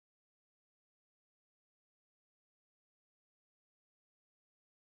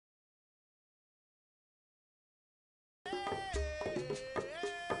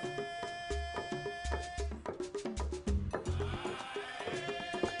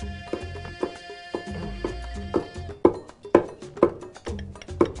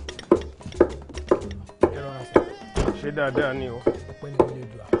ṣe dáadáa ni o. ọpẹ́ ní ilé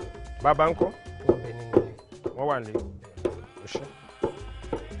ìdùà. Bàbá ńkọ́? wọ́n bẹ nínú ilé. Wọ́n wà nílé. Ẹ ṣé.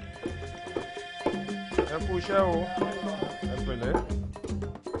 Ẹ kú iṣẹ́ o. Ẹ pẹ̀lẹ́.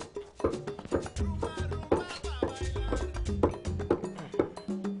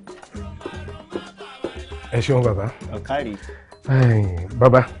 Ẹ ṣeun bàbá. Ọ̀kárì.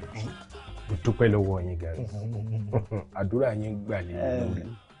 Bàbá, mo dúpẹ́ lọ́wọ́ yín gan. Àdúrà yín gbà lé lórí.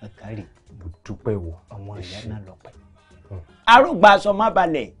 Ọ̀kárì. Mo dúpẹ́ wo. Ọmọ ìyá náà lọ́pẹ́. Arúgbó aṣọ má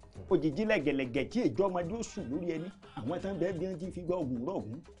balẹ̀. Òjijì lẹ̀gẹ̀lẹ̀gẹ̀ tí èjọ́ ọmọdé ó sùn lórí ẹni. Àwọn tán bẹ́ẹ̀ bí wọ́n ti fi gbọ́ ògùn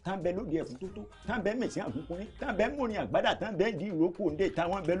rọ̀gùn. Tán bẹ́ẹ̀ lóde ẹ̀fún tótó. Tán bẹ́ẹ̀ mẹ̀sìn àgùnkùnrin. Tán bẹ́ẹ̀ mọ̀rin àgbádà. Tán bẹ́ẹ̀ di ìrókò òǹdè.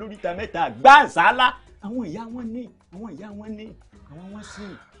 Táwọn bẹ́ẹ̀ lórí ta mẹ́ta gbáǹsálá. Àwọn ìyá wọn ní. Àwọn ìyá wọn ní. Àwọn wọn sì.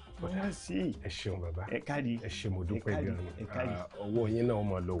 Wọ́n sì. Ẹ ṣeun bàbá. Ẹ kárí. Ẹ ṣé mo dúpẹ́ gan. Ẹ kárí. Ọwọ́ yín náà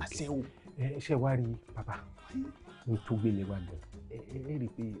mọ̀ lọ òkè. Àṣẹ o. Ṣé wá rí bàbá? Mo tó gbélé wa gan. Ẹ rí i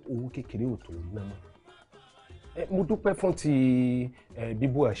pé owó kékeré ò tó ná mọ́. Mo dúpẹ́ fún ti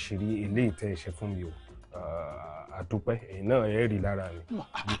bíbú àṣírí eléyìí tẹ́ ẹ ṣe fún mi o. Àdúpẹ́ ẹ̀yin náà ẹ rí lára mi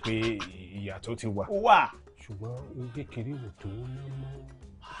wípé ìyàtọ̀ ti wà. Ṣùgbọ́n owó kékeré ò tó ná mọ́.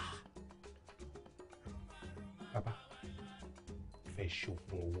 Bàbá fẹ́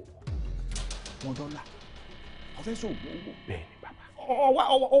ṣògùn owó. $1. Ọ̀fẹ́ ṣògùn owó. Bẹ́ẹ̀ni bàbá.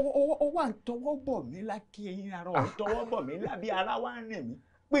 Ọwọ́ à ń tọwọ́ bọ̀ mí lákì ẹyin ara ọ̀ tọwọ́ bọ̀ mí lábí ara wa ń rìn mí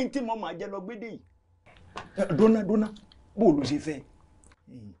pé n tí mo máa jẹ lọ gbédè yìí. Dóná bó ló ṣe fẹ́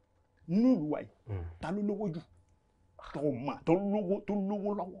nínú ìlú wa yìí ta ló lówó jù tó lówó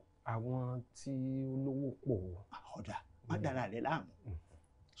lọ́wọ́. Àwọn tí olówó pọ̀. Ọ̀dà má dára rẹ̀ láàmú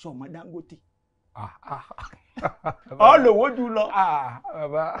sọ ọmọ Dangote. Ọ lówó jù lọ.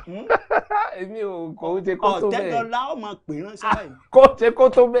 Bàbá èmi ò kò ṣe kó tó bẹ́ẹ̀. Ọ̀tẹ́dọ́lá ọmọ pè ránṣẹ́ báyìí. Kó ṣe kó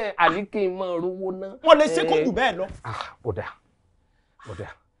tó bẹ́ẹ̀ àní kí n máa rówó ná. Wọ́n lè ṣe kó jù bẹ́ẹ̀ lọ. Ọ̀dà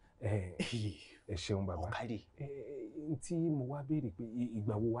ẹ ṣeun bàbá. Ọ̀kárì. Tí mo wá béèrè pé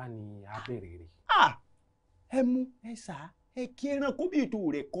ìgbà wo wá ni a bẹ̀rẹ̀ rẹ̀. Ẹ mú ẹ sá ẹ kí ẹran kó bí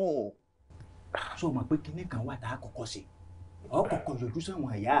ètò rẹ̀ kọ́ ọ. Sọ ma pé kinní kan wà tá a kọ́kọ́ ṣe ọ kọ́kọ́ yọjú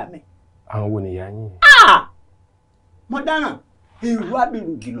sáwọn ìyá mi. Àwọn wo nìyá yín? Mo dáràn èrò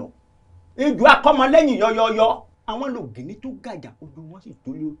abirù gìlọ ejò akọmọlẹ́yìn yọyọyọ àwọn lògìní tó gàjà ojú wọn sì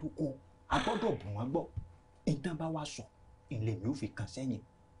tó lé ó tó kó a gbọ́dọ̀ bù wọ́n gbọ́ ìtàn bá wa sọ ilé mi ò fi kàn sẹ́yìn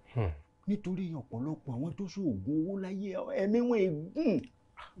nítorí ọ̀pọ̀lọpọ̀ àwọn tó ṣoògùn owó láyé ẹ̀mí wọn ègún.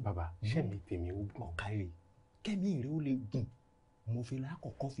 Bàbá ṣẹ́mi tèmi ó gbọ̀n. Ọ̀kárì kẹ́mi rẹ̀ ó lè gùn mo fi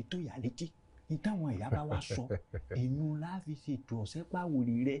lákọ̀ọ́kọ́ fi tó yà létí ní táwọn ìyá bá wa sọ èyí la fi ṣètò ọ̀sẹ̀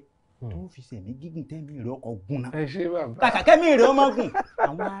pàwòrì rẹ̀ tó fi sẹ̀mí gígùn tẹ́mi rẹ̀ ọkọ̀ gùn náà. Ẹ ṣé bàbá. Kàkà kẹ́mi rẹ̀ ọmọ gùn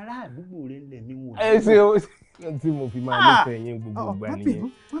àwọn ará àdúgbò rẹ̀ ń lẹ̀ mí wò. Ẹ ṣé o tí mo fi máa nífẹ̀ẹ́ yín gbogbo ìgbà nìyẹn.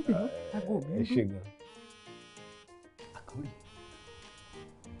 Ẹ ṣé gan.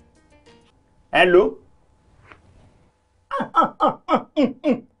 Hello.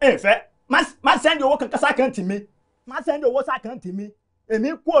 Ẹ̀fẹ́ má sẹ́ndì owó kankan sákàntì mi má sẹ́ndì owó sákàntì mi èmi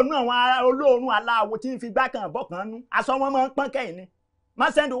kú òun àwọn ará olóòórùn aláwo tí ń fi gbá kan bọ́ kan nú aṣọ wọn máa ń pọ́n kẹ́yìn ni má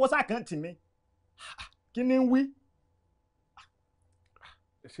sẹ́ndì owó sákàntì mi kí ni ń wí.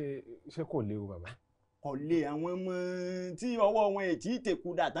 Ṣé kò léwu bàbá? Ọ̀lẹ àwọn ọmọ tí ọwọ́ wọn ètí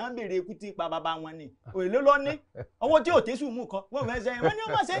ìtẹ̀kùdà tán béèrè ikú tí pa bàbá wọn ni òèlé lọ ní ọwọ́ tí ò tẹ́sù mú kọ wọ́n fẹ́ sẹ́yìn wọ́n ní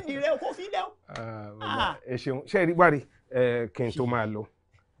wọ́n ṣe ń di rẹ̀ kó fi lẹ́ o. Ẹ ṣeun ṣe rí wárí kí n tó máa lọ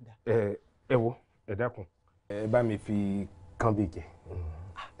ẹ wo ẹ dákun ẹ bá mi fi kán bí jẹ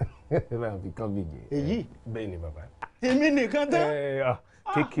ẹ bá mi fi kán bí jẹ. Èyí bẹ́ẹ̀ ni bàbá. èmi nìkan tán.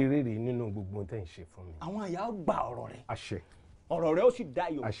 Kékeré rèé nínú gbogbo tẹ́ ń ṣe fún mi. Àwọn ìyá gba ọ̀rọ̀ rẹ̀. Àṣẹ. Ọ̀rọ̀ rẹ̀ ó sì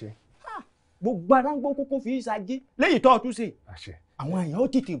dayọ̀. Àṣẹ. Gbogbo aráńgbó kókó fi ìsajé lẹ́yìn tó tún ṣe. Àṣẹ. Àwọn èèyàn ó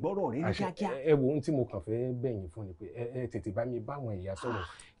tètè gbọ́rọ̀ rẹ̀ ní kíákíá. Ẹ wo ohun tí mo kàn fẹ́ bẹ̀yìn fún ni pé ẹ tètè bá mi bá àwọn ìyá sọ̀rọ̀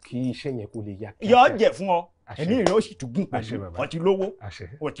kí iṣẹ́ yẹn kó lè yá. Yọ jẹ fún ọ ẹ̀mí rẹ̀ ó sì tún gùn pẹ̀lú ọtí lówó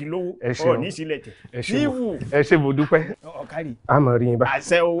ọtí lówó ọ ní sílẹ̀ tẹ̀. Ẹ ṣé mo dúpẹ́. Ọ̀kárì. A mọ̀ rí yín bá.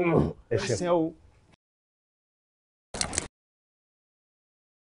 Àṣẹ o àṣẹ o.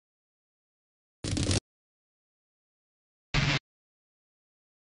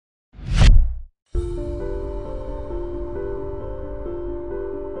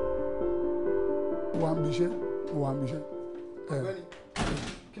 wà ń bíṣẹ́. Ọ̀gbẹ́ni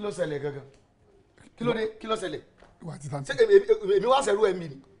kí ló ṣẹlẹ̀ gangan kí ló dé kí ló ṣẹlẹ̀ ìwà títà ṣé èmi wá ṣẹlú ẹ̀mí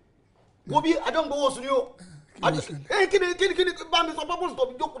ni wo bí adóńgbò oṣù ni o kíni bá mi sọ purpose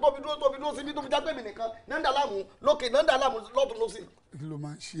tóbi dúró síbi tó fi jágbé mi nìkan nanda láàmú lókè nanda láàmú lọ́tún lọ́sì. kí ló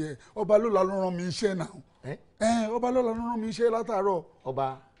máa ń ṣe ẹ ọba lọ́la ló rán mi iṣẹ́ náà ọba lọ́la ló rán mi iṣẹ́ látàárọ̀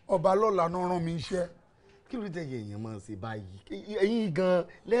ọba lọ́la ló rán mi iṣẹ́. kí ló dé èèyàn máa ń ṣe báyìí ẹ̀yin gan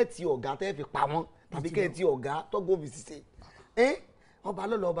lẹ́ẹ̀tì ọ̀gá tẹ́ fi pa wọ́n tàbí kẹ́ẹ̀tì ọ̀gá tọ́gbó fi ṣiṣẹ́ ọba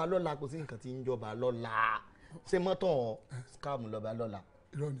lọ́la kò sí nǹkan tí ń jọba lọ́la ṣé mọ́tò scam lọ́ba lọ́la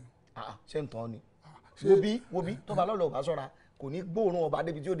irọ́ ni ṣé ń tán ni wo bí tọ́ba lọ́la ọba sọ́ra kò ní gbóòórùn ọba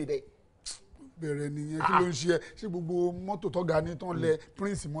débi tí ó dé bẹ́ẹ̀. bẹ̀rẹ̀ nìyẹn kí ló ń ṣe ẹ ṣé gbogbo mọ́tò tọ́ga ní tán lẹ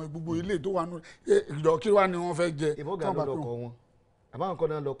prince mọ́ gbogbo ilé tó wà nù ìjọ kí wàá ni wọ́n fẹ́ jẹ. ìbọ̀gà ló lọkọ̀ wọn àbáwọn kan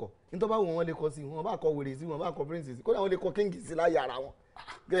náà lọkọ̀ nítorí bá wọn lè kọ sí wọn bá kọ wèrè sí wọn bá kọ prince sí kódà wọn lè kọ king sí láyé ara wọn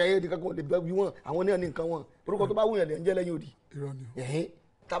gẹ́gẹ́ ẹ̀ẹ́dì kankan lè bẹ́ bí wọn àwọn náà ní nǹkan wọn orúkọ tó bá wúyàn lè ń jẹ́ lẹ́yìn òdì. irọ́ ni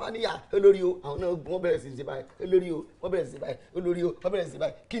tabaniya olórí o àwọn náà wọ́n bẹ̀rẹ̀ sí ṣe báyìí olórí o wọ́n bẹ̀rẹ̀ sí báyìí olórí o wọ́n bẹ̀rẹ̀ sí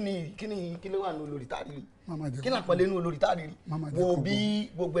báyìí kí ni wà ní olórí táàrí kí ni àpọ̀lẹ́ ní olórí táàrí wo bí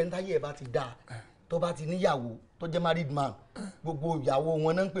gbogbo ẹni táyé ẹ̀ bá ti dáa tó bá ti níyàwó tó jẹ́ married man gbogbo ìyàwó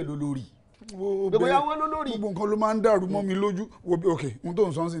wọn náà ń pè lólórí gbogbo ìyàwó lólórí. gbogbo nǹkan ló máa ń dàrú mọ́ mi lójú wo bí ok ohun tó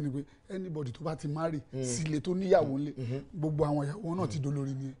ń sọ sí ni pé anybody tó bá ti marry sílé tó níyàwó ńlé gbogbo àwọn ìyàwó náà ti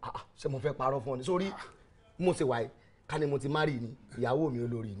dolórí ni. ṣé mo fẹ́ parọ́ fún ọ ní sórí mo ṣe wáyé ká ní mo ti marry ni ìyàwó mi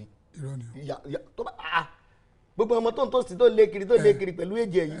olórí ni. irọ́ ni tó bá gbogbo ọmọ tó ń tó sí tó lé kiri pẹ̀lú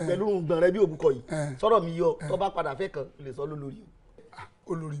èjì yìí pẹ̀lú gbọ̀n rẹ bí òbúkọ yìí sọ̀rọ̀ mi yọ tó bá padà fẹ́ kan lè sọ lólórí.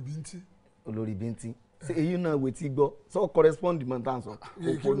 olórí bíntín. olórí bíntín ṣe èyí náà wò ti gbọ́ sọ correspond mọ́ tá à ń sọ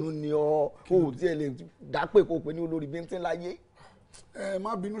òpònú ni ọ ò tí ẹ lè dápè kó pé ní olórí bíntín láyé. ẹ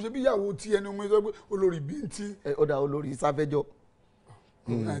má bínú ṣe bí ìyàwó tí ẹni ọmọ sọ pé olórí bíntín. ó dà olórí sáfẹ́jọ́.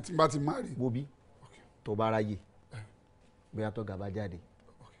 tí bá ti marry. wo bí tó bá ráyè bóyá tó gàba jáde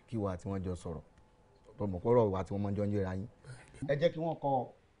kí wà tí wọ́n jọ sọ̀rọ̀ tọmọkọ́rọ̀ wà tí wọ́n mọ́ jọ ń yẹra yín. ẹ jẹ́ kí wọ́n kọ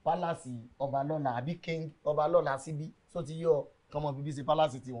pálásì ọba lọ́la àbí king ọba lọ́la síbí tó ti yọ kọmọ bíbí sí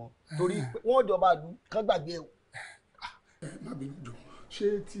pálásì tiwọn torí wọ́n jọba àdú kán gbàgbé o. má bínú jọ ṣé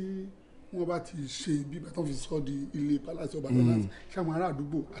tí wọ́n bá ti ṣe bí bàtàn fi sọ di ilé pálásì ọba lọ́la ṣé àwọn ará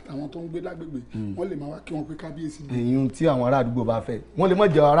àdúgbò àtàwọn tó ń gbé lágbègbè wọ́n lè máa wá kí wọ́n pé kábíyèsí ni. èyí tí àwọn ará àdúgbò bá fẹ́ wọ́n lè má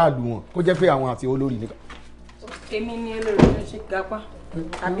jẹ́ ará àdúgbò wọn kó jẹ́ pé àwọn àti olórí nìkan. èmi ni olórí ló ṣe gapá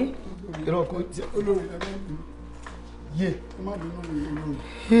àbí. irọ́ kò tí olórí ẹ má bínú. yé ẹ má bínú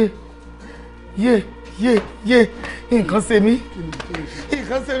olórí. yé nǹkan ṣe mí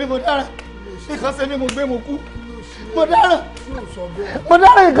nǹkan ṣe mí mo dára nǹkan ṣe mí mo gbé mo kú mo dára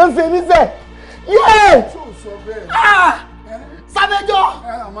nǹkan ṣe mí sẹ yé sábẹ́jọ́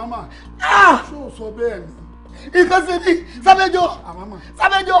nǹkan ṣe mí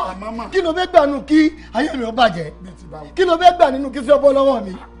sábẹ́jọ́ kí ló fẹ́ gbà nù kí ayé mi ó bàjẹ́ kí ló fẹ́ gbà nínú kí sí ọbọ̀ lọ́wọ́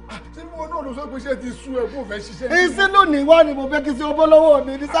mi. ṣé mo náà ló sọ pé ṣé ti sú ẹ kó fẹ́ ṣiṣẹ́. iṣẹ́ lónìí wá ni mo fẹ́ kí sí ọbọ̀ lọ́wọ́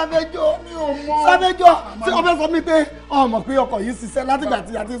mi ní sábẹ́jọ́ sábẹ́jọ́ tí ọbẹ̀ sọ mi pé ọmọ pé ọkọ̀ yìí ṣiṣẹ́ látìgbà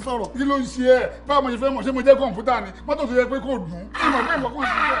tí a ti sọ̀rọ̀. kí ló ń ṣe ẹ báwo mo ṣe fẹ́ mọ̀ ṣé mo jẹ́ kọ̀ǹpútà ni mọ́tò tó yẹ pé kò dùn.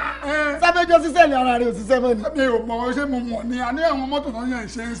 sábẹ́jọ́ ṣiṣẹ́ ni ara rẹ̀ ò ṣiṣẹ́ mọ́ ni. mi ò mọ̀ ṣé mo mọ̀ ni àní àwọn mọ́tò tó yẹn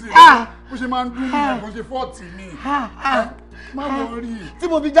ṣe ń ṣe bó ṣe máa ń dún ní kò ṣe fọ́ọ̀tì ni. má wọ rí i. tí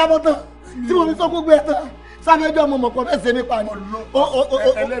mo fi jábọ́ tán tí mo fi sọ gbogbo ẹ̀ tán sábẹ́jọ́ mo mọ̀ pọ̀ bẹ́ẹ̀ ṣe nípa ni.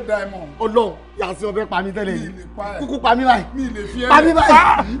 ẹlẹ́dàá ẹ̀ mọ̀. Ọlọ́run yàtí ọbẹ̀ pa mí tẹ́lẹ̀ yìí kúkú pa mí báyìí mi lè fi ẹ pa mí báyìí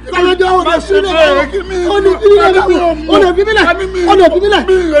sábẹ́jọ́ ó lè fi mílẹ̀ ó lè fi mílẹ̀ ó lè fi mílẹ̀ ó lè fi mílẹ̀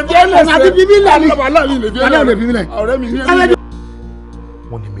àti fi mílẹ̀ ni alẹ́ ò lè fi mílẹ̀.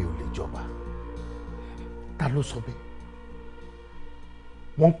 wọ́n ní mi ò lè jọba ta ló sọ bẹ́ẹ̀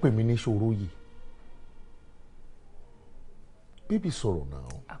wọ́n ń pè mí ní ṣòro yìí bíbí sọ̀rọ̀ náà.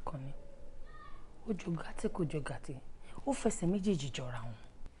 Akọni ó jọ gàtí kò jọ gàtí ó fẹsẹ̀ méjèèjì jọra wọn.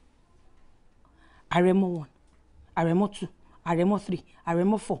 Àrẹ̀mọ 1 Àrẹ̀mọ 2 Àrẹ̀mọ 3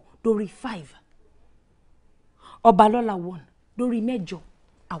 Àrẹ̀mọ 4 dórí 5 Ọbalọ́lá 1 dórí 8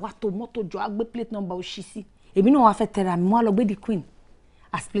 àwa tó mọ́tò jọ agbé plate number ó ṣí sí èmi náà wàá fẹ́ tẹ̀ra mi wọ́n á lọ gbé the queen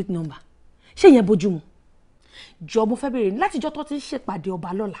as plate number ṣé ìyẹn bójú mu jọ mo fẹ́ bèrè látijọ́ tó ti ń ṣèpàdé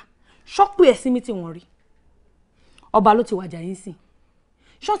Ọbalọ́lá ṣọ́pù ẹ̀ sí mi tí wọ́n rí ọba ló ti wàjà yín sìn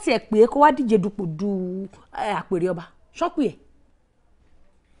ṣọ́ọ̀tì ẹ̀ pé kó wá díje dupò du àpèrè ọba ṣọ́ọ̀pù ẹ̀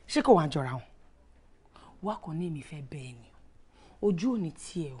ṣé kò wá jọra wọn wá kàn ní èmi fẹ́ bẹ́ẹ̀ ni ojú òní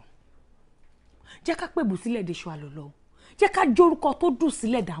tiẹ̀ o jẹ́ ká pèbù sílẹ̀ de ṣọ́ àlọ́lọ́ o jẹ́ ká jórúkọ tó dùn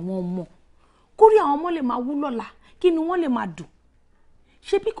sílẹ̀ dàwọn ọmọ kórí àwọn ọmọ lè máa wú lọ́la kí ni wọ́n lè máa dùn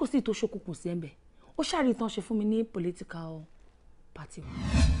ṣé bí kò sí tó ṣokùnkùn sí ẹ̀ńbẹ̀ ó ṣàrí tán ṣe fún mi ní political party.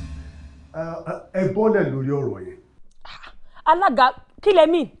 ẹ bọ́lẹ̀ lórí ọ̀rọ̀ yẹn. alága kí lẹ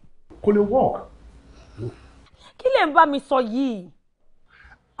mean. kò lè work. kí lẹ ń bá mi sọ yìí.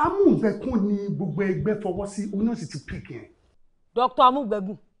 amúgbẹ̀kún ni gbogbo ẹgbẹ́ fọwọ́ sí òun náà sì ti pick yẹn. Dr.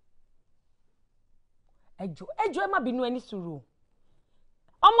 Amúgbẹ̀gùn ẹjọ́ ẹ má bínú ẹni sùúrù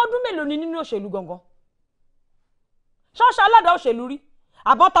ọmọ ọdún mélòó ni nínú òṣèlú gangan ṣọ́ọ̀ṣì aládàá òṣèlú rí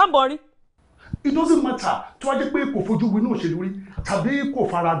àbọ̀ táǹbọ̀ rí. It doesn't matter tó wá jẹ́ pé kò fojú winú òṣèlú rí tàbí kò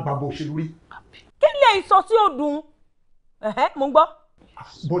fara gbàgbọ́ òṣèlú rí. kí lè sọ sí òdùn mo ń gbọ́.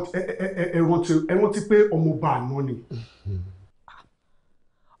 but ẹ rántí pé ọmọọba àná ni.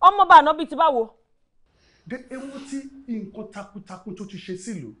 ọmọọba àná bíi ti báwo. then ewu tí nǹkan takuntakun tó ti ṣe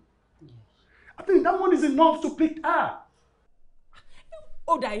sílùú. I think that one is enough to pick her.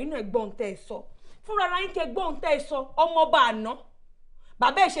 Ó dà yín náà gbọ́n tẹ́ ẹ sọ. Fúnra ara yín kẹ́ gbọ́n tẹ́ ẹ sọ. Ọmọọba àná.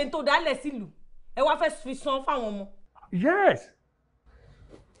 Bàbá ẹ̀ ṣe ń tó dálẹ̀ sílùú. Ẹ wá fẹ́ fi san fáwọn ọmọ. Yes.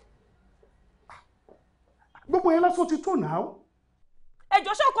 Gbogbo yẹn lásán ti tó náà.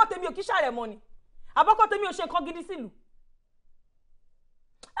 Ẹjọ́ ṣé ọkọ tèmi ò kí ṣàrẹ̀ mọ́ ni? Àbọ́kọ tèmi ò ṣe nǹkan gidi sílùú.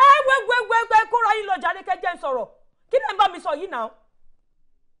 Gbẹ́gbẹ́gbẹ́gbẹ́ kóra yín lọ jàre kẹ́jẹ́ ń sọ̀rọ̀. Kí ni ẹ ń bá mi sọ yìí náà?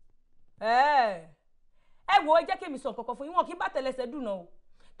 Ẹ wo ẹ jẹ́ kí mi sọ kankan fún yín, wọn kì í bá tẹlẹsẹ̀ dùn náà o.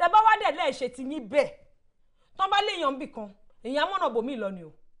 Tẹ bá wá dẹ̀ lẹ́ẹ̀ṣẹ̀ ti yín bẹ́ẹ̀. Tán bá léèyàn bì kan, èèyàn mọ̀nà bòmí lọ ni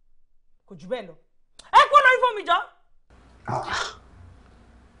o. Kò jù bẹ́ẹ̀ lọ. Ẹ kú lórí fún mi jọ.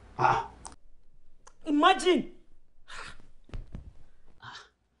 Imagine.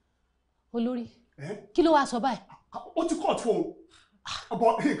 Olórí, kí ló wá sọ báyìí? Ó ti court fún o.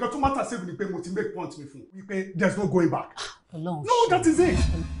 But nǹkan tó matter sí ni pé mo ti make point mi fún wípé there's no going back. Ọlọ́run ṣe. No, that is it.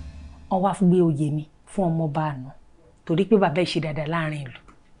 Wọ́n wá gbé oyè mi fún ọmọọba àná torí pé bàbá ẹ̀ ṣe dáadáa láàrin ìlú.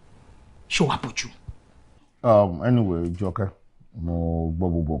 Ṣó wá bójú? Anyway, Jọkẹ́, mo gbọ́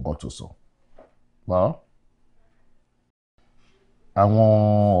gbogbo nǹkan tó sọ. Well, àwọn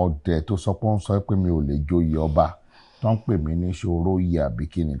ọ̀dẹ̀ tó sọ pé wọ́n sọ pé mi ò lè joyè ọba tó ń pè mí ní ṣòro yìí àbí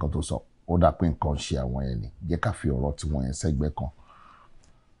kí ni nǹkan tó sọ. Ó dà pé nǹkan ṣe àwọn ẹni. Jẹ́ ká fi ọ̀rọ̀ tí wọ́n yẹn sẹ́gbẹ́ kan.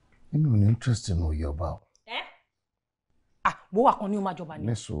 Èmi ò ní interest nínú oyè ọba o. Bó wà kan ní o máa jọba ni.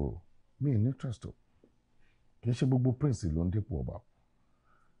 Nẹ́sọ̀ mi ò ní interest o. Kì í ṣe gbogbo prince ló ń dépò ọba.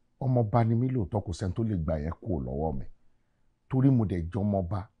 Ọmọọba ni mí lóòótọ́, kò sẹ́ni tó lè gbà yẹn kúrò lọ́wọ́ mi. Torí mo dẹ̀ jọ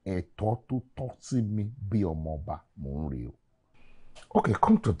ọmọọba, ẹ̀tọ́ tó tọ́ sí mi bí ọmọọba mò ń rí o. Okay,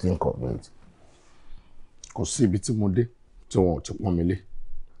 come to think of it. Kò sí ibi tí mo dé tí wọn ò ti pọ́n mi lé.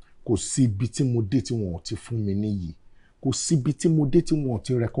 Kò sí ibi tí mo dé tí wọn ò ti fún mi níyì. Kò sí ibi tí mo dé tí wọn ò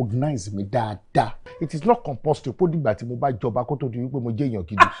ti recognize mi dáadáa. It is not compulsory kó dìgbà tí mo bá jọba kó tó di wípé mo jẹ́ èèyàn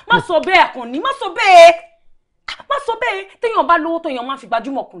gidi. Má sọ bẹ́ẹ̀ Àkànní, má sọ bẹ́ẹ̀. Má sọ bẹ́ẹ̀, téèyàn bá lówó téèyàn máa fi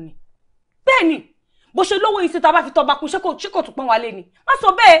gbajúmọ̀ kùn ni. Bẹ́ẹ̀ ni, bó ṣe lówó yìí sí ta bá fi tọba kún ṣé kò tún pọ́n wálé ni. Má sọ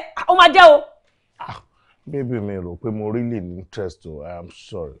bẹ́ẹ̀, ó máa jẹ́ o. Baby, mi rò pé mo really ní interest o. I am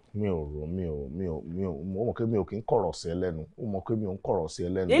sorry. Mi ò mo mọ̀ pé mi ò kí ń kọ̀rọ̀ sí ẹ lẹ́nu. Ó mọ̀ pé mi ò ń kọ̀rọ̀ sí ẹ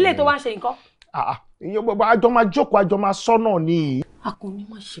lẹ́nu. Ilé tó wá ń ṣe nǹkan. Ìyẹn bàbá àjọ máa jókòó, àjọ máa sọ náà ni. Àkànní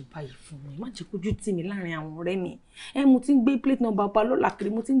má ṣe báyìí fún mi, má jẹ́ kójú tì mí láàrin àwọn ọ̀rẹ́ mi. Mo ti ń gbé plate number ọba lọ́la kiri,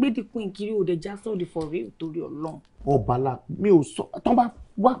 mo ti ń gbé dìkún kiri òde já sọ́ọ̀dì for real torí Ọlọ́run. Ọba la mi ò sọ, tán bá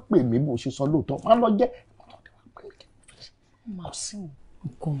wá pè mí bó ṣe sọ lóòótọ́, má lọ jẹ́. Má sí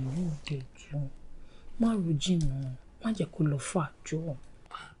nǹkan mìíràn dé jù. Má ro jìnnà, má jẹ́ kó lọ fún àjọ.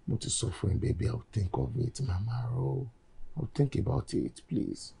 Mo ti sọ fún ẹ, baby, I'll think of it, mama ro. I'll think about it,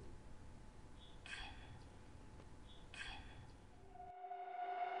 please.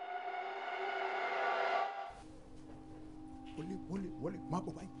 Wọlé, má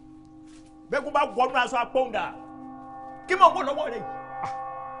bọ̀ báyìí. Bẹ́ẹ̀kún bá wọnú aṣọ apọ́ǹdà. Kí mo wọ lọ́wọ́ rẹ̀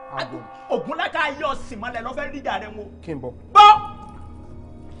yìí? Ògùn láká ayé ọ̀sìn mọ́lẹ̀ lọ́fẹ́ rídà rẹ̀ mo. Kí n bọ̀. Bọ́!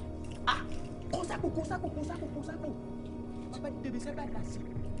 Kọ́sákò. Bàbá débi sẹ́gbà dà sí.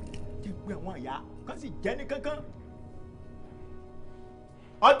 Kí n pe àwọn ìyá kan sì jẹ́ ní kankan.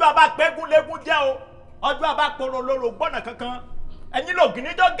 Ọjọ́ àbá pẹ́gún légún jẹ́ o. Ọjọ́ àbá pọ̀rọ̀ lóró gbọ́nà kankan. Ẹ̀yin lò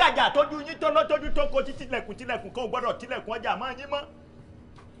gìníjọ́ gàjà tójú yín tó lọ́tójú tó kó tilẹ̀kùn kan ò gbọ́dọ̀ tilẹ̀kùn ọjà máa yín mọ́.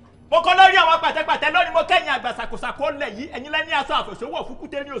 Mo kọ́ lórí àwọn pàtẹ́pàtẹ́ lónìí mo kẹ́yìn àgbà ṣàkóṣàkó lẹ̀ yìí ẹ̀yin lẹ́ni aṣọ àfẹ̀sọ́wọ́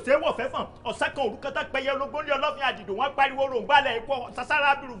fúkúté ní òṣèwọ̀ fẹ́fàn ọ̀sẹ̀ kan òrukọ́tà pẹ̀yẹ ológun ní ọlọ́fin àdìdò wọ́n pariwo ròǹgbàlẹ̀ ikú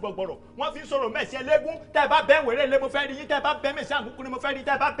sasara bírù gbọ̀gbọ̀rọ̀ wọ́n fi ń sọ̀rọ̀ mẹ́sì ẹlẹ́gún tẹ́ ẹ bá bẹ́ wèrè lé mo fẹ́ rí yín tẹ́ ẹ bá bẹ́ mẹ́sì àgùnkùn ni mo fẹ́ rí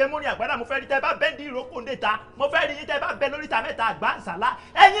tẹ́ ẹ bá bẹ́ múni àgbàdà mo fẹ́ rí tẹ́ ẹ bá bẹ́ ndí ìrókò ń déta mo fẹ́ rí yín tẹ́ ẹ bá bẹ́ lóríta mẹ́ta àgbà ńsàlá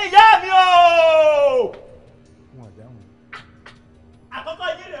ẹ̀yin ìyá mi o. Àkọ́kọ́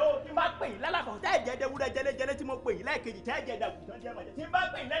yín rèé o tí n bá pè yín lálàkọ̀ tẹ́ ẹ̀jẹ̀ dewúrẹ́ jẹlẹ́jẹlẹ́ tí mo pè yín lẹ́ẹ̀kejì tẹ́ ẹ̀jẹ̀ dàgùtàn jẹ́ màjẹ́ tí n bá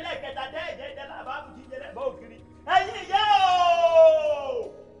pè yín lẹ́lẹ́kẹta tẹ́ ẹ̀jẹ̀ dẹ́ làbáàbù tí jẹ́lẹ́ bọ́ òkiri ẹ̀yin ìyá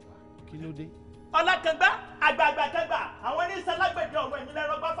o. Kí ló dé? Ọlákàngbá àgbààgbà kẹgbà àwọn oníṣàlágbèdè ọ̀rọ̀ ẹ̀yin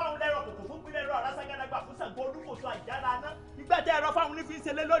lẹ́rọ gbá fáwọn lẹ́rọ kòkò fún pínlẹ̀ ẹ̀rọ aráságádágbà fún Ṣàngó Olúkòso àjàrà aná ìgbà tẹ́ ẹ̀rọ fáwọn ní fi ń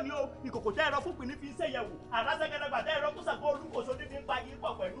ṣẹlẹ̀ lónìí o ìkòkò tẹ́ ẹ̀rọ fún pínlẹ̀ fi ń ṣèyẹ̀wò aráságádágbà tẹ́ ẹ̀rọ fún Ṣàngó Olúkòso ní fi ń pa yín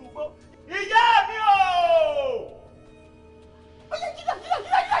pọ̀ pẹ̀lú igbó ìyá mi o. Oye jìnnà mo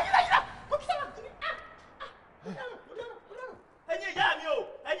kí sábà kiri ẹ̀yin ìyá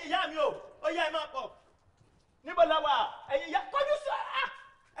mi o ó yá ẹ máa pọ̀ níbo la wà ẹ̀yin ìyá kọjú sí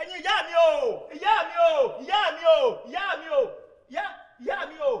ẹ̀yin ìyá mi o ẹ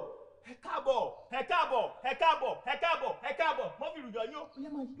káàbọ̀ mo fi rùjọ yín o ó yá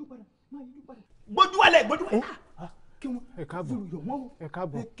máa yíjú padà gbójú wálẹ̀ ẹ káàbọ̀ ẹ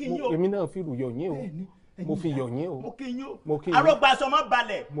káàbọ̀ èmi náà fi rùyọ̀ yín o. mo fi yọ̀ yín o. mo kí yín o. mo kí yín. arógbàsọ má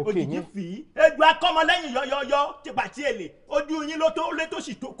balẹ̀ òjijì fì í ejò akọ́mọlẹ́yìn yọ́yọ́yọ́ tìpàtì èlé ojú yín ló tó lé tó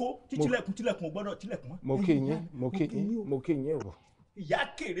sì tóko tilẹ̀kùn ò gbọ́dọ̀ tilẹ̀kùn mọ́. mo kí yín mo kí yín mo kí yín o. ìyá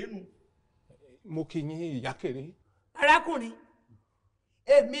kéré nu. mo kí yín ìyá kéré. arákùnrin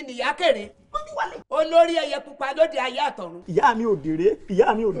èmi nìyá kéré olórí ẹyẹ pupa lóde ayé àtọ̀run. ìyá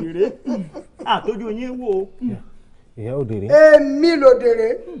mi ò dèrè àtọ́jú yín wò. ìyá ò dèrè. èmi ló dèrè.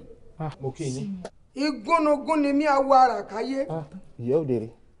 mo kí yín. igúnnugún ni mí awo àràkáyé. ìyá ò dèrè.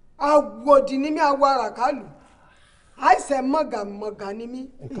 àwòdì ni mí awo àràkálù. àìsàn mọ̀gàmọ̀gà ni mí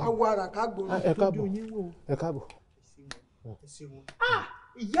awo àràkágbòrò. ẹ káàbọ̀ ẹ káàbọ̀.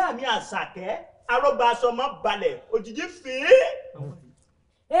 ìyá mi Àṣàkẹ́ arógbàsọ má balẹ̀ òjijì fì í.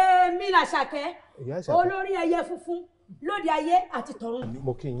 èmi làṣàkẹ́ olórí ẹyẹ funfun lóde ayé àti tọ̀run.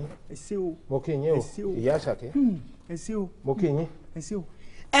 mo kí yín. ẹ ṣé o. mo kí yín o ìyá Àṣàkẹ́. ẹ ṣé o. mo kí yín. ẹ ṣé o.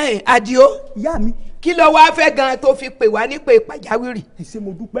 Adio ìyá mi kí ló wá fẹ́ gan tó fi pè wá nípe pàjáwìrì. ẹ ṣé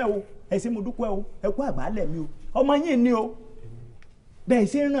mo dúpẹ́ o ẹ kú àgbálẹ̀ mi o ọmọ yín ni o bẹ́ẹ̀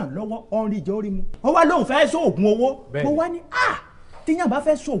ṣe ń ràn lọ́wọ́ ọ̀rìn ìjọ orí mu ó wá lóun fẹ́ sóògùn owó mo wá ní tíyàn bá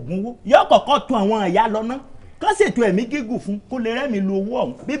fẹ́ sóògùn owó yóò kọ́kọ́ tún àwọn ìyá lọ ná kán ṣètò ẹ̀mí gígùn fún kó lè rẹ́mi lu owó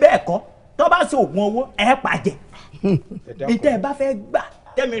ọ̀hún bí bẹ́ẹ̀ kọ́ tó bá sóògùn owó ẹ̀ pàjẹ́ ìtẹ́ ẹ bá fẹ́ gbà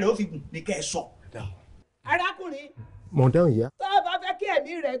tẹ́mi rẹ̀ ó fi gùn ní kẹ́ ẹ sọ. arákùnrin mo dáhùn ìyá. tó o bá fẹ́ kí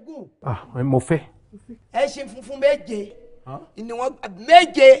ẹ̀mí rẹ̀ gùn. mo fẹ́. ẹṣin funfun méje ni wọ́n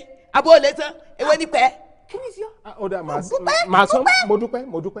méje abóolé tán ewé nípẹ́. kí ni sí ọ. ó dà máa san mo dúpẹ́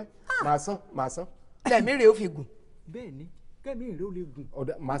máa san. lẹ́mí rẹ̀ ó fi gùn. bẹ́ẹ̀ ni kẹ́mi rẹ̀ ó lè gùn. ó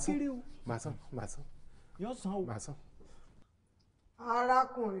dà máa san. yóò san o. máa san.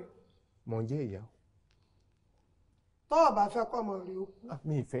 arákùnrin. mo ń jẹ́ ìyá. tó o bá fẹ́ kọ́ ọmọ rẹ̀ ó kú.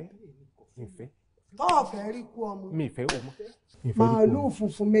 mi ì fẹ́. tó o fẹ́ rí kú ọmọ. mi ì fẹ́ ọmọ. màálù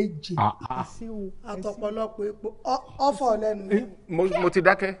funfun méje. àtọ̀pọ̀lọpọ̀ epo ọ̀fọ̀ lẹ́nu. mo ti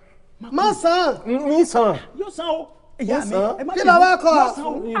dákẹ́. má san. mi san. yóò san o. ìyá mi ẹ má kí ló wá kọ.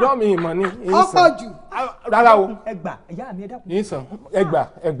 irọ́ mi ìmọ̀ ni. ọ̀pọ̀ jù. rárá o. ẹgbà ìyá mi ẹ dákun. yín san ẹgbà.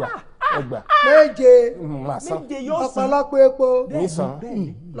 méje. máa san. méje yóò san. ọ̀pọ̀lọpọ̀ epo. yín san.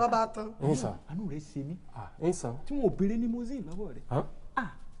 lọ́ba tán. yín san. àánú rẹ̀ ṣe mí. yín san. tí wọn ò béèrè ní mozin lọ́wọ́ rẹ̀.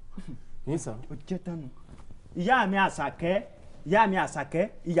 yín san. ó jẹ́ tánu. ìyá mi Àṣàkẹ́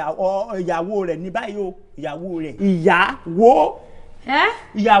ìyàwó rẹ̀ ní báyìí o ìyàwó rẹ̀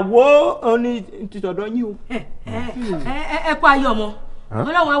ìyàwó oní títọ̀dọ̀ yín o. ẹ kó ayé ọmọ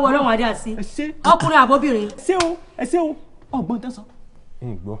ọlọ́run awọ ọlọ́run adé àti ọkùnrin àbóbìnrin. ẹ ṣé o ọgbọ́n tẹ́ sọ.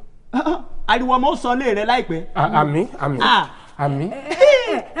 ìgbọ́. ariwo ọmọ ó sọ lé rẹ láìpẹ́. àmín.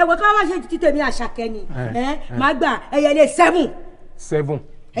 ẹ wọ kí wọn bá ṣe títẹ̀ mi Àṣàkẹ́ ni máa gbà ẹyẹlé 7.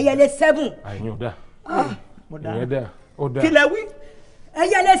 ẹyẹlé 7. àyìn ọ̀dà ìyẹn dà ó dà. kí lẹ wí.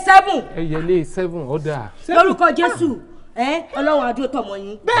 ẹyẹlé 7. ẹyẹlé 7 ó dà. lórúkọ Jésù ọlọ́run adúró tọmọ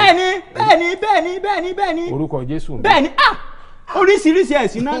yín. bẹ́ẹ̀ni. orúkọ Jésù. bẹ́ẹ̀ni oríṣiríṣi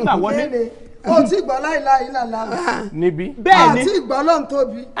ẹ̀sìn náà gbà wọlé. o ti gbọ́ láìláì lálá. níbí. bẹ́ẹ̀ni àti ìgbọ́ lọ́n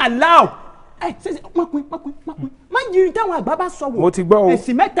tóbi. aláwọ̀ mọ̀pin má jírí táwọn àgbà bá sọ wò. mo ti gbọ́ o.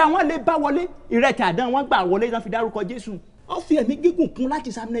 ẹ̀sìn mẹ́ta wọn lè bá wọlé ìrẹ̀kẹ̀ àdán wọn gbà wọlé tán fi dárúkọ Jésù. ó fi ẹ̀mí gígùn kún láti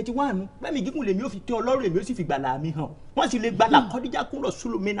Psalm 91 bẹ́ẹ̀ni gígùn lèmi ó fi tẹ́ Ọlọ́run èmi ó sì fi gbàlà mi hàn wọ́n sì lè gbàlà Kọ́díjà kún lọ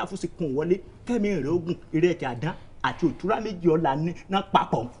Sólómì náà fún sí kún wọlé kẹ́mi rẹ̀ ogun ìrẹ̀kẹ̀ àdán àti òtúrá méjì ọ̀la náà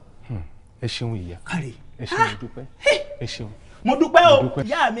papọ̀. ẹ ṣeun ìyá. kárí. ẹ ṣeun mo dúpẹ́. ẹ ṣeun. mo dúpẹ́ o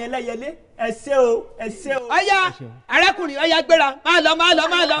ìyá mi ẹlẹ́yẹlé ẹ ṣé o. ọ̀yá arákùnrin ọ̀yá gbéra máa lọ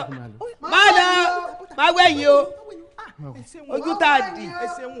máa wẹ̀yìn o ojú tá a dì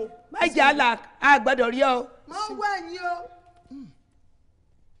méjì àlà a gbọ́dọ̀ rí ọ. máa wẹ̀yìn o.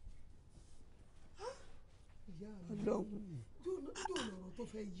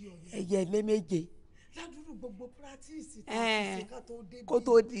 ẹyẹ ilé méje ládùúgbò gbogbo practice kó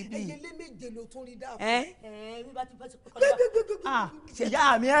tó di bí ẹyẹlé méje ló tún rí dáa.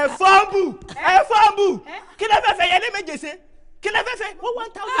 ìyá mi ẹ fọ́ọ̀bù kí lẹ fẹ́ fẹ́ ẹyẹlé méje ṣe kí lẹ fẹ́ fẹ́ wọ́n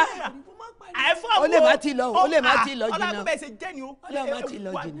 1,000 naira ẹ fọ́ọ̀bù ó lè má ti lọ jìnnà ọlọ́run bẹ́ẹ̀ ṣe jẹ́ ni o ó lè má ti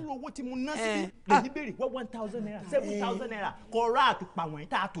lọ wà jìnnà nínú owó tí mo ná sí lèyí béèrè wọ́n 1,000 naira 7,000 naira kọ́ ra àtùpà wọ̀nyí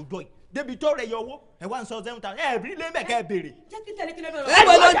tá a tó jọ yìí débi tó rẹ̀ yọ owó ẹ̀ wá ń sọ 7,000 ẹ̀ bí lé mẹ́kẹ́ béèrè.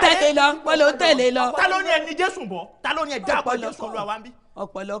 wọ́n ló ń tẹ̀lé lọ. ta ló ní ẹni Jésù bọ̀ ta ló ní ẹja àpọ̀ Jésù lu àwa ń bí.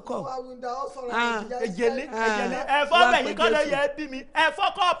 ọ̀pọ̀lọpọ̀. ẹyẹlé ẹ̀fọ́ bẹ̀yìn kọ́ ló yẹ bí mi ẹ̀fọ́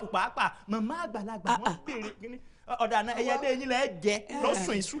kọ́ọ̀pù pàápàá màmá àgbàlagbà wọ́n béèrè kíní ọ̀dà náà ẹyẹlé yín lẹ́ jẹ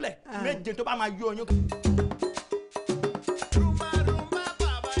lọ́sùn ìsúlẹ̀ méje tó bá máa yọ ọyún.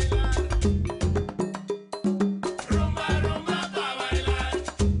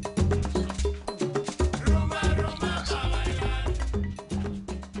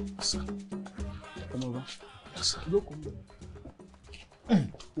 jókòó mbẹ.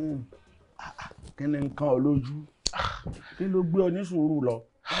 Kí ni nǹkan ọ lójú kí ló gbé ọ ní sùúrù lọ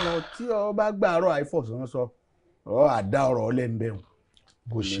ọ̀rọ̀ tí ọ bá gbàárọ̀ àìfọ̀sán sọ ọ àdá ọ̀rọ̀ ọlẹ́ńbẹ̀hùn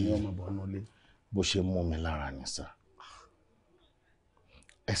bó ṣe ọmọ bọ̀nú lé bó ṣe mú mi lára ni sá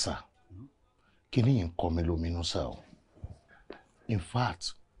ẹ sá kí ni yìí ń kọ mi lóminú sá o in fact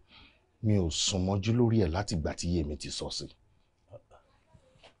mi ò sùn mọ́jú lórí ẹ̀ láti ìgbà tí yèmí ti sọ sí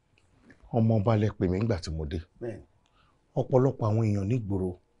ọmọ ọba lẹ pè mí nígbà tí mo dé ọ̀pọ̀lọpọ̀ àwọn èèyàn nígboro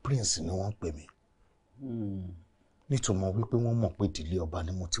prince ni wọ́n pè mí nítumọ̀ wípé wọ́n mọ̀ pé ìdílé ọba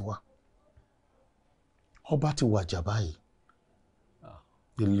ni mo ti wá ọba ti wàjà báyìí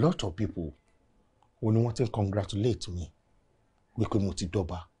a lot of people wọ́n ní wọ́n ti congratulate me wípé mo ti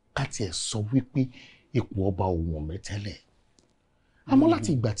dọ́ba káti ẹ̀ sọ wípé ipò ọba ò wọ̀n mẹ́tẹ́lẹ̀ àmọ́ láti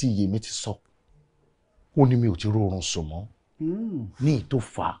ìgbà tí iye mi ti sọ ó ní mi ò ti rọrùn sùn mọ́ ní ìtò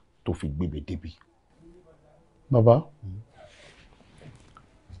fà á tó fi gbé mi débi. Bàbá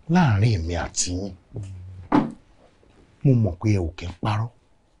láàrin èmi àti yín mo mọ̀ pé ẹ ò kí ń parọ́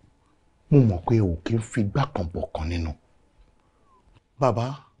mo mọ̀ pé ẹ ò kí ń fi igbá kan bọ̀ kan nínú. Bàbá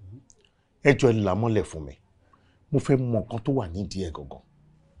ẹ jọ̀ọ́ ẹ là mọ́lẹ̀ fún mi mo fẹ́ mọ nǹkan tó wà nídìí ẹ̀ gangan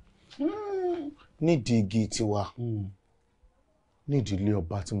nídìí igi tiwa nídìí ilé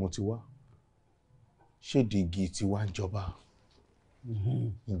ọba tí mo ti wá ṣédìí igi tiwa ń jọba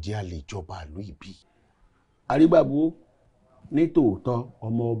ǹjẹ́ a lè jọba ìlú ìbí. Àrígbàgbó ní tòótọ́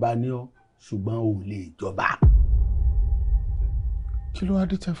ọmọ ọba ní ọ ṣùgbọ́n ò lè jọba. Kí ló wá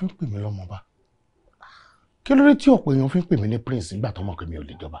dé tí ẹ fi ń pè mí lọ́mọba kí ló dé tí ọ̀pọ̀ èèyàn fi ń pè mí ní prince nígbà tó mọ̀ pé mi ò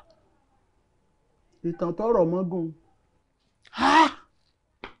lè jọba. Ìtàn tọrọ mọ́gùn.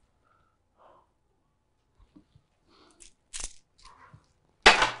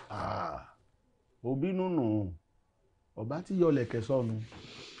 Òbí nùnù ọba tí yọlẹ̀kẹ̀ sọnù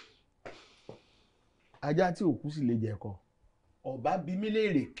ajá tí òkú sì lè jẹ̀kọ. Ọba bí mi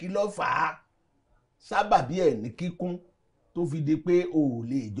léèrè kí ló fà á sábàbí ẹ̀ ní kíkún tó fi di pé o ò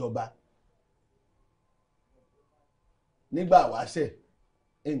lè jọba. Nígbà wáṣẹ̀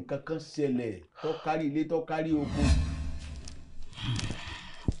nǹkan kan ṣẹlẹ̀ tó kárí ilé tó kárí oko.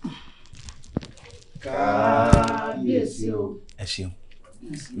 Kábíyèsí o. Ẹ ṣeun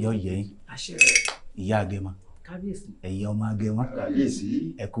yóò yẹ yín ìyá agẹmọ ẹ̀yin ọmọ agẹmọ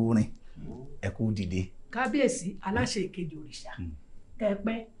ẹ kú rìn ẹ kú dìde. Kábíyèsí aláṣẹ ìkejì òrìṣà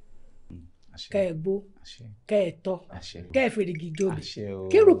kẹpẹ kẹgbó kẹẹtọ kẹfìrìgì jòbì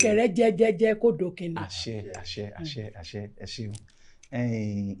kírùkẹrẹ jẹjẹjẹ kó dókínì. àṣẹ àṣẹ àṣẹ àṣẹ ẹ ṣeun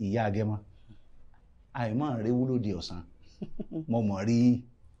ìyá agẹmọ àìmọ rẹwú lóde ọ̀sán mo mọ rí.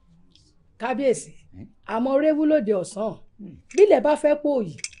 Kábíyèsí àmọ́ rẹwú lóde ọ̀sán bílẹ̀ bá fẹ́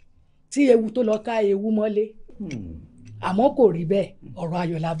pòyì tí ewu tó lọ ká ewu mọ́lé àmọ́ kò rí bẹ́ẹ̀ ọ̀rọ̀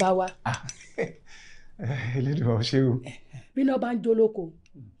ayọ̀ la bá wá. Elédùà ó ṣe o. bí náà bá ń jólóko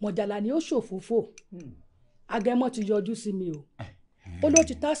mọ̀jàlá ni ó ṣòfófó agẹmọ ti yọjú sí mi o ó ló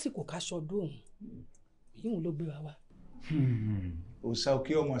ti tásìkò ká ṣọdún òun yíwùn ló gbé wa wá. òòṣà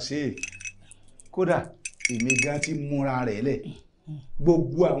òkè ọmọ ṣe é kódà èmi gan ti múra rẹ̀ lẹ̀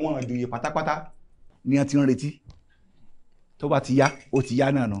gbogbo àwọn ìjòyè pátápátá ni a ti ń retí tó bá ti yá ó ti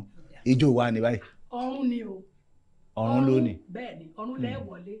yá náà nà ijó wa ní báyìí. ọ̀run ni o. ọ̀run ló ní. bẹ́ẹ̀ ni ọ̀run lẹ́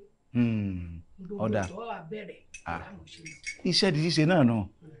wọlé. ọ̀dà gbogbo ìjọ àbẹ̀rẹ̀ ìlànà òṣèlú. iṣẹ́ di ṣíṣe náà nà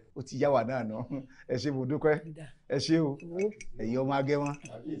ó ti yá wa náà nà ẹ ṣé mo dúpẹ́ ẹ ṣé o ẹ̀yin ọmọ agẹmọ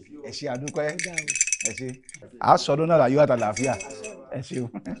ẹ ṣé àdúpẹ́ ẹ ṣé àásọdún náà láyọ̀ àtàlàáfíà ẹ ṣé o.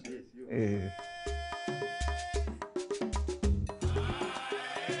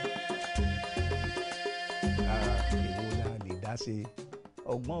 ṣe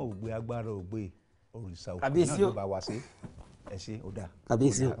ọgbọ́n ògbé agbára ògbé òrìṣà òkú náà ló bá wa ṣe ẹ ṣe ọ̀dà.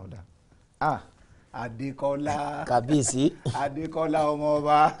 Kábíyèsí o. Adékọ́lá Kábíyèsí Adékọ́lá ọmọ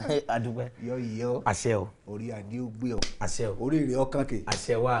ọba adúpẹ́ yọ ìyẹ́ ọ àṣẹ o orí adé ó gbé ọ àṣẹ o orí rẹ ọkàn kè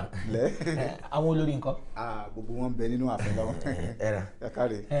àṣẹ wa lẹ. àwọn olórí nǹkan. gbogbo wọn bẹ nínú ààfin lọ́wọ́ ẹ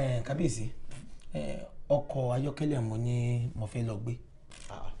káre. Kábíyèsí ọkọ̀ ayọ́kẹ́lẹ́ mo ní mo fẹ́ lọ gbé.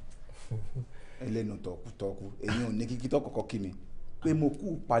 ẹlẹ́nu tọkutọku èyí ò ní kíkí tọkọkọ kí mi pé mo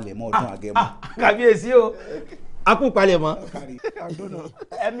kú palẹ̀mọ́ ọdún Agẹmọ. Kábíyèsí o a kú palẹ̀mọ́.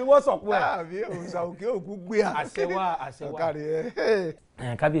 ẹ̀mí wọ́n sọ̀kú ẹ̀. àbí òòṣà òkè òkú gbé à. àṣẹ wa àṣẹ wa.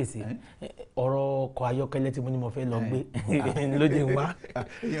 Kábíyèsí ọ̀rọ̀ ọkọ̀ ayọ́kẹ́lẹ́ tí mo ní mo fẹ́ lọ gbé lóde ń wá.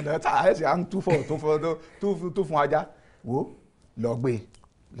 èèyàn náà tá ẹ̀sìn à ń túfọ̀ tó fún ajá wo lọ gbé.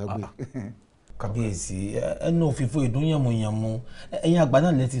 Kábíyèsí ẹnu òfìfo ìdúnyàmùyàmù ẹ̀yin àgbà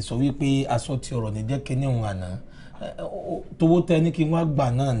náà lẹ ti sọ wípé aṣọ ti ọ̀rọ̀ ní jẹ́ kíní òun àná tówó tẹ ní kí n wá gbà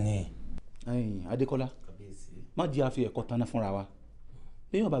náà ni. Adékọ́lá má jẹ́ àfi ẹ̀kọ́ tanná fúnra wa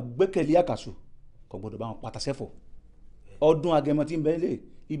lẹ́yìn ọba gbẹ́kẹ̀lé àkàsù kò gbọ́dọ̀ bá wọn pata sẹ́fọ̀ ọdún Agẹmọ tí ń bẹ lé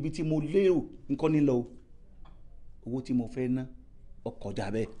ibi tí mo lérò nǹkan ní lọ owó tí mo fẹ́ ná ọkọjà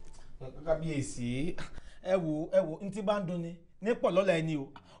bẹ́ẹ̀. kábíyèsí ẹ wo n tí bá ń dunni ní pọ̀ lọ́la ẹni o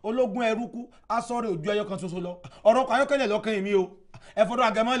ológun ẹrú kú asọ́rẹ̀ ojú ẹyọ kan ṣoṣo lọ ọ̀rọ̀ kan ayọ́kẹ́lẹ̀ lọ́kàn èmi o ẹ fọdún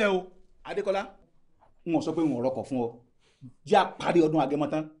Agẹmọ lẹ o. Adékọ́lá n ò sọ pé n ò rọkọ̀ fún ọ jẹ́ àparí ọdún Agẹmọ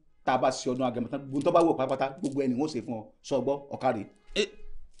tán tá a bá ṣe ọdún Agẹmọ tán gbogbo tó bá wò pátápátá gbogbo ẹni wọ́n ṣe fún ọ sọ gbọ́ ọ̀kárẹ̀.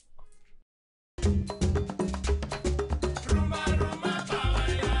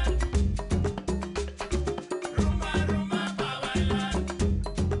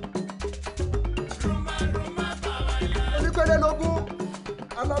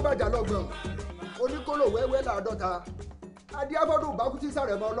 alábàjá lọ́gbọ̀n oníkóló wẹ́wẹ́ láàdọ́ta adíábọ́dún òbákú tí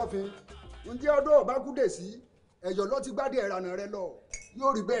sàrẹ̀mọ́ ọlọ́fin ǹjẹ́ ọdún òbákú dè sí ẹ̀yọ́ ló ti gbádìí ẹ̀rànà rẹ lọ yóò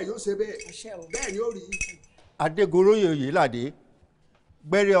rí bẹ́ẹ̀ yóò ṣe bẹ́ẹ̀ bẹ́ẹ̀ ni ó rí. Adégoróyè Oyèládé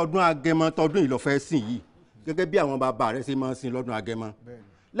gbẹ́rẹ́ ọdún Agẹmọ tọdún ìlọ́fẹ́ sìn yìí gẹ́gẹ́ bí àwọn bàbá rẹ̀ ṣe máa ń sin lọ́dún Agẹmọ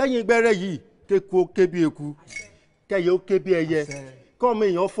lẹ́yìn gbẹ́rẹ́ yìí kéku ó ké bí eku kẹyẹ ó ké bí ẹyẹ kọ́ ọmọ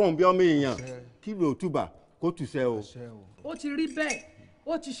èèyàn fọ̀n bí ọmọ èèyàn kí ló túbà kó tùṣẹ́ o. ó ti rí bẹ́ẹ̀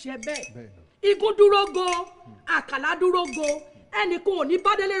ó ti ṣe bẹ́ẹ̀ igun dúró go àkàlà dúró go ẹnìkan ò ní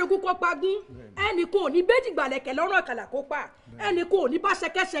bá délérogún kó pagún ẹnìkan ò ní béjìgbàlẹ̀kẹ̀ lọ́rùn àkàlà kó pa ẹnìkan ò ní bá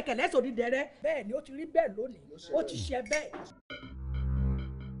ṣẹkẹ́ṣẹkẹ̀ lẹ́sọ̀dí dẹrẹ́ bẹ́ẹ̀ ni ó ti rí bẹ́ẹ̀ lónìí ó ti ṣe bẹ́ẹ̀.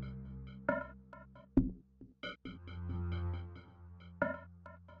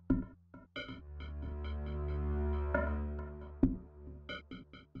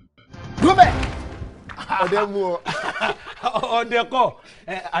 dúbẹ̀ ọdẹ mú ọ. ọdẹ kọ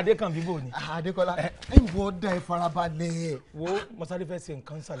Adékànbí bò ni. Adékọ́lá ẹ̀yin wọ́n dá ẹ farabalẹ̀. wo mọ́sálí fẹ́ ṣe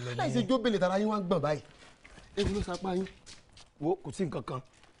nǹkan sàlẹ̀ ni. láì ṣe jóbele tara yín wá ń gbọ̀n báyìí ewu ló sapá yín. wo kò sí nǹkan kan.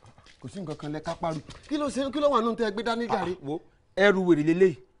 kò sí nǹkan kan lẹ ká parí kí ló wà nínú tẹ gbé dání jàre. wo ẹrù wèrè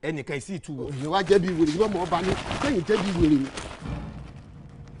lélẹ̀ ẹnìkan ì sí ìtú wò. òye wa jẹ́ bí wèrè yìí ọmọ ọba ní sẹ́yìn jẹ́ bí wèrè ni.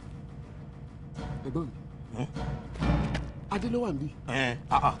 ẹ̀gbọ́n mi adé ló wà níbí.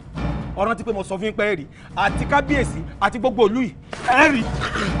 ọ̀rọ̀ ti pé mo sọ fún pẹ́ rí àti kábíyèsí àti gbogbo ìlú yìí ẹ rí.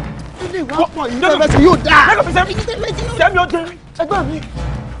 ilé ìwà pọ̀ yìí tẹ́lẹ̀ tí yóò dáa. sẹ́mi ó jẹ́. ẹ̀gbọ́n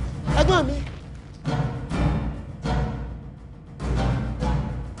mi.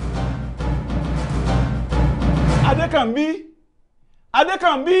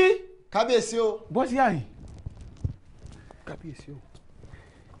 Adékànbí. kábíyèsí o. bọ́sí àyìn. kábíyèsí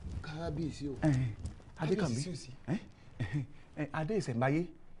o. Adékànbí. adé ìṣẹ̀mbáyé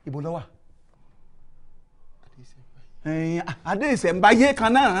ibo ló wà. adé ìṣẹ̀mbáyé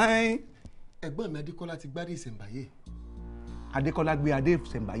kan náà. ẹ̀gbọ́n mi Adékọ́lá ti gbádé ìṣẹ̀mbáyé. Adékọ́lá gbé adé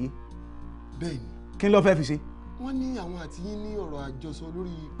ìṣẹ̀mbáyé. bẹ́ẹ̀ni. kí ló fẹ́ fi ṣe. wọ́n ní àwọn àti yín ní ọ̀rọ̀ àjọsọ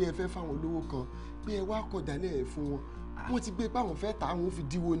lórí pé ẹ fẹ́ fáwọn olówó kan pé ẹ wá kọjálẹ̀ fún wọn wọ́n ti gbé páwọn fẹ́ tà àwọn fi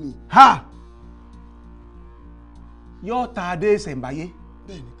díwó ni. ha yóò ta adé ìṣẹ̀mbáyé.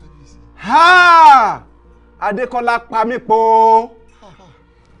 bẹ́ẹ̀ni kábíyèsí. ha Adékọ́lá pa mí po.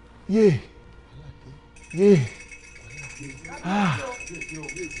 yé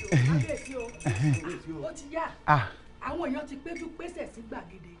ó ti yá àwọn èèyàn ti péjú pésẹ̀ sí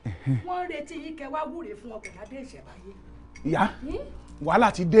gbàgede wọ́n ń retí yín kẹ́ wá wúre fún ọkọ̀ ládé ìṣẹ̀báyé. ìyá wàhálà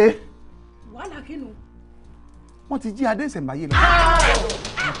ti dé. wàhálà kínú. wọ́n ti jí adé ìṣẹ̀mbáyé lọ.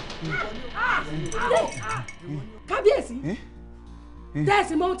 kábíyèsí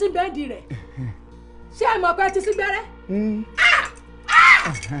tẹ́ẹ̀sì mọ ohun tí bẹ́ẹ̀ di rẹ̀ ṣé ẹ mọ̀ pé ti sí gbẹ́rẹ́.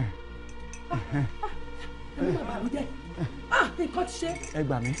 nǹkan ti ṣe. ẹ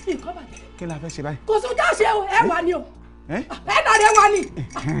gbà mí. nǹkan bàjẹ́. kí la fẹ́ ṣe báyìí. kò sójà ṣe o ẹ wà ní o ẹ lọ́ọ̀rẹ́ wa ni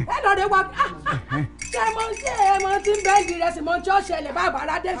ẹ lọ́ọ̀rẹ́ wa ṣé ẹ mọ tí bẹ́ẹ̀ di rẹ̀ sì mọ tí ó ṣẹlẹ̀ bá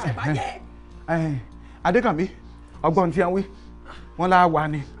bàrà dé ìṣẹ̀báyé. Adékànbí ọgbọ́n tí wọ́n wí wọ́n lá wà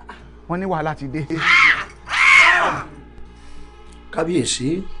ní wọ́n ní wàhálà ti dé.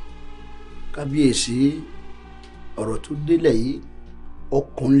 kábíyèsí ọ̀rọ̀ tó délẹ̀ yìí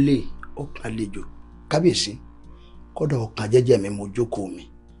ọkàn lè ọkàn àlejò kábíyèsí kọ́dọ̀ ọkàn jẹ́jẹ́ mi mo jókòó mi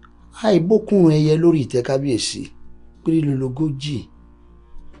àìbókùnrin ẹyẹ lórí ìtẹ́ kábíyèsí pírílólógójì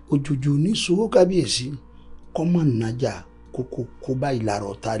òjòjò oníṣòwò kábíyèsí kọ́mọ̀ nájà kókó kó bá ìlàrọ̀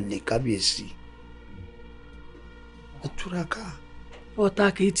ọ̀tá lè kábíyèsí ẹ túraká. ọ̀tá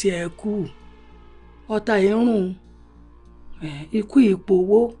kì í tiẹ̀ kú ọ̀tá ìrùn ikú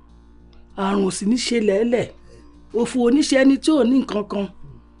ìpòwó àrùn sì ní ṣe lẹ́lẹ̀ òfò oníṣẹ́ ẹni tí ò ní nǹkan kan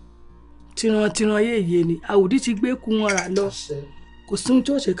tìrantìran yéye ni àwòdì ti gbé kú wọn rà lọ kò sí ohun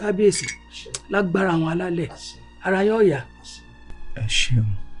tí ó ṣe kábíyèsí lágbára àwọn alálẹ̀ ara yóò yá. ẹ ṣeun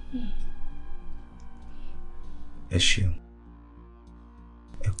ẹ ṣeun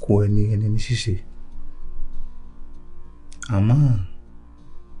ẹ kú ẹni ní ṣíṣe àmọ́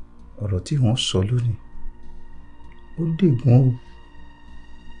ọ̀rọ̀ tí wọ́n sọ lónìí ó dègún o,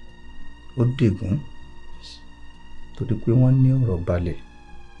 ó dègún torí pé wọ́n ní ọ̀rọ̀ balẹ̀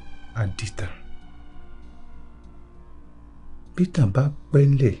àdìtàn. bí tàn bá pẹ́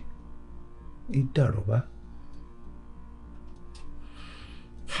ńlẹ̀ ìdàrọ̀bá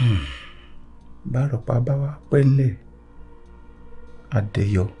bárọ̀pá bá wá pẹ́ ńlẹ̀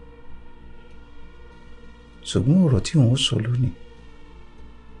àdẹ̀yọ. ṣùgbọ́n ọ̀rọ̀ tí wọ́n sọ lónìí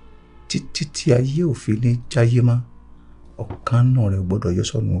títí tí ayé òfin ní jáyé má ọ̀kan náà rẹ̀ gbọ́dọ̀ yọ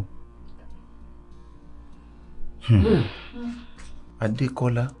sọ́nù o.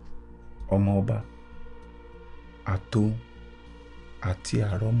 Adékọ́lá ọmọ ọba àtòun àti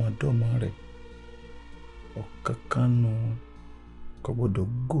àrọ́mọdọ́mọ rẹ̀ ọ̀kánkán nù kò gbọ́dọ̀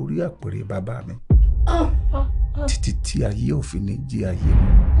gorí àpèrè bàbá mi títí tí ayé òfin ní jí ayé mi.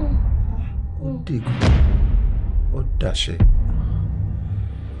 Ó dègùn ó dàṣẹ.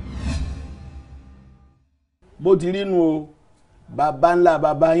 bó ti rí nu o bàbá ńlá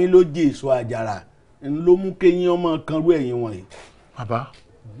bàbá yín ló jẹ èso àjàrà ń ló mú kéyìn ọmọ kan rú ẹ̀yìn wọ̀nyí. bàbá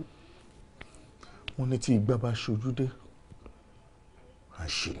wọn ní tí ìgbà bá ṣojú dé à ń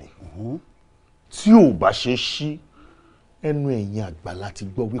ṣe ni tí ò bá ṣe ṣí ẹnu ẹ̀yìn àgbà láti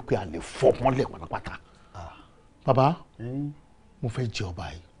gbọ́ wípé a lè fọ́ mọ́lẹ̀ pátápátá. bàbá mo fẹ́ jẹ ọba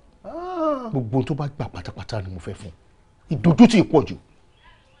yìí gbogbo tó bá gbà pátápátá ni mo fẹ́ fún ìdójútì pọ̀ jù.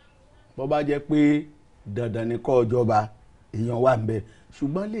 bó bá jẹ́ pé dandan ni kó jọba èèyàn wà ń bẹ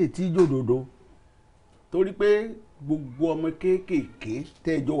ṣùgbọ́n lè tí jòdòdó torí pé gbogbo ọmọ kéékèèké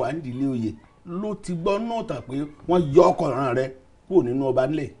tẹ́jọ wà nídìílé oyè ló ti gbọ́ náà tàn pé wọ́n yọ ọkọ̀ràn rẹ kúrò nínú ọba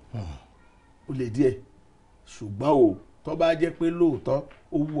nílẹ̀ ó lè díẹ̀ ṣùgbọ́n o tó bá jẹ́ pé lóòótọ́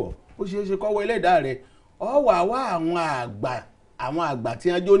ó wù ọ́ ó ṣeé ṣe kọ́wọ́ ẹlẹ́dàá rẹ ọ wà wá àwọn àgbà tí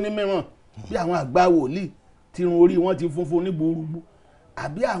wọ́n jó ní mìíràn bí àwọn àgbà wòlíì tí irun orí wọn ti funfun ní burúkú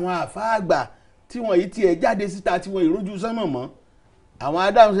àbí àwọn àfáà àgbà tí wọ́n yìí tiẹ̀ jáde síta tí wọ́n ìrójú sánmọ̀ mọ́ àwọn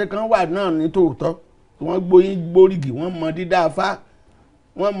adáhunṣe kan wà náà ní tòótọ́ wọ́n gbóyin gbórígì wọ́n mọ dídá afá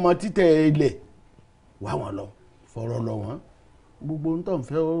wọ́n mọ títẹ̀ ilẹ̀ wá wọn lọ fọ̀rọ̀ lọ wọ́n gbogbo ń tọ̀ ń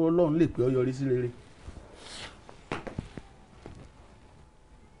fẹ́ Ọlọ́run lè pé ọ yọrí sí rere.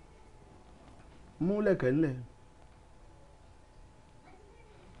 mú lẹ̀kẹ̀ ńlẹ̀.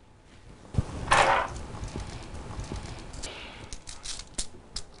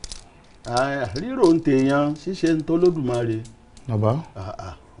 rírò ń tèèyàn ṣíṣe ń tó lódùmarè. bàbá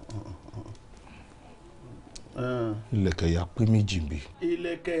ìlẹ̀kẹ̀ ya pé méjì ń bí.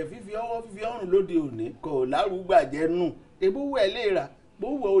 ìlẹ̀kẹ̀ fífi ọwọ́ fífi ọrùn lóde òní kò lárúgbàjẹ́ nù ebúwò ẹ̀ lè rà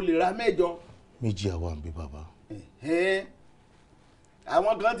bówó o lè ra mẹ́jọ. méjì àwa ń bí bàbá.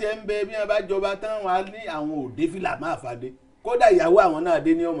 àwọn kan tiẹ̀ ń bẹ bí wọn bá jọba tán wọn á ní àwọn òde fìlà máa fàdé kódà ìyàwó àwọn náà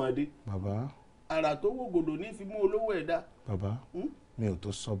dé ní ọmọdé. bàbá. àrà tó wò gòdò ní fi mú olówó ẹ̀ dá. bàbá mi ò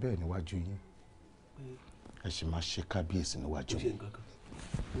tó sọ bẹ́ẹ̀ níwájú yín ẹ sì máa ṣe kábíyèsí níwájú mi.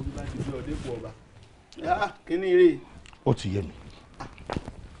 orí bá ti gbé ọdẹ pọ̀ ọba kí ni eré. ó ti yé mi.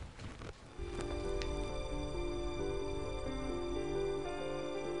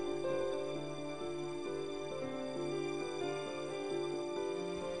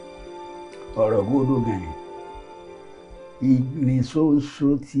 ọ̀rọ̀ gbọ́dọ̀ gẹ̀yìn ìgbìnsóńsó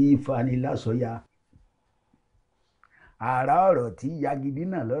tí fani lásọyà àrà ọ̀rọ̀ tí yagidi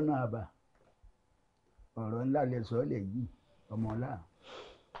náà lọ́nà àbá ọ̀rọ̀ ńlá lẹ sọ lẹ̀ yìí ọmọọlá.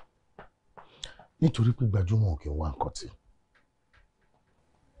 nítorí pé gbajúmọ̀ kì í wá nǹkan tí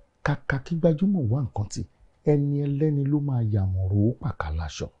kàkà kí gbajúmọ̀ wá nǹkan tí ẹni ẹlẹ́ni ló máa yàmọ̀rò ó pàkà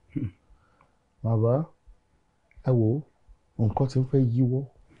láṣọ. bàbá ẹ wo nǹkan tí ń fẹ́ yíwọ́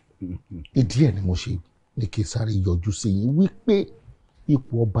ìdí ẹ̀ ni mo ṣe ní kí n sáré yọjú sí yín wípé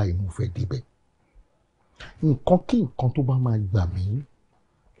ipò ọba yìí mo fẹ́ débẹ̀ nǹkan kí nǹkan tó bá máa gbà mí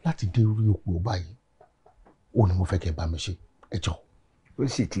láti dé orí ipò ọba yìí ó ní mo fẹ́ kẹ́ bá mi ṣe ẹ jọ. ó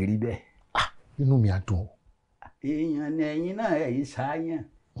sì ti rí bẹ́ẹ̀. inú mi á dùn o. èèyàn ni ẹ̀yin náà ẹ̀yin sáyàn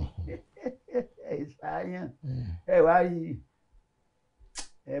ẹ̀yin sáyàn ẹ wá rí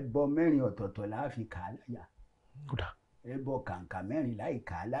ẹbọ mẹ́rin ọ̀tọ̀ọ̀tọ̀ la fi kà á láyà ẹbọ kàǹkà mẹ́rin láì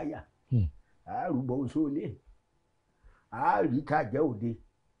kà á láyà àárúbọ oṣoolé àárítàjẹ́ òde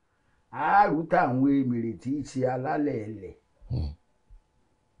àárúta àwọn èmèrè tí í ṣe alálẹ̀ ẹ̀lẹ̀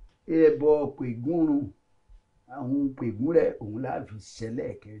ẹbọ pègúnrún àwọn pègún rẹ òun la fi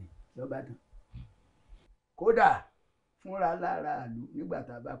ṣẹlẹ̀ kẹrin lọ́ba tán kódà fúnra lára àlù nígbà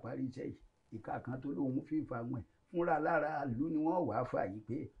tá a bá parí iṣẹ́ yìí ìka kan tó lóun fi fa wọn fúnra lára àlù ni wọ́n wàá fà yìí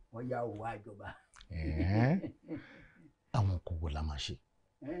pé wọ́n yá òwò àjọba. àwọn kò wò la máa ṣe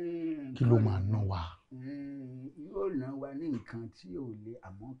kí ló máa ná wa. yóò ná wa ní nǹkan tí ò lè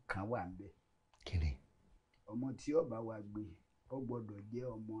àmọ́ kan wà ń bẹ. kiri. ọmọ tí ọba wa gbé ọ gbọ́dọ̀ jẹ́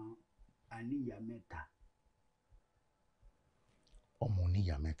ọmọ àníyá mẹ́ta. ọmọ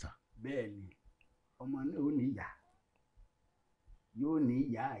oníyà mẹ́ta. bẹ́ẹ̀ ni ọmọ náà ò ní ìyá yóò ní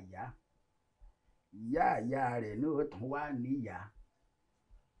ìyá àyá ìyá àyá rẹ̀ náà tún wá ní ìyá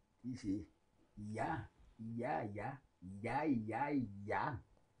kì í ṣe ìyá ìyá àyá ìyá ìyá ìyá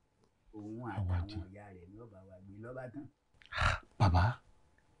òun àtàwọn ìyá rẹ̀ ní ọba wa gbé lọ́ba tán. bàbá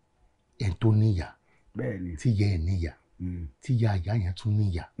ẹ̀ tó níyà bẹ́ẹ̀ni tí ìyá ẹ̀ níyà tí ìyá àyá yẹn tún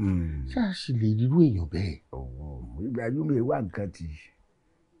níyà ṣáà sì lè rírú èèyàn bẹ́ẹ̀. ìgbàjúmọ̀ wà nǹkan tì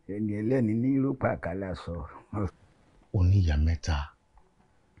ẹni ẹlẹ́ni ní yúrópà kálá sọ. oníyà mẹ́ta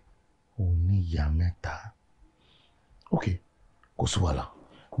oníyà mẹ́ta ok kò sí wàhálà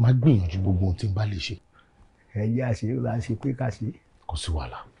máa gbìyànjú gbogbo ohun tí n bá lè ṣe. ẹ̀yà ṣe é bá ṣe pé ká ṣe. kò sí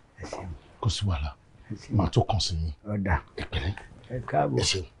wàhálà kò sí wàhálà máa tó kàn sí mi. ọ̀dà ẹ pẹ̀lẹ́ ẹ káàbọ̀ ẹ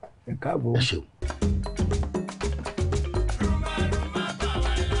ṣeun ẹ káàbọ̀ ẹ ṣeun.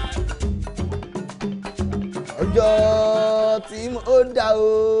 ọjọ́ tí mo dá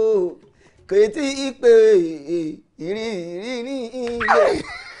o kò tí ì pé ìrìn ilé.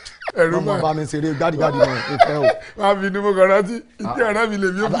 ẹ̀rù máa bá mi ṣeré gbádìgbádì náà ìfẹ́ o. máa fi ní mo kàn rántí ìdí ọ̀rẹ́ mi lè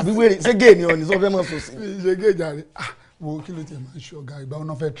mí. àbí wèrè ṣé géè ni ọ̀nì sọ fẹ́ mọ̀ sọ sí. ṣe géè jàre wo kí ló tiẹ̀ máa ń ṣe ọ̀gá ìgbà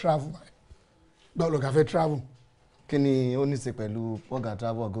wọn fẹ́ travel ìgbà wọn lọ̀gá fẹ́ travel. kí ni ó ní ṣe pẹ̀lú ọ̀gá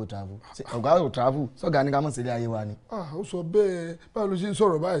travel ọ̀gá travel ọ̀gá ò travel sọ̀gá ní ká mọ̀ sílé ayé wa ni. ó sọ bẹ́ẹ̀ báwo ló ṣe ń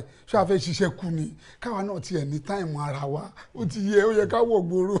sọ̀rọ̀ báyìí ṣé a fẹ́ ṣiṣẹ́ kú ni káwa náà tiẹ̀ ní táìmù ara wa ó ti yẹ ó yẹ ká wọ̀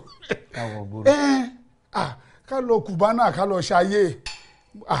gbòòrò. ká wọ̀ gbòòrò. ká lọ kùbánà ká lọ ṣayé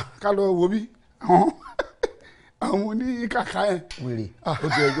ká lọ wo bí àwọn oní kàkà yẹn. wèrè ó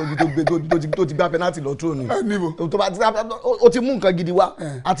ti ojú tó ti gbá pẹ́nátì lọ tó ni ó ti mú nǹkan gidi wá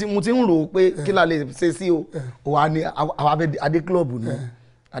àti mo ti ń rò ó pé kí la lè ṣe sí o wà ní àwa fẹ́ adé kílọ̀bù nù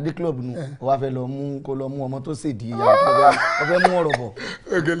adé kílọ̀bù nù ó wá fẹ́ lọ mú kó lọ mú ọmọ tó ṣèdí ìyá ó fẹ́ mú ọ̀rọ̀ bọ̀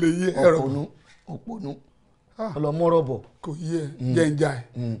òpònú ọlọmọ ọ̀rọ̀ bọ̀. kò yẹ jẹ́njà ẹ̀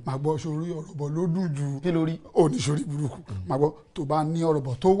máa gbọ́ sórí ọ̀rọ̀ bọ̀ ló dùn ju oníṣòrí burúkú máa gbọ́ tó bá ní ọ̀rọ̀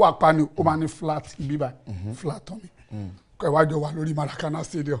bọ̀ tó wà pa ni ó máa ní flat ibi báyìí flat tán mi ẹ wá jọ wà lórí Maracana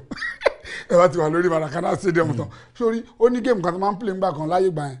Stadium ẹ wá ti wà lórí Maracana Stadium tán sórí ó ní géèmù kan tó máa ń play ńgbà kan láyé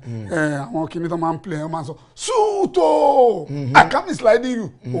gbà yẹn àwọn kinní tó máa ń play ẹ máa ń sọ súùtò I can't be sliding you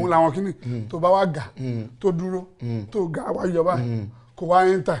òun làwọn kinní tó bá wá gà tó dúró tó gà wá yọ báyìí kò wá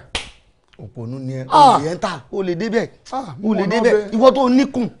enter òpònú ni ẹ ẹ ń ta o lè débẹ̀ o lè débẹ̀ ìwọ tó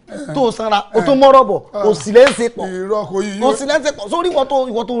níkùn tó sanra o tó mọ́rọ̀ bọ̀ o sì lè ń ṣe pọ̀ o sì lè ń ṣe pọ̀ sórí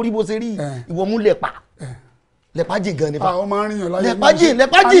ìwọ tó rí bó ṣe rí ìwọ mú lẹ̀pa lẹ̀pa jìn gan nípa lẹ̀pa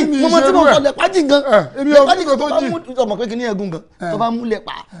jìn mo mọ tí mo sọ lẹ̀pa jìn gan lẹ̀pa jìn gan tó bá mú ọmọ pé kí ní ẹ̀gún gan tó bá mú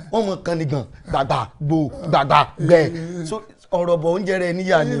lẹ̀pa wọ́n mọ̀ kan ní gan gbàgbà gbò gbàgbà gbẹ ọ̀rọ̀ bọ̀ oúnjẹ rẹ̀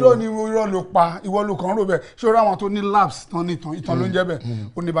níyà ni irọ́ ni irọ́ ló pa ìwọ ló kàn ń rò bẹ́ẹ̀ ṣé o rí àwọn tó ní labs tán ní ìtàn ló ń jẹ́ bẹ́ẹ̀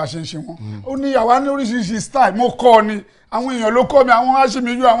ó ní bá a ṣe ń ṣe wọ́n ó ní àwa ní oríṣiríṣi style mo kọ́ ọ ni àwọn èèyàn ló kọ́ mi àwọn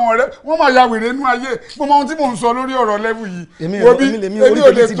aṣèmíyú àwọn ọ̀rẹ́ wọ́n máa ya wèrè nínú ayé mo mọ ohun tí mò ń sọ lórí ọ̀rọ̀ level yìí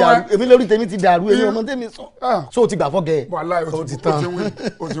èmi lórí tèmi ti dàrú èmi ọmọ tèmi sọ so o ti gbà fọ́gẹ̀ o ti tán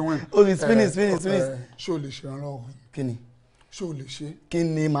o ti spinning ṣé o lè ṣe ìrànlọ́wọ́ kí ni ṣé o lè ṣe kí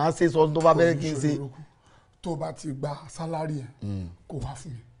ni màá ṣe sọ tó bá fẹ́ kí n ṣe tó bá ti gba sálárì ẹ kó wá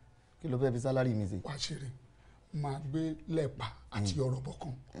fún mi. kí ló fẹ́ fi sálárì mi ṣe. wá ṣeré máa gbé lẹ́pà àti ọ̀rọ̀bọ̀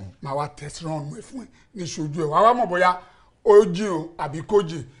kan máa wá tẹ̀sí ránù ẹ fún ẹ ní ṣojú ẹ wàá wá mọ̀ bóyá ó jìn o àbí kò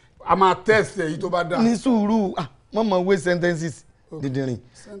jìn a máa tẹ̀sí èyí tó bá dáa. ní sùúrù mọ̀ mọ̀ wé sentences dídìrín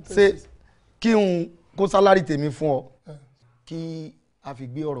ṣé kí n kó sálárì tèmi fún ọ kí a fi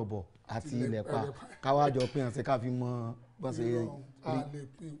gbé ọ̀rọ̀bọ̀ àti lẹ́pà káwá jọ pín àṣẹ ká fi mọ bọ́sẹ̀ yẹn a lè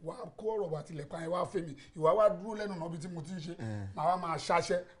pe wá kó ọ̀rọ̀ wá tilẹ̀ pa ẹ̀ wá fẹ́ mi ìwà wá dúró lẹ́nu náà bí tí mo ti ń ṣe màá wá máa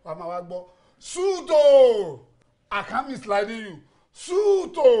ṣaṣẹ́ wá máa wá gbọ́ súùtò I can't be sliding you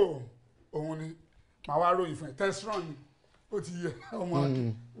súùtò òun ni màá wá ròyìn fún ẹ tẹ́sírọ̀n ni ó ti yẹ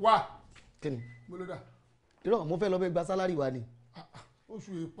ọmọ wá. kíni gbólódà. irọ́ mo fẹ́ lọ bẹ gba sálárì wa ni.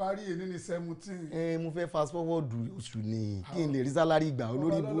 oṣù ìparí èyí ní 17. mo fẹ́ fast forward oṣù ni kí n lè rí sálárì gbà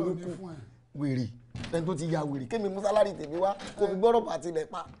olórí burúkú wèrè ẹni tó ti ya wèrè kémi mú sálárì tèmi wá kó fi gbọ́rọ̀ pàtì lẹ̀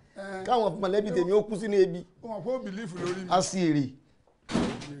pa káwọn mọ̀lẹ́bí tèmi ó kú sínú ebi. ó mọ̀ pé ó bìlífù lórí mi. a sì èrè.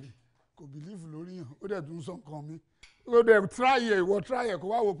 kò bìlífù lórí yàn ó dẹ̀ tún sọ nǹkan mi ó dẹ̀ tíráyẹ̀ ìwọ tíráyẹ̀ kó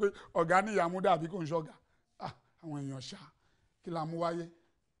wá wo pé ọ̀gá ní ìyàmú dàbí kò ń ṣọ̀gá àwọn èèyàn ṣá kí la mú wáyé.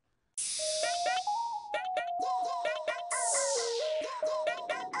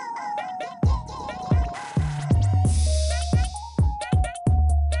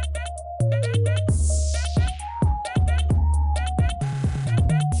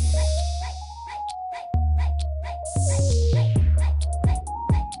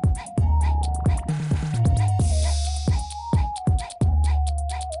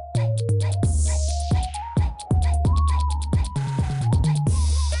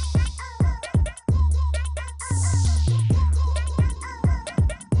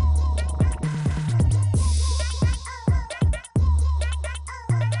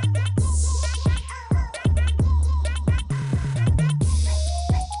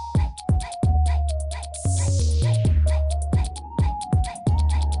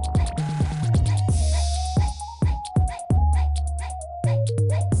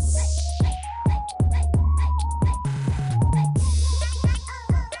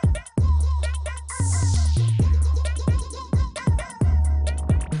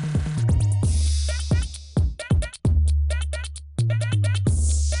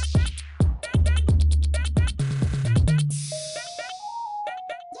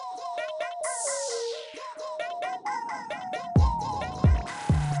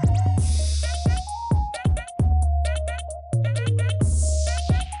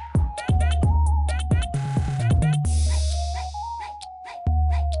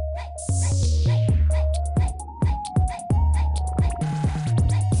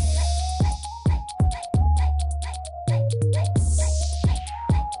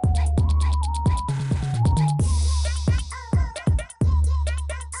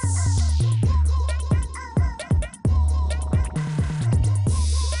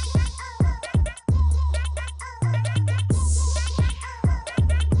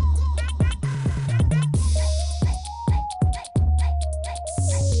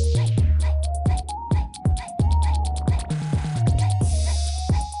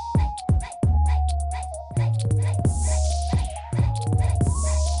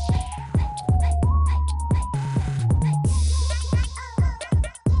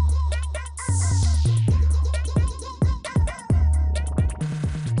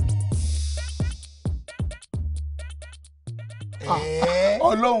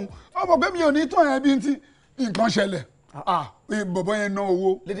 Ọlọ́run ọmọ pé mi ò ní tán yẹn bí ti nǹkan ṣẹlẹ̀ bọ̀bọ̀ yẹn ná owó.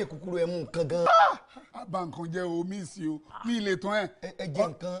 lédè kúkúrú ẹ mú nǹkan gan. àbá nǹkan jẹ́ omi sí o mi lè tán ẹ̀. ẹ jẹ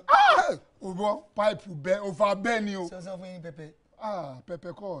nǹkan. o bọ páìpù bẹ́ẹ̀ o fa bẹ́ẹ̀ ni o. sọ́sọ́ fún yín pẹpẹ. pẹpẹ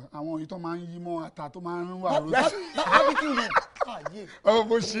kọ àwọn èyí tó máa ń yí mọ́ ata tó máa ń wà lórí. ọmọ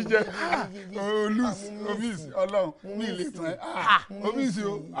bó ṣí jẹ omíìsì Ọlọ́run mi lè tán ẹ omíìsì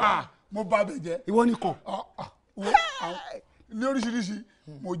o mo bá bẹ jẹ. ìwọ nìkan. ní oríṣiríṣi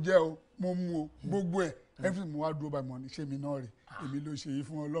mo jẹ o mo mu o gbogbo ẹ everything mo wá dúró báyìí mo ní ṣé mi náà rè èmi ló ṣe yìí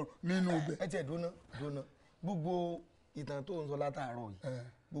fún Ọlọ́run nínú ibẹ̀. ẹ tiẹ̀ dúná gbogbo ìtàn tó ń sọ látàárọ̀ yìí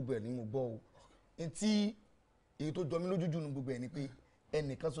gbogbo ẹ̀ ni mo gbọ́ o etí èyí tó jọ mí lójú jù ní gbogbo ẹ̀ ni pé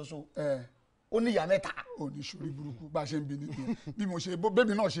ẹnìkan ṣoṣo ó ní ìyá mẹ́ta. ó ní sórí burúkú bá a ṣe ń bi nìyẹn bí mo ṣe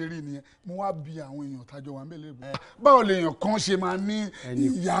bébí náà ṣe rí nìyẹn mo wá bi àwọn èèyàn tájọ wà ń bẹ̀lẹ̀ bò báwo lèèyàn kan ṣe máa ní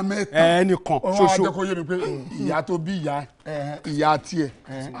ìyá mẹ́ta ẹnìkan ṣoṣo. ọ̀rọ̀ àjẹkọ̀ yé mi pé ìyá tó bí ìyá tiẹ̀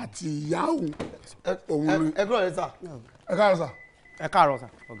àti ìyá òun. ẹ kúrò rẹ sà. ẹ káàárọ̀ sà. ẹ káàárọ̀ sà. ẹ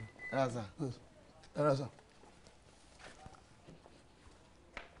káàárọ̀ sà. ẹ káàárọ̀ sà.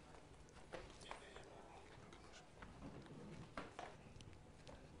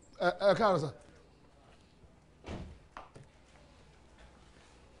 ẹ káàárọ̀ sà.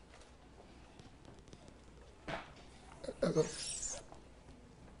 tó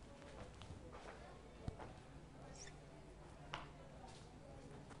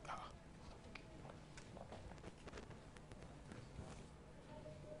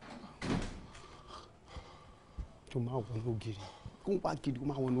máa wọnú ògiri kó wá kiri kó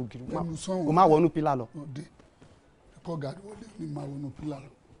máa wọnú ògiri kó máa wọnú pílà lọ. ẹ̀kọ́ gàdí wọlé ní máa wọnú pílà lọ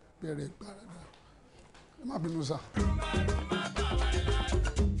bẹ̀rẹ̀ gbàràdà ẹ má bínú sá.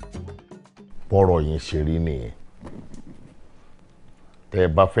 bọ́rọ̀ yín ṣe rí nìyẹn tẹ́ ẹ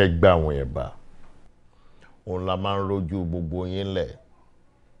bá fẹ́ gbà àwọn ẹ̀bà òun la máa ń rojú gbogbo yín lẹ̀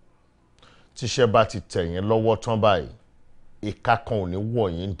tíṣẹ́ bá ti tẹ̀ yín lọ́wọ́ tán báyìí ìka kan ò ní wọ̀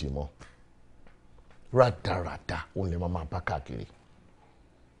yín dì mọ́ rádaràda òun lè máa bá káàkiri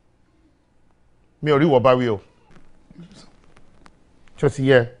mi ò rí wọ bá wí o ṣó ti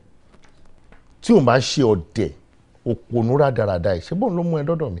yẹ tí òun bá ṣe ọ̀dẹ̀ òpònú rádaràda yìí ṣé bóun ló mú ẹ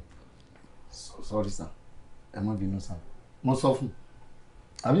dọ́dọ̀ mi. sorry sir ẹ má bínú sir mo sọ fún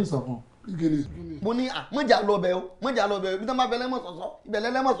àbí sọ fún. mo ní mọ̀jà lọ bẹ̀ o mọ̀jà lọ bẹ̀ o ibi tí wọ́n bá fẹ́ lẹ́mọ̀ sọ̀sọ̀ ibẹ̀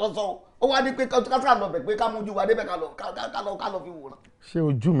lẹ́mọ̀ sọ̀sọ̀ ó wá ní pé ká lọ bẹ̀ pé ká mójú wa débẹ̀ ká lọ fi wòran. ṣé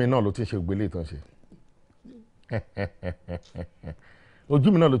ojú mi náà ló ti ṣe gbélé ìtàn ṣe ojú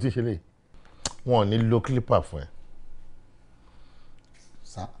mi náà ló ti ṣe lè wọn ò ní lo clipper fún ẹ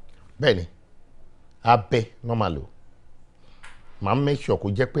bẹ́ẹ̀ ni abẹ náà máa lò máa make sure kó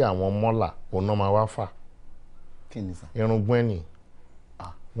jẹ́ pé àwọn mọ́là òun náà máa wá fà irùngbọ̀n ẹni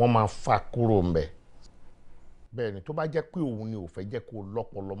wọ́n máa fà kúrò ńbẹ̀ bẹ́ẹ̀ ni tó bá jẹ́ pé òun ni ò fẹ́ jẹ́ kó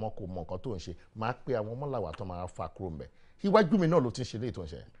lọ́pọlọ mọ́ kó mọ nǹkan tó ń ṣe máa pé àwọn mọ́là wà tó máa fà kúrò ńbẹ̀ iwájú mi náà ló ti ṣe léyìí tó ń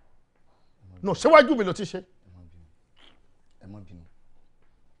ṣe no ṣéwájú mi ló ti ṣe. ẹ má bínú.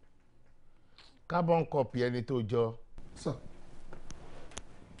 carbon copy ẹni tó jọ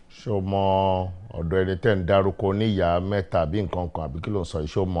ṣó mọ ọ̀dọ̀ ẹni tẹ́ ń dárúkọ níyà mẹ́ta bí nǹkan kan àbí kí ló ń sọ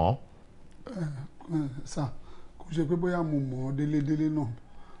ìṣó mọ́. sà kò ṣe pé bóyá mo mọ̀ ọ́ délédélé náà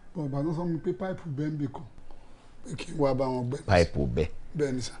bọ̀ bá tó sọ mi pé páìpù bẹ́ẹ̀ ń bì kan pé kí n wá bá wọn gbẹ. páìpù bẹ́ẹ̀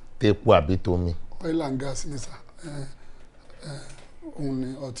bẹ́ẹ̀ ni sà. téèpù àbí tómi. oil and gas ni sà òun ni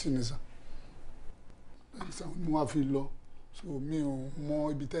ọtí ni sà bẹ́ẹ̀ ni sà mo wá fi lọ so mi ò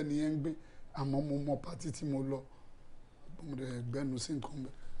mọ ibi tẹ́ni yẹn ń gbé àmọ́ mo mọ pátí tí mo lọ mo dẹ̀ gbẹ́nu sí nǹkan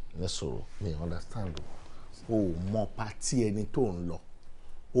bẹ́ẹ̀. ní sọ̀rọ̀ mi understand o mọ pátí ẹni tó ń lọ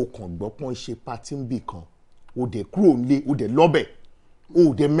o kàn gbọ́ pọ́n ṣe pátí ń bì kan o dẹ̀ kúrò nílé o dẹ̀ lọ́bẹ̀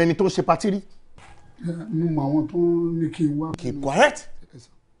o dẹ̀ mẹ́ni tó ń ṣe pátí rí. mo mọ àwọn tó ní kí n wá. keep quiet.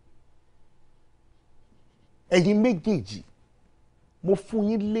 ẹ̀yin méjèèjì mo fún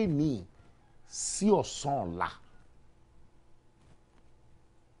yín lénìí sí ọ̀sán ọ̀la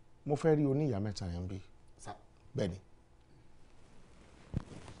mo fẹ́ rí oníyàá mẹ́ta yẹn bí bẹ́ẹ̀ ni.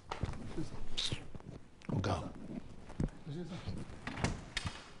 ọ̀gá o.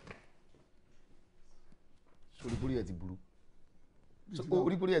 sórí bórí ẹ ti burú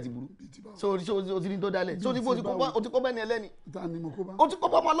orí bórí ẹ ti burú sórí o ti ní tó dálẹ̀ sórí bó o ti kó bẹ́ẹ̀ ni ẹlẹ́ni o ti kó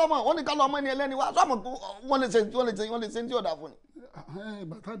bọ́ ọmọ lọ́mọ wọ́n ní ká lọ ọmọ ẹni ẹlẹ́ni wá sọ́mọ wọ́n lè ṣe tí ọ̀dà fún ni.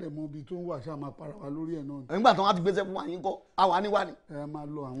 bàtà dẹ̀ mọ ibi tó ń wà ṣáà máa para wa lórí ẹ̀ náà. nígbà tí wọ́n á ti gbéṣẹ́ fún wa yín kọ́ àwa ní wá ni. ẹ máa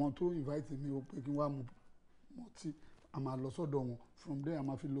lọ àwọn tó invite mi ó pé kí n wá mu mọtí a máa lọ sọ́dọ̀ wọn from there a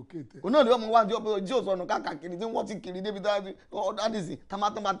máa fi locate. òun náà ni wọ́n mú wá tí ó sọnù káàkiri tí wọ́n ti kiri débi dádìsí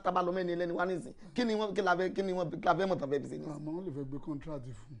tábà lọ mẹ́ni ẹlẹ́ni wá nísìn kí ni wọ́n fẹ́ mọ̀ tán fẹ́ fi ṣe ní. àmọ́ wọ́n lè fẹ́ gbé contract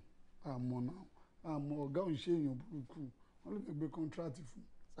fún àmọ́ náà àmọ́ ọ̀gá òun ṣe èèyàn burúkú wọ́n lè fẹ́ gbé kọ́ńtrátì fún.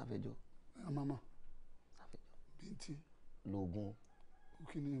 Sáfẹ́jọ́. Mama. Sáfẹ́jọ́. Bíntì. Lóògùn.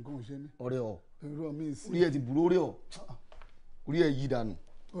 Kí ni nǹkan ò ṣe mí? Ọ̀rẹ́ ọ. Ẹ̀rọ mi sí. Orí ẹ ti burú orí ọ. Orí ẹ yí dànù.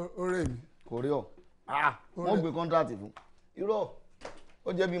 Ọ̀rẹ́ mi. Kò rí ọ. Wọ́n gbé kọ́ńtrátì fún. Irọ́ ó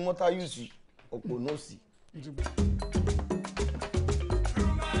jẹ́ bí mọ́tà yùsì ọ̀pọ̀ nọ́ọ̀sì.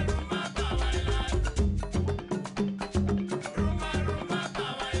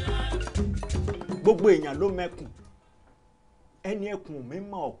 Gbogbo èèyàn ló mẹ́kùn ẹni ẹkùn mi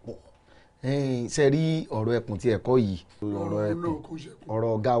mọ̀ ọ̀pọ̀. Ṣe rí ọ̀rọ̀ ẹkùn tí ẹ̀kọ́ yìí ọ̀rọ̀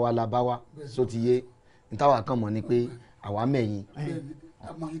ọ̀gá wa la bá wa só ti yé nítawà kan mọ̀ ni pé àwa mẹ́yìn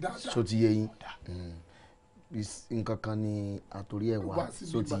só ti yé yín nǹkan kan ni àtòrí ẹ̀ wá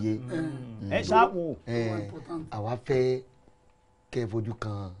só ti yé ẹ ṣáàpù. àwa fẹ́ kẹ́ ẹ fojú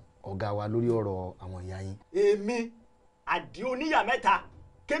kan ọ̀gá wa lórí ọ̀rọ̀ àwọn ìyá yín. Èmi Adio Oniyameta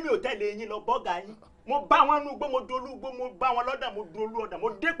kémi ò tẹ̀lé yín lọ bọ́gà yín mo bá wọn nú gbó mo dolú gbó mo bá wọn lọ́dà mo dolú ọ̀dà mo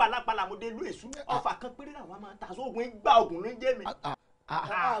dé pàlàpàlà mo dé lú èṣù ọfà kan péré làwọn máa ta sóògùn gbà ògùn ló ń jẹ́ mi.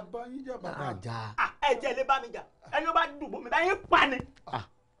 àbáyín jà bàbá. ẹ jẹ́ lé bá mi jà ẹni ó bá dùbò mi báyìí pa ni.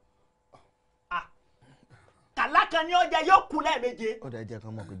 kàlákan ni ọjà yóò kú lẹ́ẹ̀méje. ọ̀dà ẹ jẹ́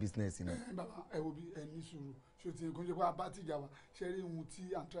kán mọ̀ pé bísínẹ́sì náà. bàbá ẹ wo bí ẹ ní sùúrù ṣé ti nǹkan ṣe pé abá tìjà wa ṣe rí ohun tí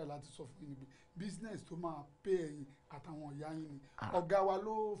à ń try láti sọ fún yín ni pé business tó máa pay ẹ̀yin àtàwọn ọ̀yá yín ni ọ̀gá wa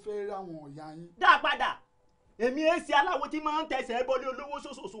ló fẹ́ ráwọn ọ̀yá yín. dá a padà èmi ẹ ṣe aláwo tí máa ń tẹsẹ̀ bọ́lé olówó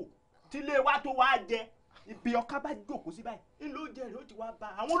ṣoṣoṣo tí ilé wa tó wá jẹ ibi ọ̀ká bá jókòó sí báyìí ńlọ jẹ rẹ ó ti wá bá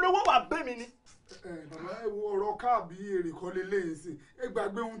àwọn olówó wà bẹ́ mi ni. bàbá ẹ wo ọ̀rọ̀ káàbí èrè kọ́ lélẹ́yìn sí ẹ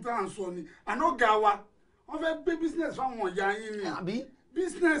gbàgbé ohun tá à ń sọ ni àná ọ̀gá wa wọ́n fẹ́ gbé business fáwọn ọ̀yá yín ni. àbí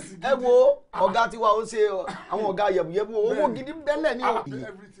business gidi. ẹ wo ọ̀gá tiwa ó ṣe àwọn ọ̀gá yẹ̀bùyẹ̀bù owó gidi bẹ́lẹ̀ ni o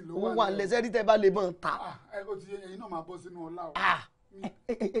owó wà lẹ́sẹ̀ rí tẹ́ bá lè mọ̀ ta. ẹ o ti yẹ ẹyin náà máa bọ́ sínú ọlá o.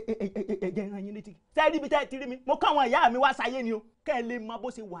 ẹ jẹ́ ìran yín létí sẹ́ẹ̀rí ibi tẹ́ ẹ ti rí mi mo káwọn ìyá mi wá sáyé ni o kẹ́ ẹ lè mọ bó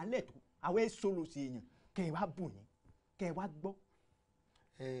ṣe wà lẹ́tọ̀ àwọn èso lò sí èèyàn kẹ́ ẹ wá bù yín kẹ́ ẹ wá gbọ́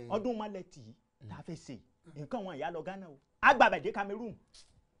ọdún malẹ̀ tì í tá a fẹ́ ṣe nǹkan wọn ìyá lọ Ghana o agbábẹ̀dé Cameroon.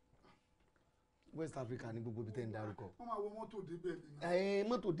 West Africa ní gbogbo ibi tẹ́ ń darúkọ. wọ́n máa wọ mọ́tò débẹ̀ ni.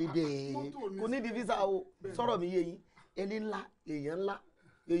 mọ́tò débẹ̀ kò ní di visa o sọ̀rọ̀ mi yé yín ẹni ńlá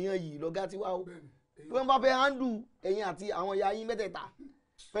èèyàn yìí lọ́gá tiwa o tí wọ́n bá fẹ́ handle ẹ̀yin àti àwọn ìyá yín mẹ́tẹ̀ẹ̀ta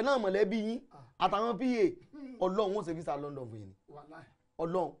pẹ̀lú àwọn mọ̀lẹ́bí yín àtàwọn pa ọlọ́run ó ṣe visa London fún yín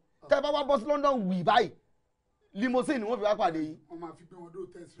ọlọ́run tẹ́ bá wá bọ́ sí London wì báyìí limousine ni wọ́n fi wá pàdé yín. wọ́n máa fi gbé wọn dó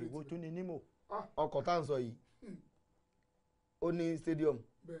test rate. ìwọ tún ni nímò. ọkọ̀ tá à ń sọ yìí ó ní stadium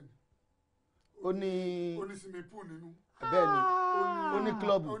ó ní swimming pool nínú. bẹ́ẹ̀ ni ó ní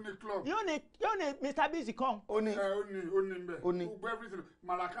club. yóò ní Mr. Busy kan. ó ní bẹ́ẹ̀ gbogbo everything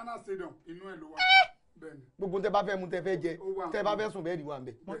Maracana stadium inú ẹ̀ ló wà. bẹ́ẹ̀ ni. gbogbo tẹ́ bá fẹ́ mu tẹ́ fẹ́ jẹ tẹ́ bá fẹ́ sùn bẹ́ẹ̀ ni wà ń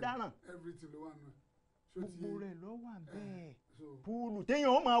bẹ̀. mo dáràn. everything ló wà nù. gbogbo rẹ̀ ló wà bẹ́ẹ̀. púùlù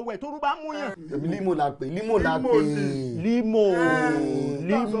téèyàn ó máa wẹ̀ tó rúbá mú yàn. limo la pè limo la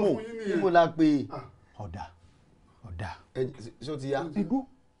pè. ọ̀dà. ṣó ti ya. ìdú.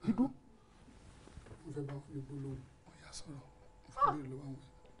 mo fẹ́ bá wọn lè gbólóhùn ọ̀yà sọ̀rọ̀ mo fẹ́ lè lọ́wọ́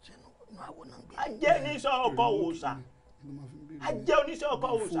àwọn. ajé oníṣẹ́ ọkọ̀ òòṣà ajé oníṣẹ́ ọkọ̀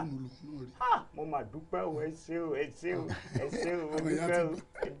òòṣà mo máa dúpẹ́ o ẹ ṣé o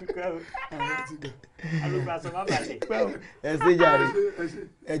dúpẹ́ o alùpùpù àṣọ má bàlẹ̀. ẹ ṣe jàre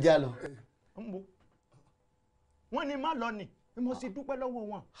ẹ já lọ. wọ́n ní má lọ nì mo sì dúpẹ́ lọ́wọ́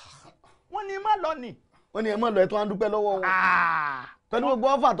wọn wọ́n ní má lọ nì. wọ́n ní ẹ má lọ ẹ tó wá ń dúpẹ́ lọ́wọ́ wọn pẹ̀lú gbogbo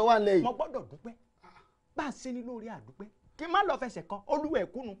ọ́fà tó wà nílẹ̀ yìí. mo gbọ́dọ̀ dúpẹ́ bá a ṣe ní lórí àdúpẹ́ kí n má lọ fẹsẹ̀ kan olúwẹ̀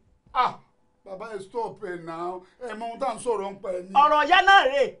kúnnu. bàbá ẹ stop ẹ náà ẹ mọ ohun tá à ń sọ̀rọ̀ ń pa ẹ ní. ọ̀rọ̀ ya náà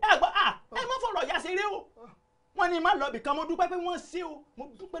rè é gbọ́ ẹ má fọ̀rọ̀ ya ṣeré o wọ́n ní má lọ bìkan mo dúpẹ́ pé wọ́n ṣe o mo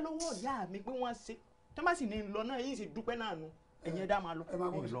dúpẹ́ lọ́wọ́ ìyá mi pé wọ́n ṣe tó bá sì ní lọ náà yìí sì dúpẹ́ náà nu ẹ̀yin ẹ̀dá máa lọ. ẹ máa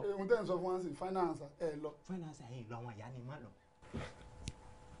gbọ́ ohun tẹ́ ẹ̀ ń sọ fún wa sí finance ẹ lọ. finance ẹ̀yin lọ àwọn ìyá ni má lọ.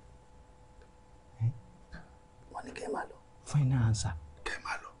 wọ́n ní kẹ́ ẹ máa lọ. finance kẹ́ ẹ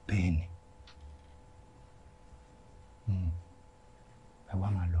máa lọ. bẹ́ẹ̀ ni ẹ wá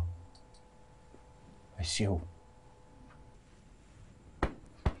máa lọ ẹ ṣé o.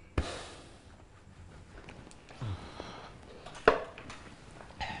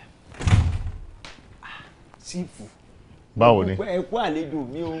 sífù. báwo ni. ẹ kú àlejò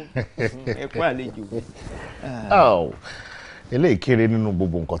mi o ẹ kú àlejò mi. eléyìí kéré nínú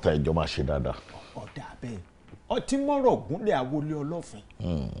gbogbo nǹkan tá ìjọ máa ṣe dáadáa. ọ̀dà bẹ́ẹ̀ ọtí mọ́rọ̀ gúnlẹ̀ àwọlé ọlọ́fin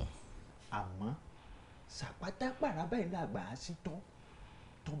àmọ́ sàpátá pàrà báyìí làgbà á sí tán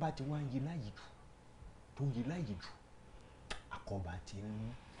tó bá ti wá ń yí láyìí jù tó yí láyìí jù àkọ́bà ti ń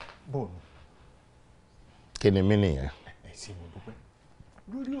bọ̀ nù. kí ni mí nìyẹn. ẹ ṣé mo dúpẹ́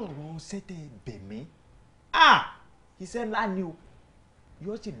lórí ọ̀rọ̀ sẹ́tẹ̀ bẹ̀mí iṣẹ́ ńlá ni o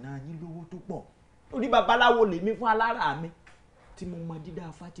yóò sì ná yín lówó tó pọ̀ torí babaláwo lèmi fún alára mi tí mo mọ dídá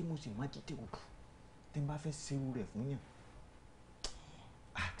afá tí mo sì mọ títí òkú tí n bá fẹ́ ṣerú rẹ̀ fún yàn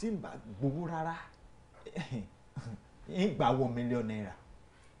àti n bá gbowó rárá ń gbà wọ mílíọ̀nù náírà.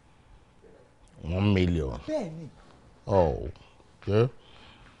 1 million. bẹ́ẹ̀ni. ṣé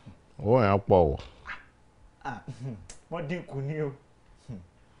owó yẹn pọ̀ o. wọ́n dínkù ní o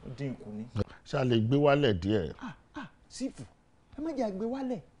wọ́n dínkù ní. ṣé a lè gbé wálẹ̀ díẹ̀. sífù ẹ má jẹ́ àgbé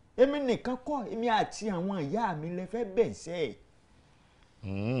wálẹ̀ èmi nìkan kọ́ èmi àti àwọn ìyá mi lè fẹ́ bẹ̀ ṣẹ́ ẹ̀.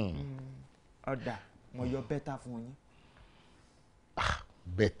 ọ̀dà mo yọ bẹ́tà fún yín.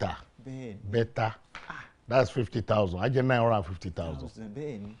 Better. Bẹ́ẹ̀ni. Better. That's 50,000. I get 950,000.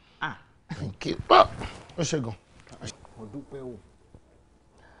 Bẹ́ẹ̀ni. Thank you. Ó ṣe gan. Mo dúpẹ́ o.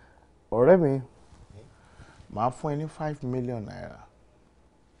 Ọ̀rẹ́ mi, màá fún ẹ ní 5 million naira.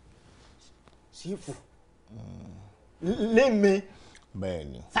 Sífù. Lémi.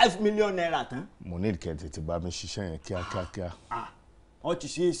 Bẹ́ẹ̀ni. 5 million naira tán. Mo ní ìkẹ́ tètè bá mi ṣiṣẹ́ yẹn kíákíá. Ó ti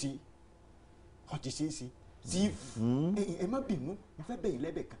ṣe é sí. Ó ti ṣe é sí. Sífù. Ẹ má bínú, mo fẹ́ bẹ̀yìn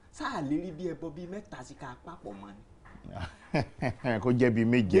lẹ́bẹ̀ kan. Sáà lè rí bí ẹbọ bíi 3 sí ká papọ̀ mọ́ ni. Kó jẹ́ bíi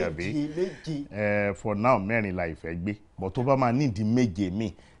 7 àbí. Méje. For now mẹ́rin la ìfẹ́ gbé but tó bá máa nídìí 7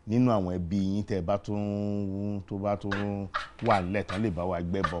 mi nínú àwọn ẹbí yín tẹ́ bá tún wà nílẹ̀ tán lè bá wa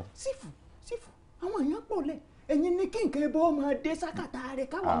gbẹ́bọ. Sífù àwọn èèyàn pọ̀ lẹ̀ ẹ̀yin ní kí nǹkan ẹbọ máa dé sákàtà rẹ̀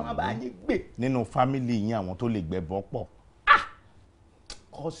káwọn máa bá yín gbé. Nínú fámìlì yín àwọn tó lè gbẹ́bọ pọ̀.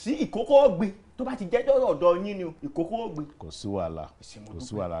 Kò sí ìkókó ọ̀gbìn tó bá ti jẹ́ ọ̀dọ̀ yín ni ìkókó ọ̀gbìn. Kò sí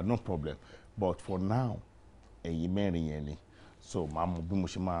wàhálà no problem but for now ẹ̀yin mẹ́rin yẹn ni so máa mọ bí mo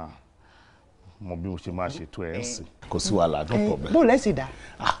ṣe máa ṣètò ẹ̀ ń sìn kò sí wàhálà no problem. bó lẹ́sìn dá.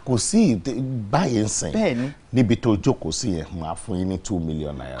 kò sí báyìí ń sìn bẹ́ẹ̀ni níbi tó jókòó sí yẹn máa fún yín ní 2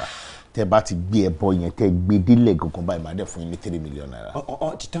 million naira tẹ́ bá ti gbé ẹbọ yẹn tẹ́ gbé dílẹ̀ gangan báyìí máa dẹ̀ fún yín ní 3 million naira.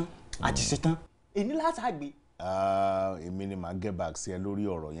 ti tán àti ṣe tán èyí láti gbé. èmi ni màá get back sí ẹ lórí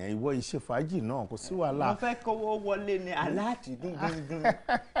ọ̀rọ̀ yẹn ìwọ iṣẹ́ fàájì náà kò sí wàhálà. mo fẹ́ kówó wọlé ní aláàtì dúndúndún.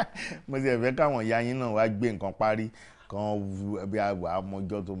 mo ti fẹ́ káwọn ìyá yín náà wá gbé nǹkan parí kan bí àgbà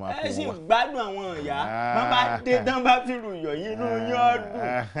ọmọjọ́ tó máa fún wa. ẹ sì gbádùn àwọn ìyá wọn bá dé tán bá fi rùyọ̀ yín inú yín ọdún.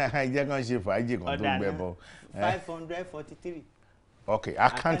 jẹ́ kàn ṣe fàájì kan tó gbẹ bọ. 543. ok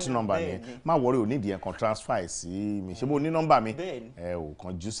account number ni má wọrí o nídìí ẹ̀ kan transfer sí mi ṣé bó ní nọ́mbà mi ẹ ò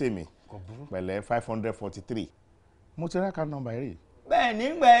kàn jù sí mi pẹ̀lẹ́ 543 mo ti rí account number rí. bẹ́ẹ̀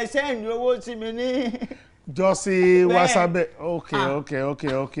nígbà sẹ́ǹdì owó sí mi ní. jọ sí whatsapp ok.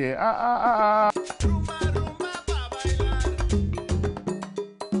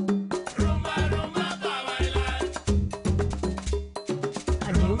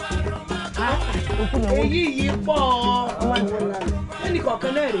 èyí yìí pọ̀ ẹnì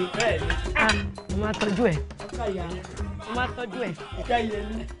kọ̀ọ̀kan náà rèé. mo máa tọ́jú ẹ̀. mo máa tọ́jú ẹ̀.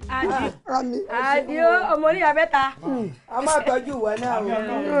 Adio Omo Oniyameta. a máa tọ́jú ìwọ náà o.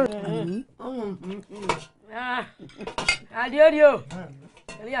 Adio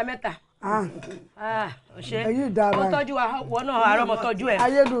Oniyameta. ṣe mo tọ́jú wa náà àárọ̀ mo tọ́jú ẹ̀.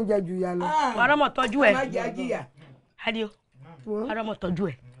 ayédùn jẹ jù yà lọ. àárọ̀ mo tọ́jú ẹ̀. má jẹ́ àjíyà. Adio àárọ̀ mo tọ́jú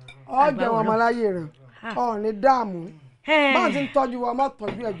ẹ̀. ọ jẹ wọn ọmọláyé rẹ ọ ní dààmú bá a ti ń tọ́jú wọn ọmọ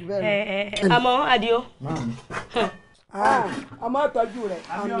tọ́jú ẹ jù bẹ́ẹ̀ lọ. àmọ́ Adio. ọmọ tọ́jú rẹ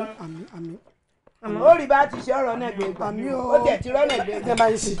àmín. ó rí bá ti ṣe ọ̀rọ̀ náà gbé gbà mí ó tẹ̀ tí rọ́nà gbé gbà bá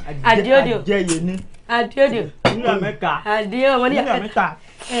ń ṣe. Adio jẹyẹ ní. Adio Oniyameta. Adio Omo Oniyameta.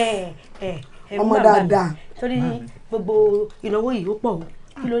 ọmọ dáadáa. torí gbogbo ìnáwó yìí ó pọ̀ o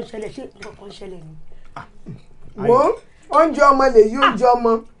kí ló ń ṣẹlẹ̀ ṣé nǹkan kan ń ṣẹlẹ̀ ni. wo oúnjẹ ọmọ lè yí oúnjẹ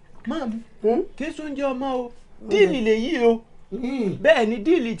ọmọ. máàmù kí sọ oúnjẹ ọmọ o díìlì lè yí o bẹ́ẹ̀ ni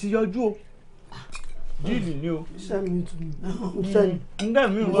díìlì ti yọjú o díìlì ni o.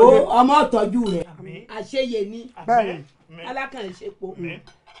 wo ọmọ tọ́jú rẹ̀ àṣeyẹ ní alákànṣepo.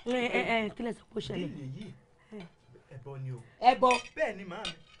 kí lè sọ pé ó ṣẹlẹ̀. ẹbọ ni o. ẹbọ bẹ́ẹ̀ ni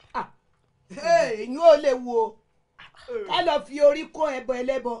màámi. èyí ò lè wo ká lọ fi orí kó ẹbọ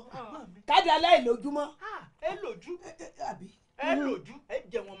ẹlẹ́bọ ká dá láìlójúmọ́. ẹ lójú ẹ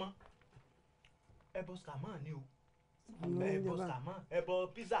jẹ wọn mọ ẹbọ sàmà ni o ẹbọ sàmà ẹbọ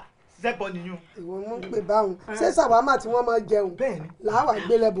pizza zẹbọ nìyẹn. ìwọ mọ pé báwọn ṣé sàwámà tí wọn máa jẹun làwọn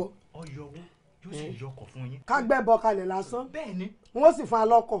àgbélẹbọ. ọyọwọ yóò sì yọkọ fún yín. ká gbẹbọ kalẹ̀ lásán. bẹ́ẹ̀ni. wọn sì fún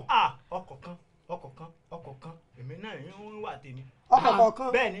alọkọ. ọkọ̀ kan èmi náà ń wà tèmi. ọkọ̀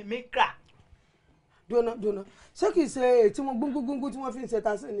kọ̀ọ̀kan. bẹ́ẹ̀ni mikra. jóná ṣé kìí ṣe tí wọn gbóngbóngbó tí wọn fi ń ṣe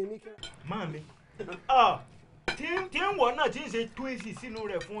ta sí ni mikra. máàmi tí ń wọ̀ náà tí ń ṣe twins sínú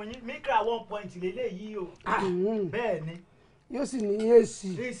rẹ̀ fún yín mikra 1 point lélẹ́yìí o. bẹ́ẹ̀ ni. yóò sì ní èsì.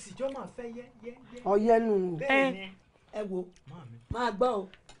 èsì tí ó máa fẹ́ yẹ́. ọyẹ́nu. bẹ́ẹ̀ ni. ẹ wo máa gbọ́ o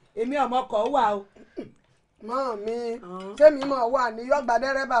èmi ọmọkọ̀ wà o. mọ́ mi sẹ́mi mọ̀ wà ní yọ́ gba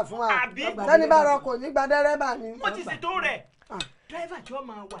dẹ́rẹ́bà fún wa sẹ́ni bá rọ kò ní gba dẹ́rẹ́bà ni. wọ́n ti ṣètò rẹ̀ dírẹ́fà tí wọ́n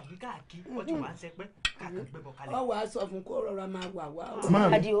máa wà ní káàkiri wọ́n ti wà ń sẹpẹ́ káàkiri gbé bọ̀ kalẹ̀. ọwọ́ aṣọ fún kó rọra máa wà wá o.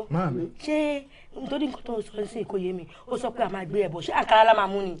 Adio ṣé nítorí nǹkan tó ń sọ sí kò yé mi ó sọ pé a máa gbé ẹbọ ṣé àǹkárá la máa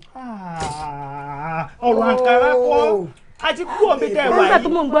mú ni. ọ̀rọ̀ àǹkárá kọ́ àti kú òbí tẹ wà yìí. nígbà tó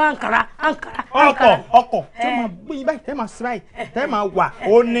mò ń gbọ́ àǹkárá. ọkọ̀ tẹ́ máa gbóyin báyìí tẹ́ máa sí báyìí tẹ́ máa wà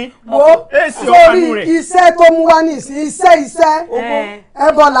ó ní. wo sórí iṣẹ́ tó mú wá nìsín iṣẹ́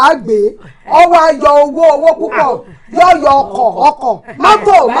ẹbọ là á gbé ọwọ́ ayọ̀ owó púpọ̀ yọ ọkọ̀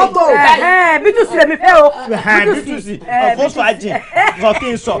mọ́tò. bítùsì lèmi fẹ́ o. bítùsì ọ̀fọ́sọ àjìn sọ kí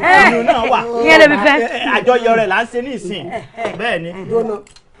n sọ ìlú náà wà. ìyẹn lèmi fẹ́. àjọyọ̀ rẹ̀ là ń ṣe ní ìsìn bẹ́ẹ̀ ni.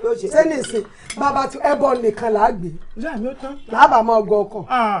 ṣé ní ìsìn bàbá tí ẹbọ nìkan là á gbé lábà máa gọ ọkọ̀.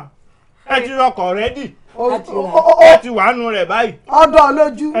 ẹ ti rọkọ̀ rẹ́dì ẹ ti wà nù rẹ̀ báyìí. ọdọ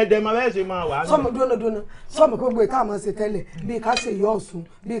lójú. ẹ̀dẹ̀ máa bẹ́ẹ̀ ṣe máa wà nù. sọmọ dúnà sọmọ pé gbogbo ìka àmọ́ ṣe tẹ́lẹ̀ bíi ká ṣe yọ ọ̀sùn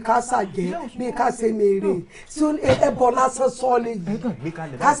bíi ká ṣàjẹ́ bíi ká ṣe mèrè tí ẹbọ lásán sọ́ọ́lẹ̀ yìí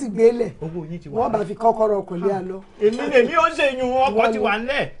ká sì gbé lẹ̀ wọ́n bá fi kọ́kọ́rọ́ ọkọ̀ lé a lọ. èmi ó ṣe yun ọkọ̀ ti wà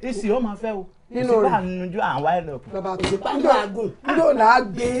nílẹ̀ èsì ó máa fẹ́ o. nínú rẹ̀ nínú àwọn wáyé bàbá tó pa njó là á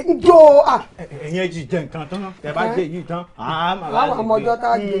gbé njó à. ẹ̀yin ẹ̀jì jẹ nǹkan tán ẹ bá jẹ yìí tán. àwọn ọmọjọ́ tá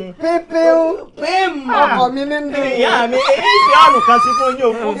a gbé pínpín ọkọ̀ mi nínú. ìyá mi èyí fi ọ̀nù kan sí fún yín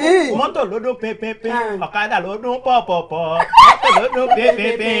o mọ́tò ló dún pínpín ọ̀kadà ló dún pọ̀pọ̀pọ̀ mọ́tò ló dún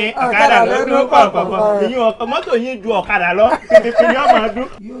pínpín ọ̀kadà ló dún pọ̀pọ̀pọ̀ ìyín mọ́tò yín ju ọ̀kadà lọ pínpín ni ọmọ ọdún.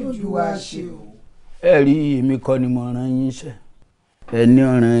 yóò ju wa ṣe o. ẹ rí èmi kọ́ ni mo rán yín iṣẹ́ ẹni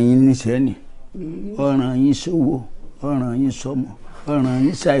ọ̀ràn yín níṣẹ́ ni ọ̀ràn yín sówó ọ̀ràn yín sọmọ ọ̀ràn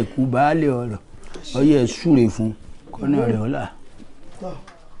yín ṣàìkú baálé ọ̀rọ̀ ọyẹ súre fún kọ́nà rẹ̀ ọ̀la.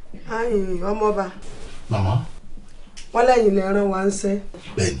 ayin ọmọọba màmá wọn lẹ́yìn lè rán wa ń ṣe.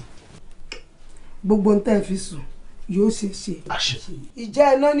 bẹ́ẹ̀ni. gbogbo ń tẹ́ fi sùn yóò ṣe ṣe. ìjẹ́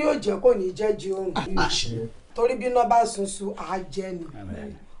iná ni yóò jẹ́ kò ní jẹ́ jí oòrùn. torí bí iná bá sunsun àá jẹ́ ni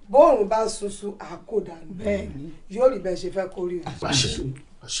bóòrùn bá sunsun àá kò dànù yóò rí bẹ́ẹ̀ ṣe fẹ́ kórè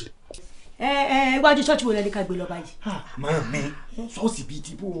rẹ̀. iwájú ṣọ́ọ̀ṣì wo lẹ́ni ká gbé lọ báyìí. máa mi ṣọ́ọ̀ṣì bíi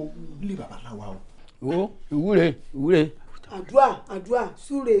ti bó ilé babaláwa o. wo ìwúre. àdúrà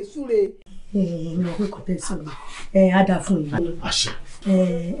súre. lọ pé kọtẹ sọ̀rọ̀ á dà fún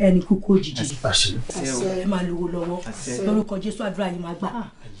yín ẹni kúkú òjijì ẹ máa lówó lọ́wọ́ lórúkọ Jésù àdúrà yìí máa gbà.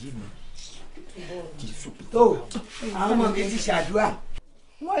 tó àwọn ọmọ mi ti ṣàdúrà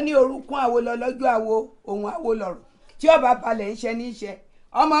wọn ní orúkún àwo lọ lọ́jọ́ àwo òun àwo lọ̀rọ̀ tí ọba balẹ̀ ń ṣe ní í ṣe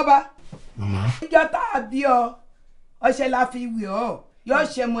ọmọọba níjọ́ tá a bí ọ ọṣẹ la fi wẹ̀ ọ́ yóò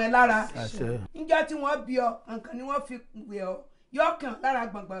ṣe mọ́ ẹ lára níjọ́ tí wọ́n bí ọ nǹkan ni wọ́n fi wẹ̀ ọ́ yóò kàn lára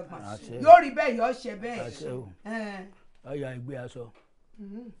gbọ̀ngbọ̀ngbọ̀n yóò rí bẹ́ẹ̀ yóò ṣe bẹ́ẹ̀. ọyà ìgbé aṣọ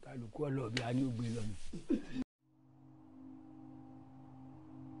kálukú ọlọ́ọ̀bí a ní ògbé lọ.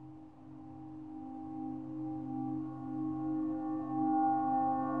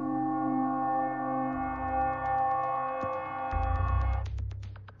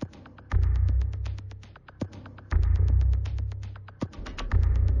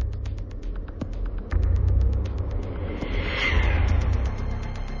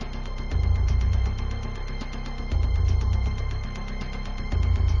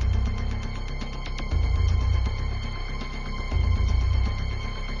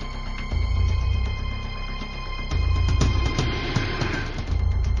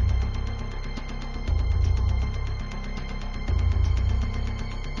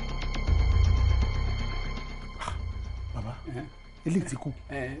 eléyìí ti kú.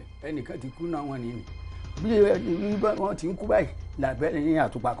 ẹnìkan ti kú náà wọn nìyí bí wọn ti ń kú báyìí làbẹ́ ní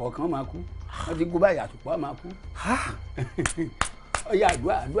àtùpà kọ̀ọ̀kan máa kú wọn ti kú báyìí àtùpà máa kú. ọyà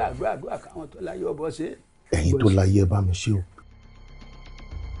àdúrà káwọn tó láyé ọbọ ṣe. ẹ̀yin tó láyé ẹ bá mi ṣe o.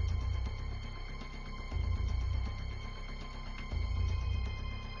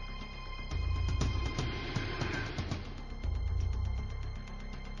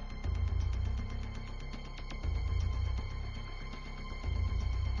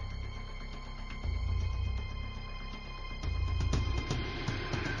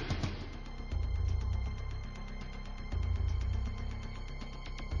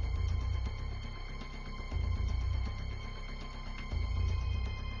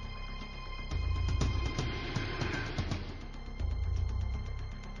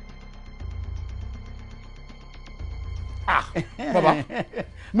 baba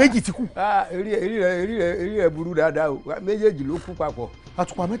méjì ti kú. eré rẹ burú dáadáa o méjèèjì ló kú papọ̀.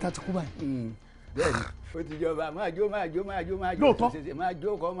 àtùpà mẹ́ta ti kú báyìí. bẹ́ẹ̀ni ó ti jọba máa jó lóòótọ́ máa jó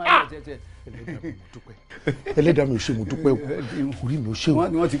kọ́ máa lọ tẹ̀tẹ̀. ẹlẹ́dàá mi ò ṣe mo dúpẹ́ o orí mi ò ṣe o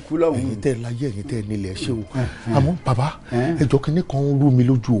wọ́n ti kú lọ́hùn-ún. ẹ̀yin tẹ́ ẹ láyé ẹ̀yin tẹ́ ẹ nílẹ̀ ṣe o àmọ́ bàbá ẹjọ́ kínní kan ń rú mi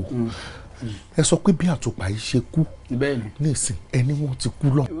lójú o ẹ sọ pé bí àtùpà yìí ṣe kú nísìn ẹni wọ́n ti kú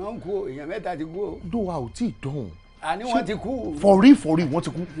lọ. wọ́n kú èèyàn mẹ́ta ti kú o. dóò a ò tí ì dán. àní wọ́n ti kú. fọ̀rí wọ́n ti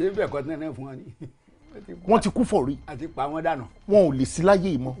kú. ṣé bẹ́ẹ̀ kọ́ tẹ́lẹ̀ fún wọn ni. wọ́n ti kú fọ̀rí. àti pa wọ́n dànù. wọn ò lè sí láyé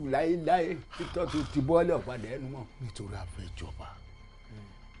yìí mọ́. láyé títọ́ tó ti bọ́ọ̀lì ọ̀padà ẹnu mọ́. nítorí a fẹ́ jọba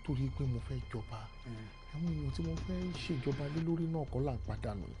torí pé mo fẹ́ jọba àwọn èèyàn tí mo fẹ́ ṣèjọba lé lórí náà kọ́ là ń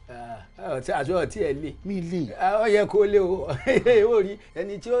pàdánù. ọtí àti ọtí ẹ lé. mi lè. ó yẹ kó lé o ó rí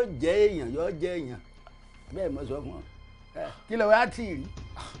ẹni tí ó jẹ èèyàn yóò jẹ èèyàn bẹ́ẹ̀ mo sọ fún ọ kí ló wá tì rí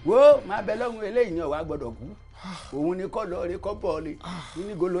wo máa bẹ lọ́hùn eléyìí ni ọ̀wá gbọ́dọ̀ kú òun ni kọ́ lọ́ọ́ rí kọ́ bọ̀ ọ́lẹ̀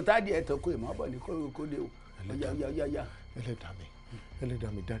ní golo tádìí ẹ̀ tọ́kọ ìmọ̀ bọ̀ ní kó lé o ọ̀yà.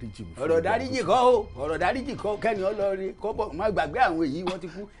 ẹlẹ́dàá mi dáríjì mi. ọ̀rọ̀ dáríjì kọ́ kẹ́ni ọlọ́ọ̀rẹ́ kọ́ bọ̀ má gbàgbé àwọn èyí wọ́n ti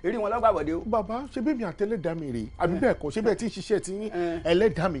kú eré wọn lọ́gbàbọ̀dé o. bàbá ṣé bẹ́ẹ̀ mi àtẹlẹ́dàá mi rèé àbí bẹ́ẹ̀ kọ́ ṣé bẹ́ẹ̀ tí ń ṣiṣẹ́ ti yín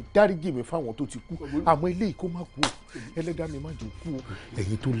ẹlẹ́dàá mi dáríjì mi fáwọn tó ti kú àmọ́ eléyìí kó má kú o ẹlẹ́dàá mi má jẹ́ kú o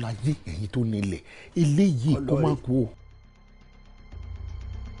ẹ̀yin tó láyé ẹ̀yin tó nílẹ̀ eléyìí kó má kú o.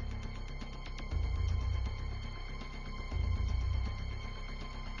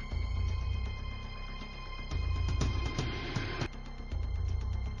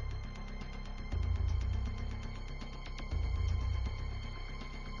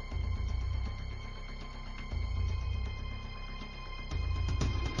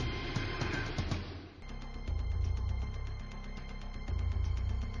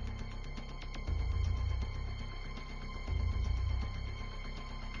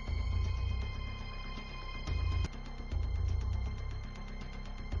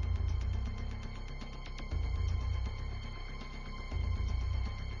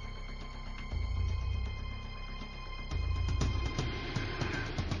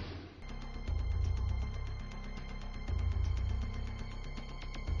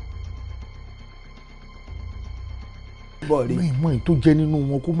 mi mọ èyí tó jẹ nínú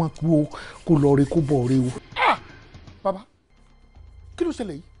wọn kó má kú o kó lọ rí kó bọ̀ rí o. bàbá kí ló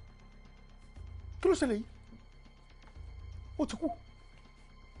ṣẹlẹ̀ yìí ó ti kú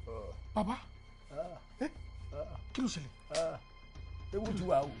bàbá kí ló ṣẹlẹ̀. ewu ti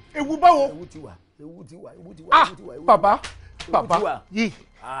wà o. ewu báwo. ewu ti wà. bàbá yé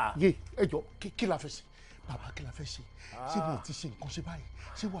ẹ jọ kí la fẹ́ ṣe bàbá kí la fẹ́ ṣe ṣé mi ò ti ṣe nǹkan ṣe báyìí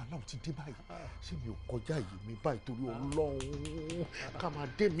ṣé wàhálà ò ti dé báyìí ṣé mi ò kọjá yìí mi báyìí torí Ọlọ́run ká máa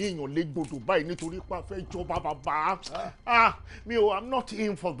dé mi èèyàn légbodò báyìí nítorí pé a fẹ́ jọba bàbá mi ò I'm not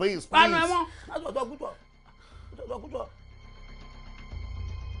in for this please. pàánù ẹ mọ́ látọ̀tọ̀ kútọ̀.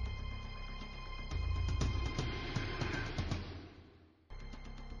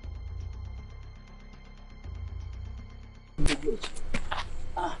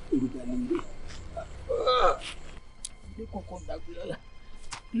 èròjà lè rí ilé kọ̀ọ̀kan dàgbéláyà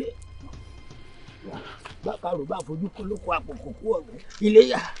ilé bákàrò bá fojú kólókó àpòkòkò ọ̀gbẹ́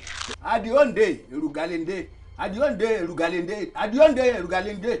iléyà. Adionde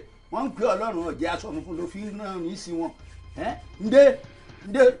Erugalende wọ́n ń pè Ọlọ́run ọ̀jẹ̀ aṣọ funfun ló fi ń rán ní sí wọn ǹdé.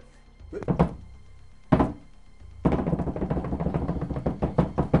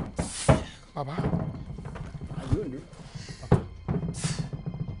 bàbá Adionde.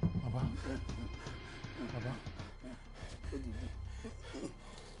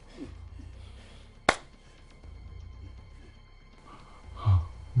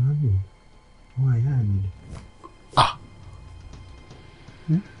 Mami, wọ́n àyà mi ni.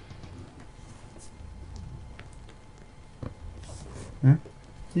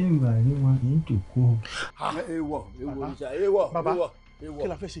 Tí n bá rí wọn kì í dùkú. Èèwọ̀ ìṣà èèwọ̀. Bàbá kí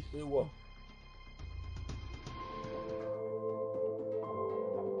la fẹ́ ṣe. Èèwọ̀.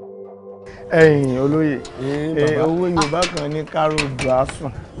 Ẹ̀yin olóyè owó Yorùbá kan ní káròdù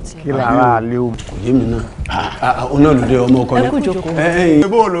àsùn kí lára àlẹ́ o. kò yé mi náà onáàlùdẹ ọmọ ọkọ ẹ kú jókòó.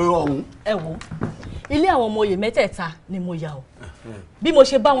 bó lo ọ̀hún. ẹ wo ilé àwọn ọmọ oyè mẹ́tẹ̀ẹ̀ta ni mo yà o bí mo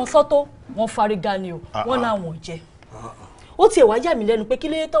ṣe bá wọn sọ́tọ̀ wọ́n fárígá ni o wọ́n láwọn ò jẹ ó tiẹ̀ wá yà mí lẹ́nu pé kí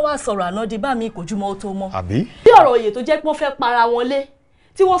lè tó wá sọ̀rọ̀ àná di bá mi kò jùmọ̀ ó tó mọ́ àbí. bí ọ̀rọ̀ oyè tó jẹ́ pé wọ́n fẹ́ para wọn lé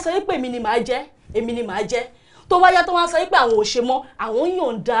tí wọ́n sọ pé èmi ni màá jẹ́ tó wáyá tó wá sọ pé àwọn ò ṣe mọ́ àwọn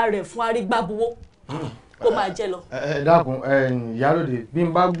yọ̀ǹda rẹ̀ fún arígbábuwó kó máa jẹ lọ. ẹ dákun ìyálòdè bí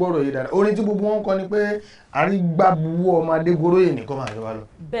n bá gbọ́rọ̀ yìí dáadáa orin tí gbogbo wọn kọ ni pé arígbábuwó ọmọ Adégoróyè nìkan máa jọba lọ.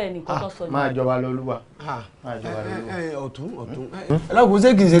 bẹ́ẹ̀ ni kọ́kọ́ sọ ni. máa jọba lọ olúwa máa jọba lọ olúwa. ọ̀tún ẹlọ́kùn ṣé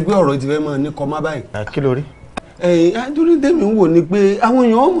kìí ṣe pé ọ̀rọ̀ ti fẹ́ máa ní kọ́ má báyìí. kí ló rí. adúlé tèmi ń wò ni pé àwọn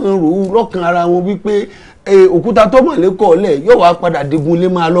èèyàn máa rò ó lọ́kàn ara wọn wípé òkúta tó mọ̀ lẹ́kọ̀ọ́ lẹ̀ yóò wá padà digun lé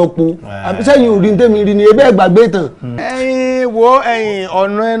máa lọ́pọ̀ sẹ́yìn òrí tèmi rí ni ebẹ́ ìgbàgbé tán.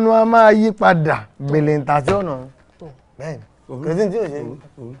 ọ̀nà ẹnu a máa yí padà gbèlè ń ta sí ọ̀nà bẹ́ẹ̀ kìrìsìn tí ò ṣe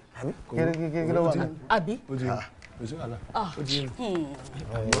kí ló wà náà. àbí.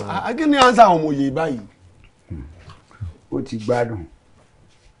 kí ni ansa àwọn òmòye báyìí. ó ti gbádùn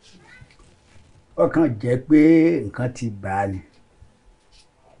ọkàn jẹ́ pé nǹkan ti bà á ni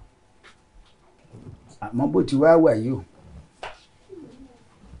àmọ́ bó ti wá wà yìí o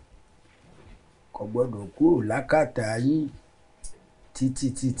kò gbọ́dọ̀ kúrò lákàtà yín títí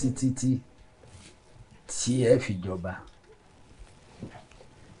tí ẹ fi jọba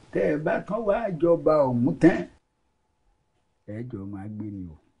tẹ́ ẹ bá tán wá jọba ọ̀hún tán ẹ jọ máa gbé ni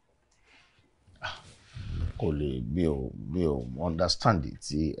o. kò lè mi ò understand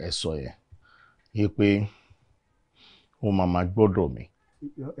tí ẹ sọ yẹn yí pé ó máa gbọ́dọ̀ mi.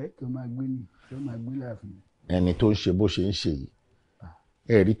 ẹ tó máa gbé ni tó máa gbé láàfin. ẹni tó ń ṣe bó ṣe ń ṣe yìí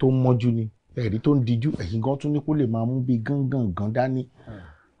ẹ̀rí tó ń mọ́jú ni ẹ̀rí tó ń dijú ẹ̀yìn gan tún ní kó lè máa mú bí gángan dání.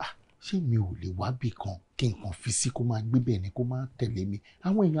 ṣé mi ò lè wá bì kan kí nǹkan fi sí kó máa gbé bẹ́ẹ̀ ni kó máa tẹ̀lé mi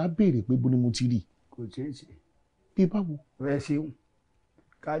àwọn èèyàn á béèrè pé bó ni mo ti rí. kò ṣeé ṣe. bí báwo. ẹ ṣeun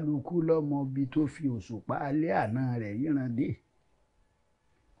kálukú lọ́mọ bíi tó fi òṣùpá alẹ́ àná rẹ̀ yíran dé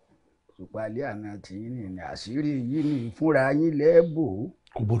òṣùpá alẹ́ àná tí yín ní àṣírí yín ní fúnra yín lẹ́ẹ̀bù.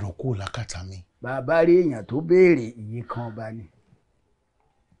 kò gbọ́dọ̀ kó lákàtà mi. bàbá rí èèyàn tó béèrè iye kan ọba ni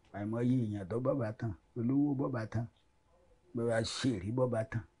àìmọye èèyàn tó bọ́ba tán olówó bọ́ba tán bọ́ba ṣèrè bọ́ba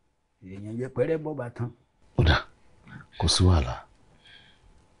tán èèyàn yẹpẹrẹ bọ́ba tán. ó dà kò sí wàhálà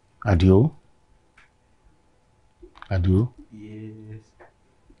Adio. Yes.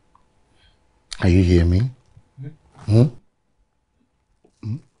 Are you hear me?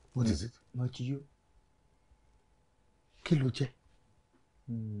 What is it? Not you. Kí ló jẹ́?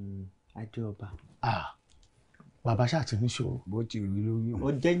 Adéọba. Bàbá ṣáà ti ní ṣòro. Bó ti rí lóyún.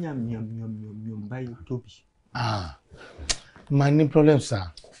 Ó jẹ́ yàmìyàmìyàmìyàm báyìí tóbi. Máa ní problem sir.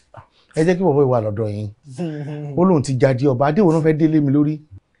 Ẹ jẹ́ kí bàbá ìwà lọ́dọ̀ yín. Ó lóun ti jáde ọba Adéwọ̀n náà fẹ́ délé mi lórí.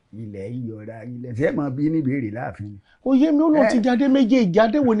 Ilẹ̀ ìyọ̀ra ilẹ̀ fẹ́ mọ bí níbèrè láàfin. Ó yé mi ó lóun ti jáde méjèèjì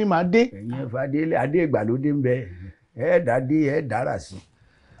Adéwọ̀n ni màá dé. Ẹ̀yin Fadélé Adé ìgbàlódé ń bẹ ẹ dàdé ẹ dára sí.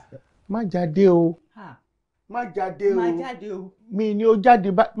 Má jáde o. Má jáde o. Má jáde o. Mi ni ó jáde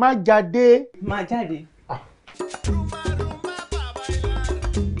má jáde. Má jáde.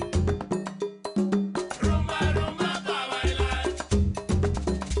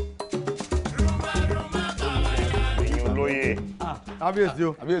 Kábíyèsí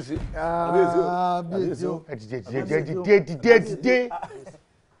o. Kábíyèsí. Kábíyèsí o. Ẹ dìde.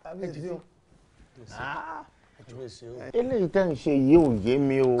 Kábíyèsí o. Eléyìí tẹ́ ń ṣe yìí ò yé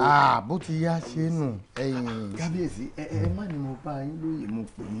mi o. Bó ti yá ṣe nù. Kábíyèsí ẹ má ní mo bá yín lóye mo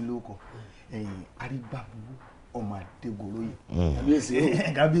pè yín lóko arígbàbúrú ọmọ Adégoróyè.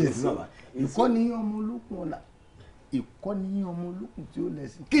 Kábíyèsí bàbá ìkọ́ni ọmọ olókùn ọ̀la ìkọ́ni ọmọ olókùn tí ó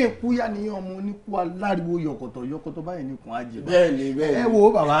lẹ́sìn kí èkú yá ni ọmọ oníkú aláriwo yọkọ̀tọ̀ báyìí nìkan á jẹ. Bẹ́ẹ̀ni. Ẹ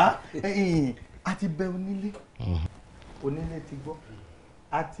wo bàbá a ti bẹ onílé ti gbọ́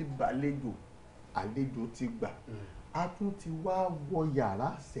a ti gbàlejò àlejò ti gbà a tún ti wá wọ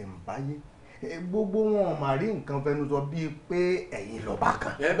yàrá ṣẹ̀ǹbáyé gbogbo wọn mà rí nǹkan fẹnu sọ bíi pé ẹ̀yin lọ́ba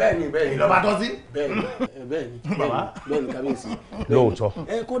kan. Bẹ́ẹ̀ni. ẹ̀yin lọ́ba tọ́ sí. Bẹ́ẹ̀ni kábíyèsí. Lóòótọ́.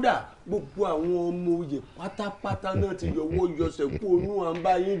 Kódà gbogbo àwọn ọmọ oyè pátápátá náà ti yọwọ́ yọsẹ̀ kó onú à ń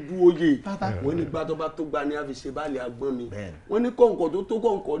bá yín du oyè. Wọ́n ní gbàtọ́ tó gba ni a fi ṣe báàlì agbọ́n mi. Wọ́n ní kọ̀ǹkọ̀ tó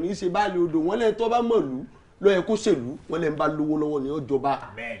kọ̀ǹkọ̀ ní í ṣe báàlì odò. Wọ́n lẹ́yìn tó bá mọ̀lú lọ́yẹ̀ kó ṣèlú wọ́n lè ń bá lówó lọ́wọ́ ní ọjọba.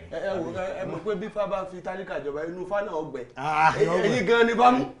 Ẹ mọ̀ pé bí fá bá fi tálíkà jọba inú fá náà ọgbẹ́. Ẹ̀yin gan ni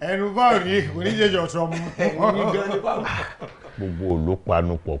bá mú. Ẹnu bá ò ní kò ní jẹjọ sọ mu. Ẹ̀yin gan ni bá mú. Gbogbo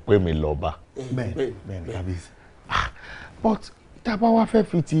olùpanupọ̀ pé mi lọ́ba. Bẹ́ẹ̀ni kábíyèsí. But tá a bá wá fẹ́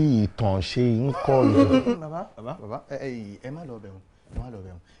fi ti ìtàn ṣe ń kọ́ yìí. Bàbá ẹ má lọ bẹ̀rù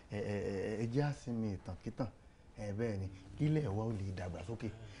ẹ jẹ́ àsinmi ìtàn kítàn bẹ́ẹ̀ ni kílẹ̀ wa ò lè dàgbàsókè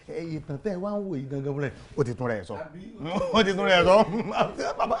ìtàn tẹ́ ẹ wá ń wò yìí gangan fúnra ẹ̀ ó ti tún rẹ̀ sọ.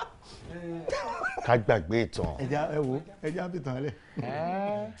 Bàbá. Ká gbàgbé ìtàn. ẹja àbìtàn lẹ̀.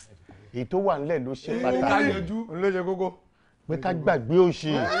 Èyí tó wà nílẹ̀ ló ṣe pàtàkì. ló ṣe kókó. Pé ká gbàgbé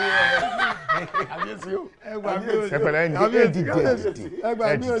òṣì.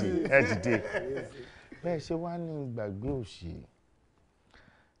 Ẹ dìde. Bẹ́ẹ̀ ṣe wá ní gbàgbé òṣì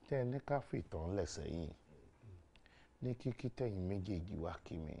tẹ́ ẹ ní ká fìtàn lẹ̀ sẹ́yìn ní kíkí tẹ̀yìn méjèèjì wá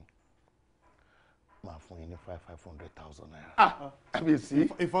kí mi máa fún yín ní 500,000 naira. Kábíyèsí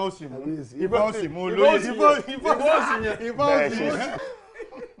ìfọ́ òsì mú olóyè ìfọ́ òsì yẹn.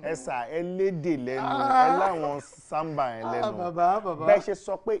 ẹ sà ẹ lédè lẹ́nu ẹ láwọn sáńbà yẹn lẹ́nu bẹ́ẹ̀ ṣe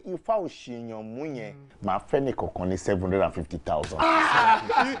sọ pé ifá ò ṣèyàn mú yẹn màá fẹ́ nìkankan ní 750,000.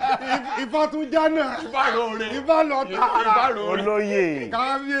 ifá tún já náà ifá lọ tààrà olóyè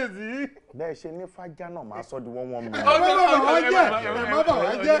kábíyèsí. bẹ́ẹ̀ ṣe ní fájá náà máa sọ di 1 million. ẹ má bà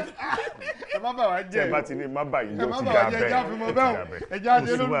wá jẹ́ ẹ má bà wá jẹ́ ẹ bá ti ní má bà yìí yóò ti dà bẹ́ẹ̀ ẹ já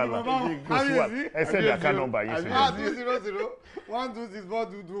dé lórí ìmọ̀ báwọn kábíyèsí ẹ sẹ́ni àká nọ́mbà yìí sí mi. 200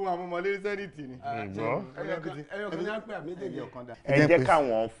 12642 àwọn ọmọlẹ́rí sẹ́nìtì ni. ẹ jẹ́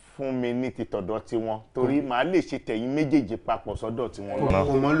káwọn fún mi ní ti tọ̀dọ̀ tiwọn torí màá lè ṣe tẹ̀yìn méjèèjì papọ̀ sọ́dọ̀ tiwọn.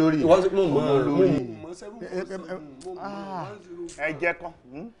 kò mọ lórí ẹ jẹ́ kán.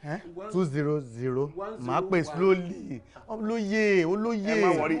 200 máa pè slowly olóyè. ẹ má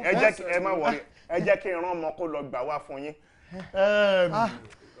wọrí ẹ jẹ́ kí n rán ọmọ kó lọ gbà wá fún yín.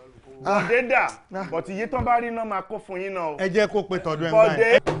 Bọ̀dé dà bọ̀tí iye tán bá rí náà máa kó fún yín náà. ẹ jẹ́ kó pe tọ̀dọ̀ ẹ̀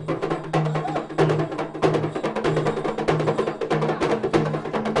báyìí.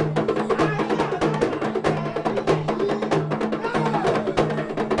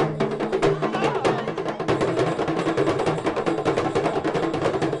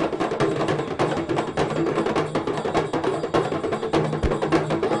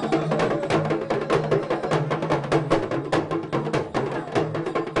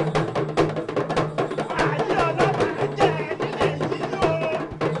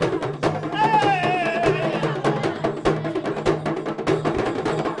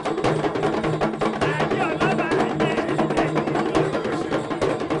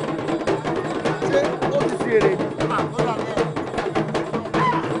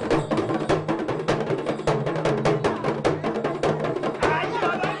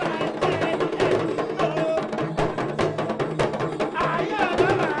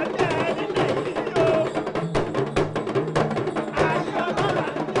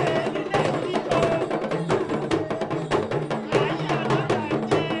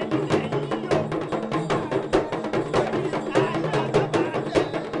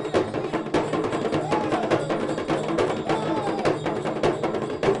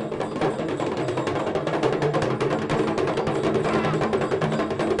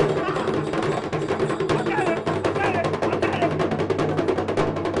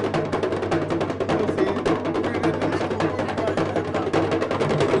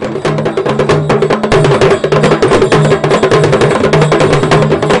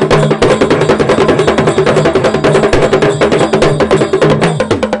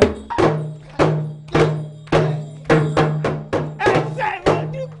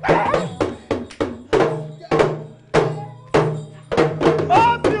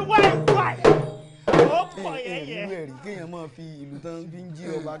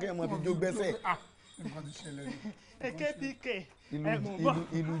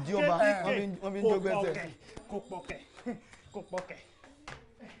 ìlú jí ọba wọ́n fi ń jó gbẹ́sẹ̀. kò pọ̀kẹ̀ kò pọ̀kẹ̀.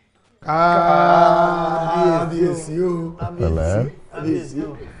 kábíyèsí o kábíyèsí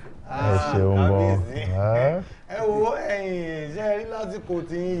o ẹ ṣeun gan. ẹ wo ẹ̀yin ṣe rí lásìkò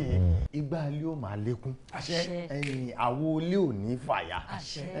tí yìí ìgbà ilé ò máa lékún ẹ̀yin àwo ilé ò ní fàyà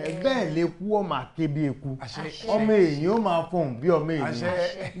bẹ́ẹ̀ lè kú ọmọ àkébí eku ọmọ èèyàn ó máa fọhùn bí ọmọ èèyàn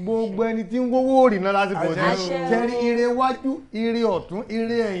gbogbo ẹni tí ń wówó òrìnà lásìkò tí ṣẹ́rí ire wájú ire ọ̀tún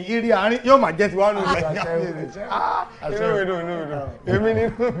ire ẹ̀yìn ire àárín yóò máa jẹ́ tiwa nù. èmi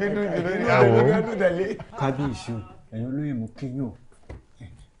nínú mi dùn jù lórí àwọn ọdún tẹ̀lé. kábíyèsí o ẹ̀yin olóyè mú kéyìn o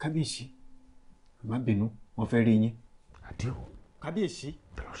kábíyèsí má bínú wọ́n fẹ́ rí yín. Adio. kábíyèsí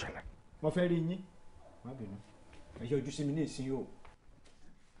wọ́n fẹ́ rí yín má bínú ẹ yọjú sí mi ní ìsìn o.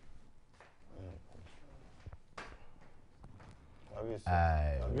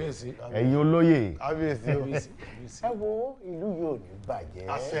 ẹ̀yin olóyè. ẹ wo ìlú yóò ní bàjẹ́.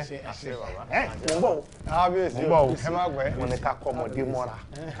 àṣẹ bàbá. mo bọ̀ kábíyèsí o ẹ má pẹ́. wọn ni ká kọ́ ọmọdé mọ́ra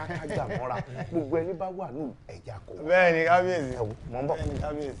ká kájà mọ́ra gbogbo ẹni bá wà ní ẹ̀já kó. bẹ́ẹ̀ ni kábíyèsí. mo ń bọ̀. bẹ́ẹ̀ ni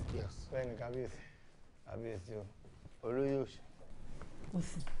kábíyèsí. bẹ́ẹ̀ ni kábíyèsí. kábíyèsí o olóyè òsì.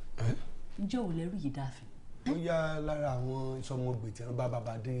 òsì ǹjẹ́ ò lẹ́rù yìí dáàfin. ó yá lára àwọn ìsọmọgbè tí wọn bá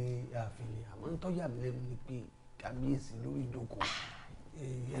bàbá dé ààfin ni àmọ́ ń tọ́jà mi lẹ́nu ni pé kábíyèsí lórí ìjókòó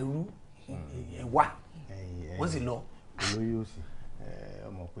ẹrú ẹwà wọ́n sì lọ. olóyè òsì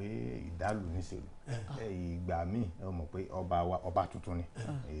ọmọ pé ìdálù níṣèlú ìgbà míì ọmọ pé ọba tuntun ni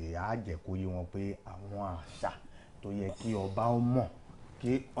á jẹ́ kó yé wọn pé àwọn àṣà tó yẹ kí ọba ó mọ̀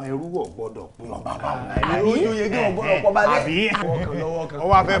kí ẹrú ò gbọ́dọ̀ pé ọba bá wọn. ẹrú ojú yẹ kí wọn gbọ́dọ̀ pọ balẹ̀. àbí ó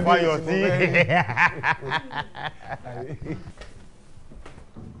wá fẹ́ fayọ̀ sí.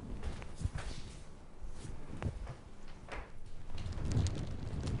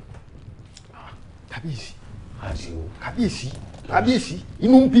 kábíyèsí kábíyèsí kábíyèsí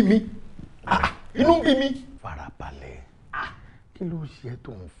inú ń bí mi inú ń bí mi. farabalẹ̀ kí ló ṣe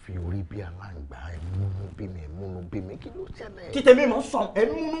tó ń fi orí bí aláǹgbá ẹ̀múnú bí mi kí ló ṣẹlẹ̀. títẹ̀ mi máa sọ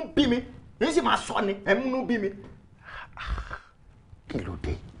ẹ̀múnú bí mi èyí sì máa sọ ni ẹ̀múnú bí mi. kí ló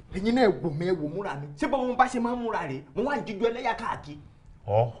dé. ẹ̀yin náà wò mí ẹ wò múra mi ṣé bọ́n mo bá ṣe máa ń múra rè mo wá ń jíjú ẹlẹ́yà káàkiri.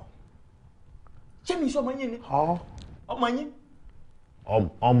 ṣé mi sọmọ yín ni. ọmọ yín.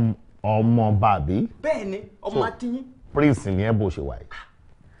 ọmọ bàbí. bẹ́ẹ̀ ni ọmọ àtìyín. prince ni ẹ bó ṣe wà yìí.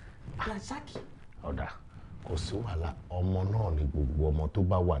 Rasaki. ọ̀dà kò sí wàhálà ọmọ náà ni gbogbo ọmọ tó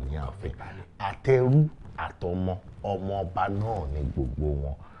bá wà ní ààfin àtẹrú àtọmọ ọmọ ọba náà ni gbogbo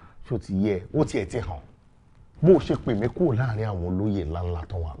wọn ṣó ti yẹ ó tiẹ̀ ti hàn bó o ṣe pè mí kúrò láàrin àwọn olóyè ńláńlá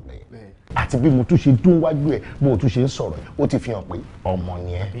tó wà bẹ́ẹ̀ àti bí mo tún ṣe dún wájú ẹ̀ bó o tún ṣe ń sọ̀rọ̀ ó ti fi hàn pé ọmọ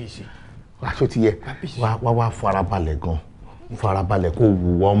ni ẹ́ ṣó ti yẹ wá farabalẹ̀ gan farabalẹ̀ kó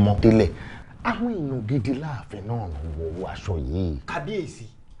wù ọmọ délẹ̀ àwọn èèyàn gidi láàfin náà ló wọ aṣọ yìí. kábíyèsí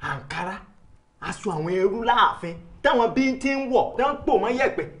àǹkárá aṣọ àwọn ẹrú láàfin táwọn bí ti ń wọ̀ tán pò mọ́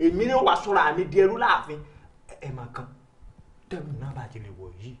yẹ̀pẹ̀ èmi ni wàá sọ̀rọ̀ àmì di ẹrú láàfin ẹ̀ máa kan tẹ́lẹ̀ náà bá ti lè wọ̀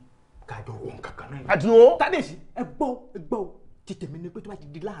yìí kájọ ohun kankan náà. Adio. kábíyèsí ẹ gbọ́ ti tèmi ni pé tó bá ti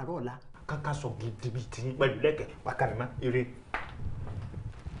di láàárọ̀ ọ̀la kankan sọ gidi bíi ti pẹ̀lú lẹ́kẹ̀ pàkàmì má eré.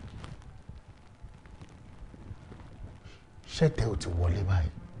 ṣẹ́tẹ̀ ò ti wọlé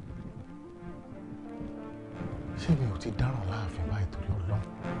báyìí ṣé mi ò ti dáràn láàfin báyìí torí Ọlọ́run.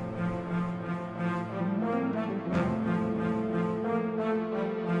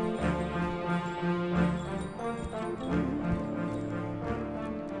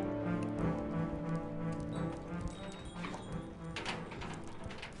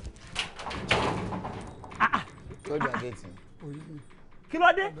 kí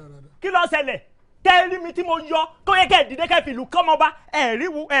ló dé kí ló ṣẹlẹ̀ tẹ́rí mi tí mo yọ kó yẹ kẹ́ ẹ̀ dìde kẹ́ fi ìlú kọ́mọba ẹ̀rí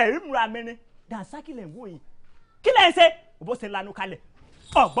múra mẹ́rin Dànsákì lẹ̀ ń wò yìí kí lẹ̀ ń ṣe òbó ṣe lanu kalẹ̀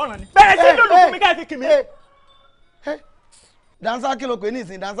ọ̀gbọ́n ni bẹ̀rẹ̀ sí lòlù fún mi kẹ́ ẹ̀ fi kì mí. Dànsákì ló pè ní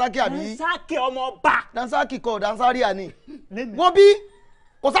ìsìn Dànsákì àbí. Dànsákì ọmọ ọba. Dànsákì kọ Dànsárí àní. wọ́n bí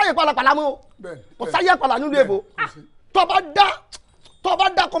kò sáyè pàlàpàlà mọ́ kò sáyè pàlà nílùú èbó tó bá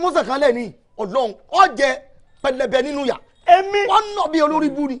dá kọmọ́sẹ̀ kan lẹ̀ ní Ọlọ́run ọ̀jẹ̀ pẹlẹbẹ nínú yà. èmi wọ́n nọ bí olórí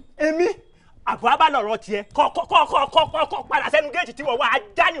bú ni. èmi àbọ̀ abálọ̀rọ̀ tiẹ̀ kọ́ padà sẹ́nu géètì tí wọ́n wá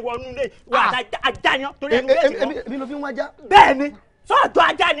ajá ni wọ́n nulẹ̀ wọ́n ajá yan torí ẹnu géètì lọ. èmi ló fi ń wájá. bẹ́ẹ̀ ni sọ́ọ̀dọ̀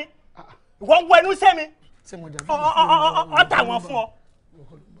ajá ni wọ́n wọ ẹnu sẹ́mi ọ̀tá wọn fún ọ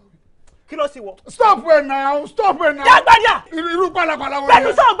kí ló sì wọ. stop ẹ̀ náà stop ẹ̀ náà. jágbádìá. irú pàlàpàlà wo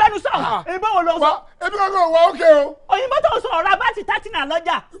ni. gbẹnusọ èmi ò lọ sọ. ebi kankan wà ókè o. òyìnbó tó sọ ọ̀rọ̀ abáàtì tátìnà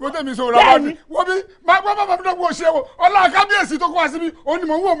lọ́jà. ìbò tẹ̀mí sọ ọ̀rọ̀ abáàtì wọ́n bí máa fi dọ́gbọ̀n ṣe o ọlá kábíyèsí tó kó wá síbi òun ni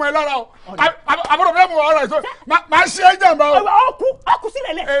mò ń wò mọ́ ẹ lára o àbúrò bẹ́ẹ̀ mọ̀ ọ̀rọ̀ ìṣó máa ṣe é jàmbá o. ọkù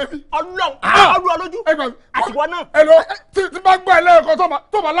sílẹ̀ lẹ̀ ọlọ́run olójú àtiwọ́ náà. èlò tí bá gbọ́ ẹ lẹ́ẹ̀kan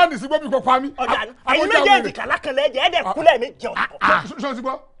tó bá láǹdì sí gbọ́bí kò pa mí. ẹ̀yin méjèèjì kàlákànlẹ̀ ẹ̀jẹ̀ ẹ̀dẹ̀ kúlẹ̀ mi jẹun. ṣé o ti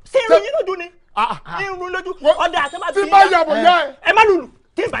gbọ́. sí irun yín lójú ni irun lójú ọ̀dà àtẹ́bà tí bá yàgò yá ẹ. ẹ má lùlù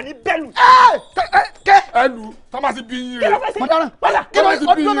tí ìbà ní bẹ́ẹ̀ lù. ẹ lù tọ́ba ti bí yín rẹ̀. mọ̀dáràn tọ́ba ti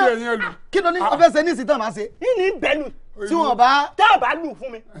bí yín rẹ̀ yẹn lù. kí ló ní ọbẹ̀ ṣe ní ìsìtàn máa ṣe. yín ní bẹ́ẹ̀ lù. tí wọ́n bá. tá a bá lù fún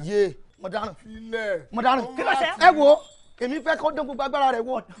mi. yé mọ̀dáràn kí ló ṣe. ẹ wo èmi fẹ́ kó dán gbogbo agbára rẹ̀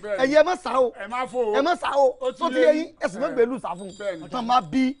wọ̀ ẹ̀yin ẹ má sá o ẹ má sá o tó ti yẹ yín ẹ̀sìn mẹ́gbẹ̀ẹ́ lù sá fún un tán má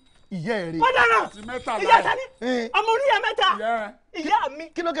bí ìyá ẹ̀ rè. mọ̀dáràn ìyá sani ọmọ Oníyàmẹ́ta ìyá mi.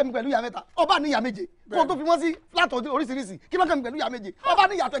 kí ló kẹ́mi pẹ̀lú ìyá mẹ́ta ọba ní ìyá méje kó o tó fi wọ́n sí fúlàtọ̀ oríṣiríṣi kí ló kẹ́mi pẹ̀lú ìyá méje ọba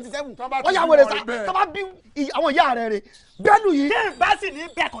ní ìyá 27 wọ́n yà wẹ̀rẹ̀ sá tọ́ba bí àwọn ìyá rẹ̀ rẹ̀ bẹ́ẹ̀lù yìí. tí n bá sì ní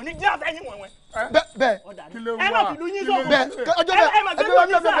bẹ́ẹ̀ kàn ní díẹ̀ fẹ́ yín wọ̀nyẹn. bẹ́ẹ̀ ẹ má fi lu yín sọ̀rọ̀ bẹ́ẹ̀ ọjọ́ bẹ́ẹ̀ ẹ má gbé lu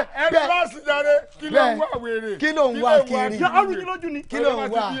yín sà. ẹ bá sì jáde kí ló ń wá wèrè. kí ló ń wá kiri ọrùn yín lójú ni. kí ló ń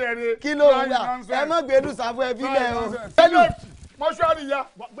wá kí ló ń wá ẹ má gbé lu sàfún ẹ fílẹ̀ o. bẹ́ẹ̀lù mọ́ṣúárì ya.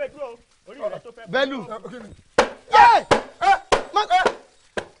 bẹ́ẹ̀lù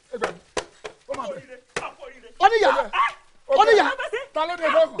oníyà oníyà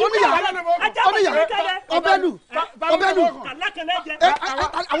ọbẹ̀lù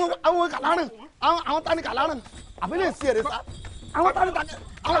àwọn kàlárìn àwọn tani kàlárìn àbí lè sí èrè sá àwọn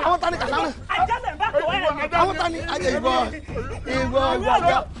tani kàlárìn àwọn tani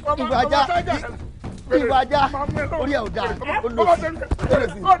ìwọ ajá orí ẹ̀ ò dáa olùsí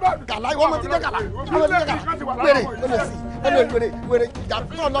kàlá ìwọ ọmọ tí jẹ́ kàlá wèrè olùsí wèrè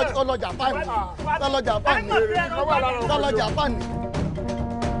ọlọ́jà fáìmù tọ́lọ́jà fáìmù.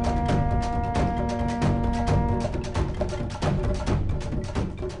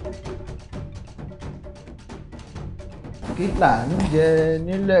 kí là ń jẹ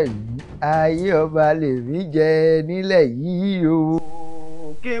nílẹ̀ yìí ayé ọba lèmi jẹ nílẹ̀ yìí o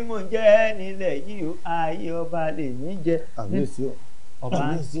kí mo jẹ́ nílẹ̀ yìí o ayé ọba lè mí jẹ. Àbíyèsí o. Ọba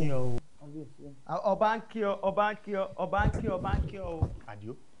ń kí ọ o. Ọba ń kí ọ, ọba ń kí ọ, ọba ń kí ọ, ọba ń kí ọ o.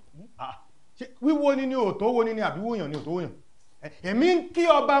 Àdìó ṣe wíwo ni òtó wo ni àbí wòyàn ni òtó wòyàn èmi ń kí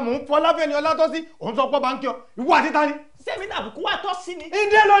ọba mò ń fọláfẹ́ ni ọlátọ́sí òun sọ pé ọba ń kí ọ ìwọ àti ta ni. sẹ́mi náà kúkú wá tọ́ sí ni.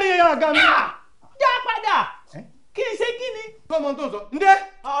 ndé lórí àga mi. já padà kí n ṣe kí ni. tọmọ tó ń sọ ndé.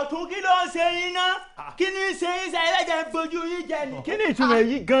 ọ̀tún kí ló ń ṣe yín ná kí ni ṣe yín ṣe ẹlẹ́jẹ̀ ń bojú yín jẹ ni. kí ni ìtumọ̀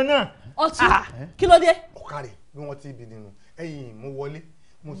èyí gan-an. ọ̀tún kí ló dé. ọ̀kàrẹ̀ bí wọ́n ti bì nínú ẹ̀yìn mo wọlé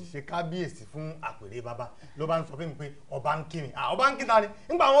mo sì ṣe kábíyèsí fún àpèrè bàbá ló bá ń sọ fún mi pé ọba ń kí mi ọba ń kí ta ni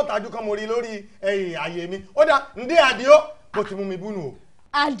nígbà wọn tàjú kan mo rí lórí ààyè mi ó dá ndé Àdìó bó ti mú mi búnú o.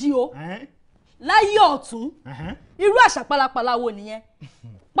 Àdìó láyé ọ̀tún irú àṣà pálapàla wo nìyẹn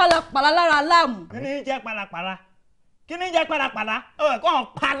pálapàla lára aláàmù. kí ni jẹ́ pálapàla kí ni jẹ́ pálapàla kàn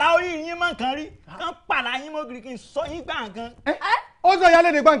pàlà orí yín mọ́ nǹkan rí kàn pàlà yín mọ́ gírí kí n sọ yín gbà nǹkan. ó sọ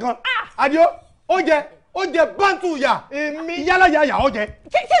ìyálé ní gbà nǹkan Àdìó ó jẹ bántù yà èmi yálà yà ó jẹ.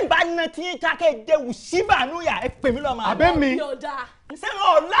 kí n bá na tí yín jákè jẹwù síbàánú yà ẹ pè mí lọ́mọ àná. àbẹ́ mi. sẹ́wọ̀n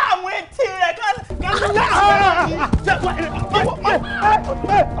ọ̀la àwọn etí rẹ̀ kan lá.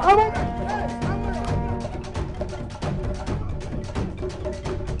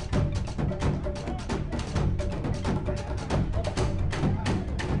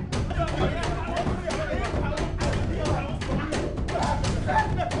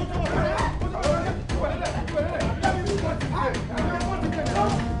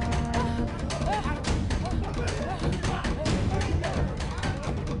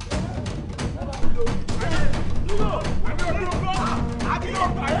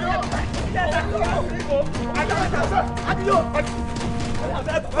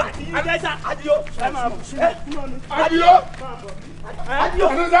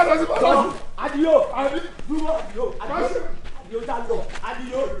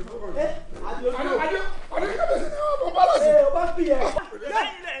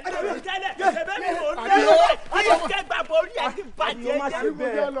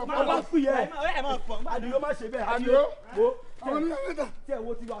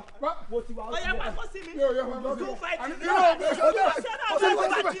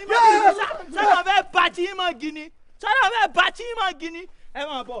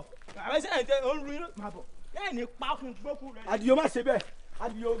 Àdìó má ṣe bẹ́ẹ̀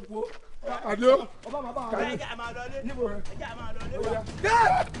Àdìó wo. Àdìó. ọba máa bá wa rẹ. ẹjẹ máa lọ lé. níbo rẹ. ẹjẹ máa lọ lé wa.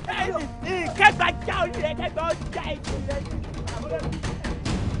 kẹgbà já orí rẹ kẹgbà ó já ètò rẹ.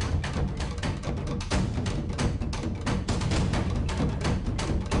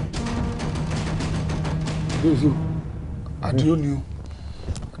 Àdìó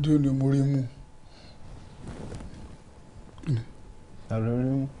ni o mo rí mú. àlọ́ rí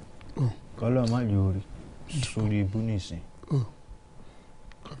mú kọ́lọ́ má lè orí sórí ibú nìsín.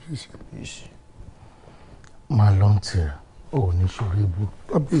 Kábíyèsí. máa lọ ń tẹ̀ ọ́ ní sórí ibú.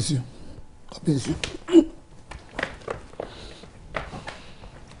 Kábíyèsí.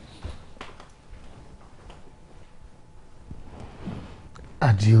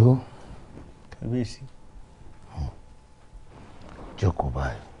 Àdìó. Kábíyèsí. jókòó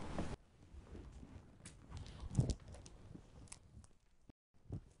báyìí.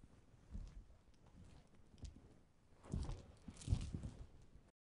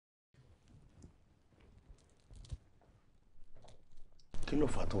 kí ló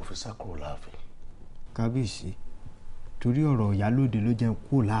fà tó fi sá kúrò láàfin. Kábíyèsí torí ọ̀rọ̀ ìyálóde ló jẹ́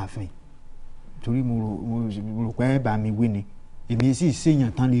kúrò láàfin torí mo rò pé bá mi wí ni èmi sì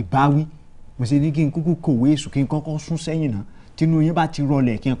ṣèyàn tán lè bá wí mo ṣe ní kí n kúkú kòwé èṣù kí n kọ́kọ́ sún sẹ́yìn náà tínú yín bá ti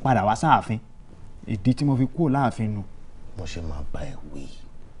rọlẹ̀ kí n padà wá sáàfin ìdí tí mo fi kúrò láàfin nu. mo ṣe máa bá ẹ wí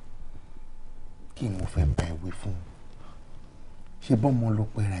kí mo fẹ́ bá ẹ wí fún ṣe bọ́mọ ló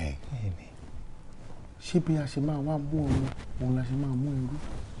pẹ́ra ẹ̀ ṣé bí a ṣe máa wá mú ọmọ òun la ṣe máa mú irú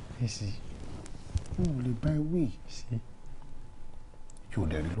n ò lè bá ẹ wí yóò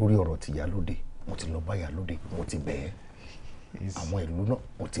dẹ̀ rí lórí ọ̀rọ̀ ti Ìyálóde mo ti lọ bá Ìyálóde mo ti bẹ̀ ẹ́ àwọn ìlú náà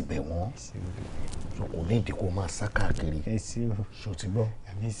mo ti bẹ̀ wọ́n so kò ní ìdí kó máa sá káàkiri ṣó ti gbọ́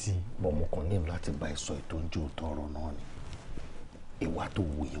bọ́ mo kàn nílò láti bá ẹ sọ ètò oúnjẹ òótọ́ ọ̀rọ̀ náà ni ìwà tó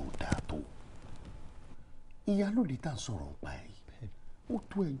wòye ò dáa tó Ìyálóde tá à ń sọ̀rọ̀ ń pa ẹ̀ ó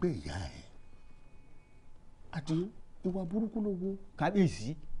tó ẹgbẹ́ ìyá ẹ̀ Àdìó ìwà burúkú ló wo. Kábíyèsí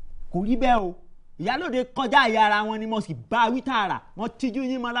kò rí bẹ́ẹ̀ o Ìyálóde kọjá ìyá ara wọn ni mo sì bá wí tààrà wọn tíjú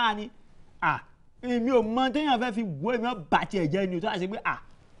yín mọ́ láàánú èmi ò mọ téèyàn fẹ́ fi wo èmi ò bá tiẹ̀ jẹ́ ni o tó yà sí pé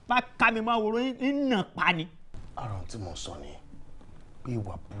bá ká mi máa wòrò ń nà pa ni. ara ohun tí mo sọ ni pé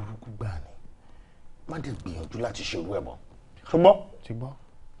ìwà burúkú gbà ni má dé gbìyànjú láti ṣerú ẹ̀ bọ̀ ṣùgbọ́n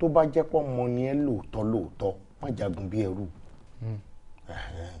tó bá jẹ́ pọ́ mọ ni ẹ lóòótọ́ má jagun bí ẹrú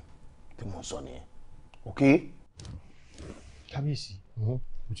tí mo sọ nìyẹn. ok. kábíyèsí mo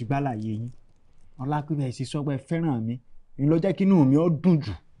ti gbá láàyè yín ọlápẹ́bẹ́ ẹ sì sọ pé ẹ fẹ́ràn mi ń lọ jẹ́ kí inú mi ó dùn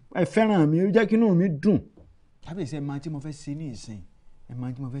jù ẹ fẹ́ràn mi ó jẹ́ kí inú mi dùn. kábíyèsí ẹ máa tí mo fẹ́ ṣe ní ìsìn ẹ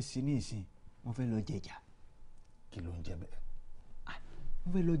máa tí mo fẹ́ ṣe ní ìsìn mo fẹ́ lọ jẹjà. kí ló ń jẹ bẹ́ẹ̀. mo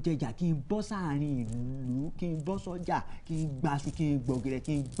fẹ́ lọ jẹjà kí n bọ́ sáàrin ìlú kí n bọ́ sọ́jà kí n gba sí kí n gbọ̀gẹ̀rẹ̀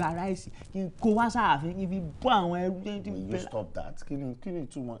kí n gba ráìsì kí n kó wá sáàfin kí n fi bọ́ àwọn ẹrú tí n you stop that kí ni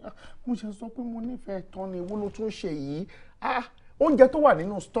ìtumọ̀ mo ṣe sọ pé mo nífẹ̀ẹ́ tán ni wo ló tún ṣe yìí oúnjẹ tó wà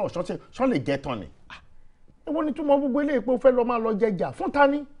nínú store ṣọ́ lè jẹ tán ni èwo ni túmọ̀ gbogbo eléyìí pé ó fẹ́ lọ máa lọ jẹjà fún ta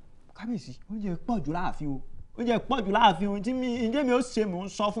ni. kábíyèsí oúnjẹ pọ̀ jù láàfin o oúnjẹ pọ̀ jù láàfin o tí ǹjẹ́ mi ó ṣe mò ń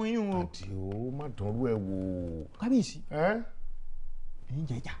sọ fún yín o. Àdìó má dánrú ẹ wò. kábíyèsí ẹ̀yin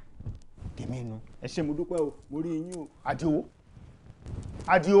jẹjà tèmi nu ẹ ṣé mo dúpẹ́ o mo rí yín o.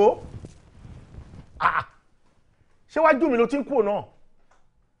 Àdìó ṣé wájú mi ló ti ń kú náà.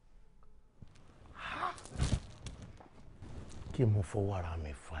 kí mo fọwọ́ ara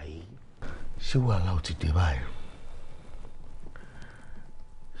mi fà yìí ṣé wàhálà ò ti dé báyìí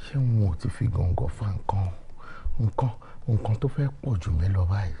ṣé wọn ò ti fi gàngàn fa nǹkan tó fẹ́ pọ̀ jù mí lọ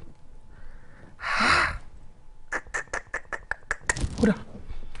báyìí. kódà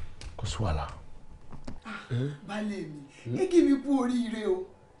kò sí wàhálà. baálé mi kí mi kú oríire o.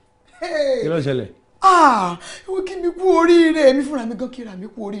 kí ló ṣẹlẹ̀. ìwọ kí mi kú oríire èmi fúnra mi gan kíra mi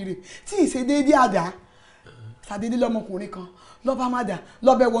kú oríire tí ì ṣe déédéé àdá ṣàdédé lọmọkùnrin kan lọ́ba má dà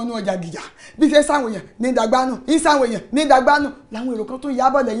lọ́bẹ̀ wọnú ọjà gìjà bí ṣe sáwọn èèyàn ní ìdàgbánu ní sáwọn èèyàn ní ìdàgbánu làwọn èrò kan tó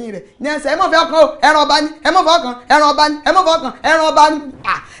yábọ̀ lẹ́yìn rẹ̀ ní ẹsẹ̀ ẹ mọ̀ fẹ́ ọkàn o ẹran ọba ni ẹ mọ̀ fẹ́ ọkàn ẹran ọba ni ẹ mọ̀ fẹ́ ọkàn ẹran ọba ni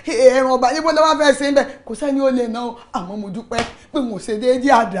ẹran ọba níbo lọ́wọ́ fẹ́ ṣe ń bẹ̀ kò sẹ́ni ó lè ná o àmọ́ mo dúpẹ́ pé mo ṣe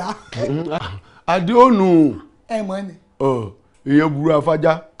déédéé àdá. Adéònù. ẹ mọ̀ ni. ìyẹn burú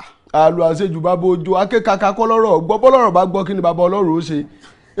afájá àlù àṣejù bá bójú akékaka kọ́ lọ́rọ̀ gbọ́ bọ́lọ́rọ̀ bá gbọ́ kí ni bàbá ọlọ́rọ̀ ó ṣe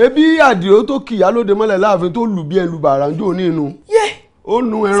ebi Àdìó tó kìyà lóde mọ́lẹ̀ láàfin tó lù bí ẹlù bàràǹjò nínú. ó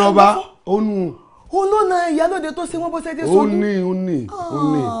nu ẹran ọba ó nu. olóòna ìyálóde tó ṣe wọ́n bó ṣe dé sódù. ó ní.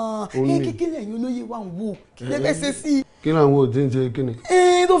 kíkílẹ̀ ẹ̀yin olóyè wa ń wò kí lè fẹ́ ṣe sí i. kí làwọn ò tí ń ṣe kí ni.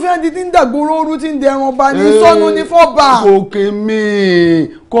 tó fi hàn di tí ń dàgbòrò ooru tí ń dẹran ọba ní sọnù ní fọba.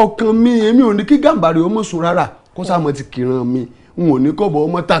 kọ̀ọ̀kan mi èmi ò ní kí Gàmbàrí ọmọ sùn rárá kó sáà mọ́ ti kìran mi n ò ní kọ́bọ̀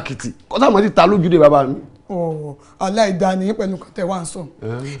ọmọ tàkìtì kó sáà mọ́ ti ta lójúde bàbá mi. aláìdáni pẹ̀lú kọ́tẹ́ wa ń sọ.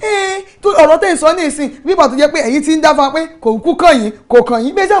 ọ̀rọ̀ tẹ̀ ń sọ ní ìsìn bíbọ̀ tó jẹ́ pé ẹ̀yin ti ń dáfa pé kò kú kàn yín kò kàn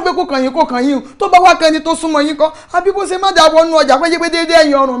yín bí ẹ sẹ́wọ̀n pé kò kàn yín tó bá wá kẹ́ni tó súnmọ́ yín kọ́ àbí bó ṣe má dà wọnú ọjà pé jẹ́ pé déédéé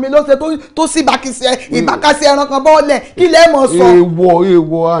ẹ̀yìn ọrùn mi ló ṣe tó sì ìbákasí ẹran kan bọ́ọ̀lẹ̀ kí lẹ́ mọ̀ sọ.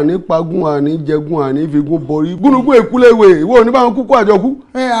 èèwọ̀ àní pagún àní jẹgún àní figun borí gúnugún èkúléwé ìwọ ò ní báwọn kúkú àjọkú.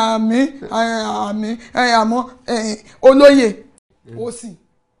 àmì àmọ́ olóyè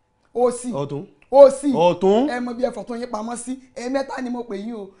òsì ọ̀tún ẹ mọ bí ẹfọ tó yín pamọ́ sí ẹ̀ẹ̀mẹ́ta ni mo pè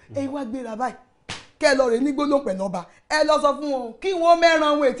yín o ẹ wá gbéra báyìí kẹ ẹ lọ rè ní gbólóhùn pẹ̀lú ọba ẹ lọ sọ fún wọn kí wọn mẹ́ran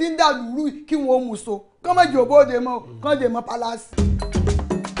àwọn ètí ń dà lúrú kí wọn ó mú so kọ́mọ̀jì òbóde mọ́ kọ́ńdé mọ́ pálásì.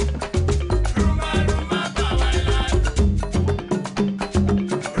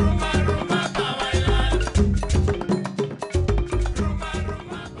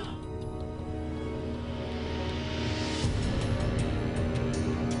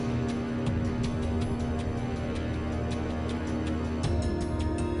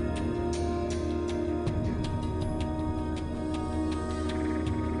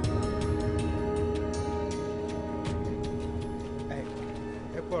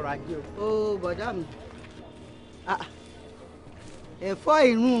 ó bọ̀dá mi ẹ̀fọ́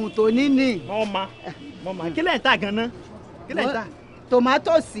ìrún tòní ni. mọ́mà kí lẹ̀ ń tà gan-an kí lẹ̀ ń tà.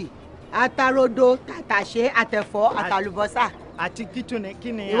 tòmátòsì atarodo tàtàṣé àtẹ̀fọ́ àtàlùbọ́sà. àti kí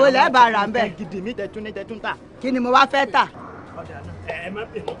ni ìwọ lẹ́ẹ̀ bá ra ń bẹ̀. gidi mi tẹ̀tún ní tẹ̀tún tà. kí ni mo wá fẹ́ tà. ọ̀dà náà ẹ má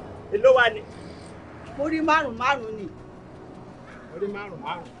bínú èló wà ní. múrí márùn-ún ni. múrí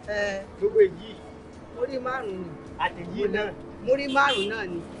márùn-ún. gbogbo èyí. múrí márùn-ún ni. àtẹ̀yí náà. múrí márùn-ún náà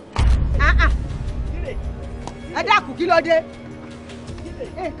ni. ẹ dákun kí ló dé.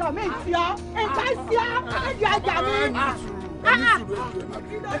 nǹkan mi sí ọ nǹkan sí ọ ẹ̀ẹ́dì ajá mi.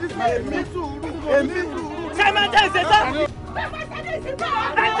 èmi sùúrù. ṣé máa jẹ́ ìṣe tán.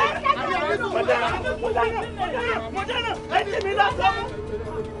 mo dáná ẹtì mi lọ́sọ̀.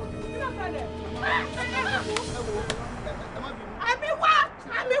 àmì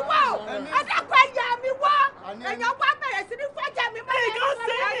wá o adákọ̀ ẹ̀yà àmì wá èèyàn wá bẹ̀rẹ̀ sí ní fọ́jà mi mọ́ ẹ̀yà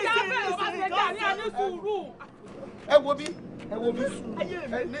ẹ wo bí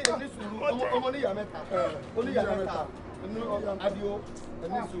ní sùúrù ọmọ níyà mẹ́ta Adio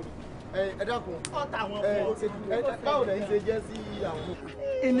ní sùúrù ẹ dákun báwo lẹ́yìn ṣe jẹ́ sí àwọn.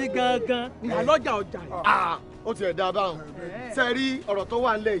 ìní gangan ni àlọ́jà ọjà yìí. ó ti ẹ̀ dá báwọn ṣe rí ọ̀rọ̀ tó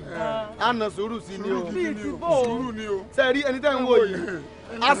wà nílẹ̀ yìí á na sùúrù sí ni o ṣe rí ẹni tẹ́ ń wò yìí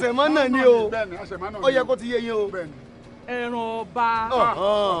àṣẹmọ́ náà ni o ó yẹ kó ti yé yín o. ẹran ọba.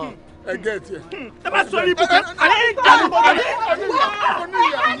 ẹgẹ tiẹ. ẹ bá sọ ní ibùkún alẹ́ ń jà ní bọ́ọ̀lù.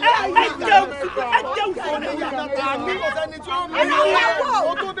 ẹ jẹun sọ ní ìyàtọ̀ àmì ọ̀sẹ̀ni tí ó mú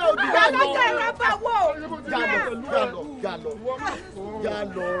o tó dé òdì bá lọ.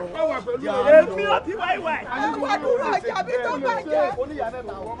 Yálọ. Èmi ò ti wáyé wáyé. Ẹ̀wọ̀n dúró ọjà bí tó bá jẹ́.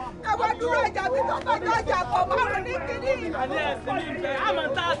 Ẹ̀wọ̀n dúró ọjà bí tó bá jẹ́ ọjà kọ̀ márùn ní kíní. Àní ẹ̀sìn ní ìfẹ́, àmọ́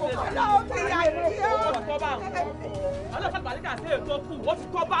tá a ṣe. Ọlọ́run fi yà kí ọ́. Ọlọ́pàá pàdékà sí ètò kù, ó ti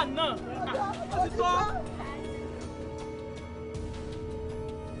kọ́ bá náà. Ó ti tọ́.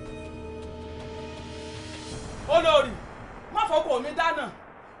 Olórí, má fọkọ̀ mi dáná.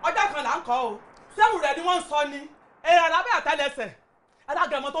 Ọjọ́ kan là ń kọ́ o. Sẹ́wù rẹ̀ ni wọ́n ń sọ ni. Èèyàn lábẹ́ àtẹ́lẹsẹ̀.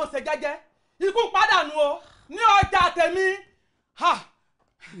 Adágẹmọ tó ń ṣe jẹ́jẹ́. Ikú pàdánù o. Ní ọjà tèmi.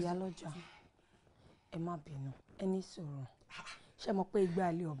 Ìyálọ́jà, ẹ má bínú, ẹ ní sùúrù. Ṣé mo pé igbá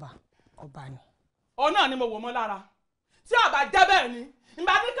ilé ọba ni? Òun náà ni mo wò mọ́ lára. Tí ọba jẹ́ bẹ́ẹ̀ ni,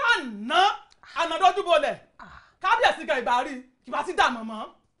 ìgbà ní ká ná ànàdójúbolẹ̀. Kábíyèsí gan ìbá rí, kì bá sí dààmú mọ́.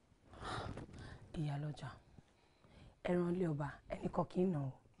 Ìyálọ́jà, ẹran ilé ọba ẹnì kan kì í nà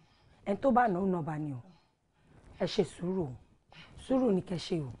o. Ẹni tó bá nà ó nà bá ni o. Ẹ ṣe sùúrù o. Sùúrù ni kẹ́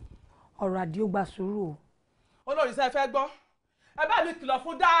ṣe o. Ọ̀rọ̀ Àdìó gba sùúrù o. Olórí ṣe fẹ́ gbọ́. Ẹ bá mi kìlọ̀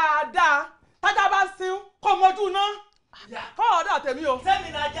fún dáadáa. Tájá bá sín kó mojú ná. Kọ́ ọ̀dọ̀ tèmi o. Sẹ́mi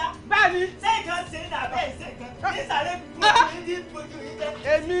n'ajá. Bẹ́ẹ̀ni. Ṣé ìkan ṣe ní abẹ́ ìṣe kan? Ní sàré gbogbo yín ní gbójú yín jẹ́.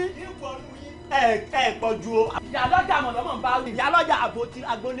 Èmi. Ní pọ̀lú yín. Ẹ pọ̀jù o. Ìyálọ́jà mọ̀lọ́mọ̀ ń bá wí. Ìyálọ́jà àbò ti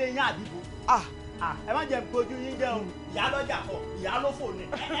agboolé yín àdìbò. Ẹ má jẹ́ gbójú yín jẹ́ o. Ìyálọ́jà kọ, ìyálófò ni.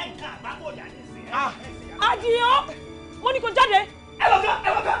 Ẹ ká àgbákò yà ní ìsìn. Àdìó, mo ní kó jáde. Ẹ wọ́n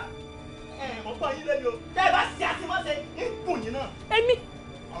ká. Mo gbọ́ yín lẹ́nu o. Tẹ́ ẹ bá ṣe àtìmọ́ṣe, ń kùn yín náà. Èmi.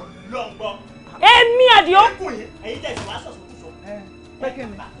 Ọlọ́ngbọ́. Èmi Àdìó. Ń kùn yín. Ẹ̀yin tẹ̀ sí wá sọ̀sọ̀ kú sọ.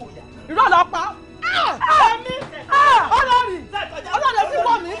 Irọ́ lọ pa. Èmi. Olórí. Olórí sí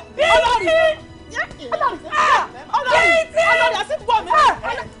wọ̀ mí. Olórí. Olórí sí wọ̀ mí.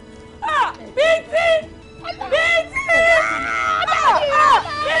 Bíntì.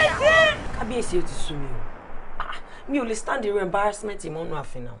 Kábíyèsí ó ti sú mi o. Mi ò lè stand irú embarrassment ìmọ̀nù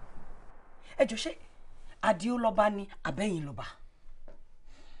ààfin náà. Ẹ jọ̀ọ́ ṣé Àdìó lọ́ba ni àbẹ́yìn lọ́ba?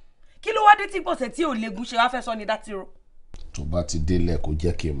 Kí ló wá dé tí gbọ̀nsẹ̀ tí ò legun ṣe wá fẹ́ sọ ni dátìrò? Tó bá ti délẹ̀ kó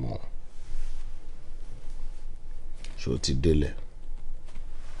jẹ́ kí n mọ̀. Ṣó ti délẹ̀?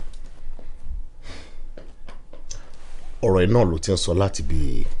 Ọ̀rọ̀ iná ló ti ń sọ láti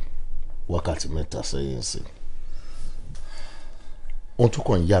bí wákàtí mẹ́ta sẹ́yìn sí. Ohun tó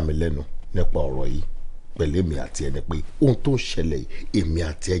kàn ń yà mí lẹ́nu nípa ọ̀rọ̀ yìí pẹ̀lú èmi àti ẹni pé ohun tó ń ṣẹlẹ̀ èmi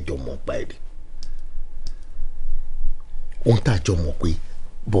àti ẹjọ́ mọ̀ pa ẹ̀rí. Ohun tá a jọ mọ̀ pé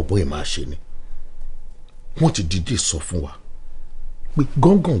bọ̀bọ̀ ẹ̀ máa ṣe ni. Wọ́n ti dìde sọ fún wa pé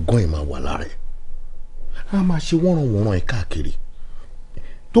gángan ẹ̀ máa wà lára ẹ̀. A máa ṣe wọ́nranwọ̀nran ẹ̀ káàkiri.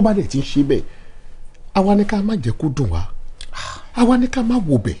 Tó bá dẹ̀ ti ń ṣe bẹ́ẹ̀, àwa ni ká má jẹ́ kó dùn wá. Àwa ni ká má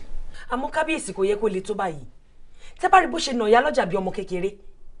wo bẹ̀. Àmọ́ kábíyèsí kò yẹ kó le tó báyìí. Tẹ́ bá rí bó ṣe nà ìyá lọ́jà bí ọmọ kékeré.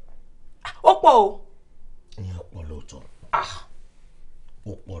 Ó pọ̀ o. Ìyẹn pọ̀ lóòótọ́.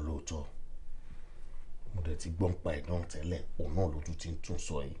 Ó pọ̀ lóòótọ́. Mo dẹ̀ ti gbọ́n pa ẹ̀ náà tẹ́lẹ̀, òun náà ló ti ń tún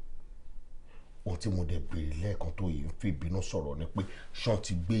sọ yìí. Ohun tí mo dẹ̀ béèrè lẹ́ẹ̀kan tó yìí ń fi ìbínú sọ̀rọ̀ ni pé ṣán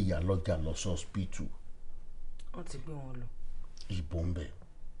ti gbé ìyá lọ́jà lọ sí hospital. Wọ́n ti gbé wọn lọ. Ibo ń bẹ̀.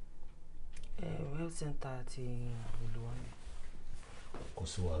 Health center ti ìlú wa ni. Kò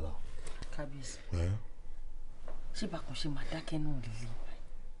sí wàhálà. Kábíyèsí. Ṣé bákan ṣe máa dákẹ́ náà lílé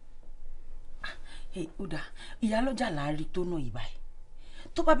báyìí? Ó dáa, ìyá lọ́jà là ń rí tó náà yìí báyìí.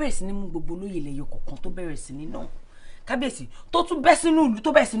 Tó bá bẹ̀rẹ̀ sí ní mú gbogbo olóyè lẹ́yọ kọ̀ọ̀kan tó bẹ̀rẹ̀ sí ní náà. Kábíyèsí tó tún bẹ́ sínú ìlú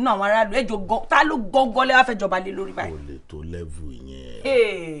tó bẹ̀ sínú àwọn aráàlú ẹjọ́ gan ta ló gángan lẹ́wọ́ fẹ́ jọba lé lórí báyìí. Kò lè tó level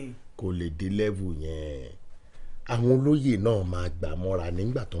yẹn. Kò lè dé level yẹn. Àwọn olóyè náà máa gbà mọ́ra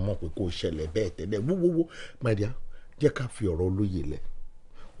nígbà tó mọ̀ pé kò ṣẹlẹ̀ bẹ́ẹ̀ tẹ́lẹ̀. Wúwúwú my dear, jẹ́ ká fi ọ̀rọ̀ olóyè lẹ̀.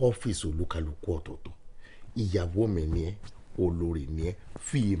 Ọ́fíìsì olúkálukú ọ̀tọ̀ọ̀tọ̀. Ìyàwó mi ni ẹ́, olórí ni ẹ́,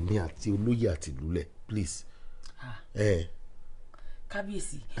 fi èmi àti olóyè àtìlú lẹ̀ please.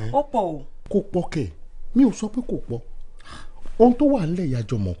 Kábíyèsí ó pọ̀ o. Kò pọ̀ kẹ̀, mi ò sọ pé kò pọ̀. Ohun tó wà nílẹ̀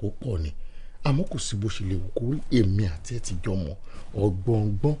ìyájọ́ mọ̀ kó pọ̀ ni, àmọ́ kò sí bó ṣe lè wù kó rí èmi àti ẹ̀ ti jọ mọ̀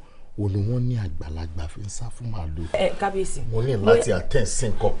ọgbọ́ngbọ́n òní wọ́n ní àgbàlagbà fi ń sá fún màálù. Kábíyèsí. Mo ní láti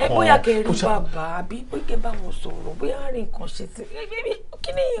àtẹ̀sìn kankan. Bóyá kẹrin bàbá àbí bóyá bá wọn sọ̀rọ̀ bóyá rí nǹkan ṣe sí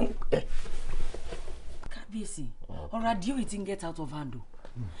kí ni. Kábíyèsí ọ̀rọ̀ Àdìó yìí ti ń get out of hand o.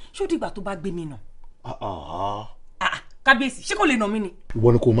 Ṣé ó dìgbà tó bá gbé mi nà? Kábíyèsí ṣé kò lè nà mí ni.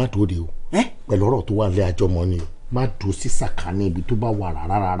 Ìwọ ni kò má dòde o pẹ̀lú ọ̀rọ̀ tó wà lé àjọmọ́ ni o má dùn sí sàkání ibi tó bá wà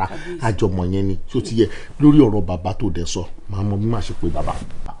rárá àjọmọ́ yẹn ni tó ti yẹ lórí ọ̀rọ̀ bàbá tó dẹ̀ sọ máa mọ bí má ṣe pé bàbá.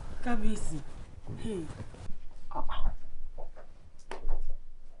 kábíyèsí.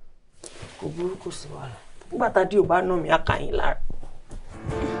 kò burú kò sí wàhálà nígbà tá a di ò bá nà mí àkàyìn lára.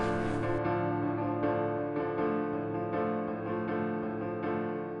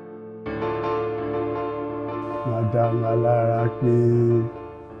 madam alára pé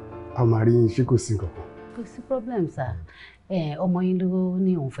a máa rí ṣé kò sí nǹkan kan. kò sí problem sir ọmọ yín ló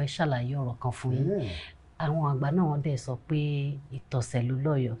ní òun fẹ́ ṣàlàyé ọ̀rọ̀ kan fún yín àwọn àgbà náà wọ́n dẹ̀ sọ pé ìtọ̀sẹ̀ ló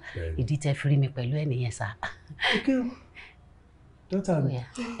lọ́yọ̀ ìdí tẹ́ fi rí mi pẹ̀lú ẹ̀ nìyẹn sir. dọ́tà mi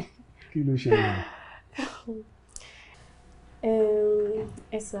kí ló ṣẹlẹ̀?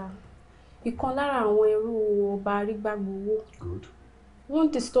 ẹ sà ìkan lára àwọn ẹrú ọba arígbágbowó wọ́n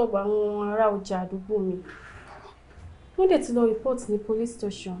disturb àwọn ará ọjà àdúgbò mi wọ́n dẹ̀ ti lọ report ní police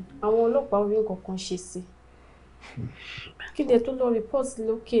station àwọn ọlọ́pàá orí nǹkan kan ṣe sí kí dẹ̀ tó lọ report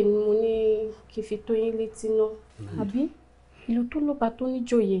lókè ni mo ní kí n fi tó yín létí náà àbí ìlú tó lọ́ba tó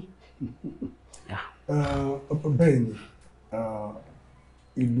níjòyè. bẹ́ẹ̀ ni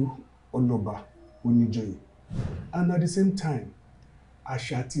ìlú ọlọ́ba oníjòyè and at the same time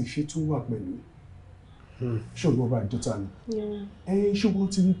àṣà àti ìṣe tún wà pẹ̀lú ṣùgbọ́n ọba ìjọta mi ṣùgbọ́n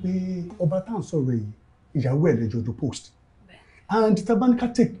ti rí pé ọba tá à ń sọ̀rọ̀ yìí ìyàwó ẹ̀ lẹ́jọ́ do post and tabanika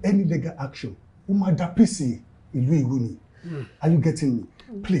take any legal action ó máa dá pèsè ìlú ìwú ni are you getting me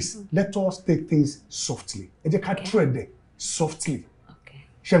please let us take things softly ẹ jẹ́ ká tread it softly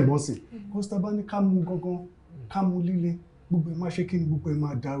ṣe ń bọ́ sí because tabanika mú gangan ká mú líle gbogbo ẹ̀ máa ṣe kí ni gbogbo ẹ̀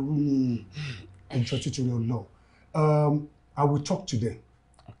máa dàrú ní ẹjọ́ títorí ọlọ́ọ̀ I will talk to them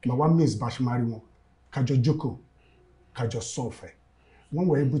màá wá miss bá ṣe máa rí wọn kájọ jókòó kájọ solve it when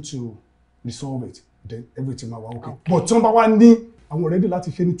we are able to resolve it then everything ma wa okay but tí wọ́n bá wá ní àwọn ready láti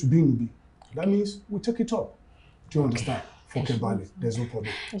ṣe ní tùbí ìnùbí that means we take it up do you understand fọkẹ balẹ̀ there's no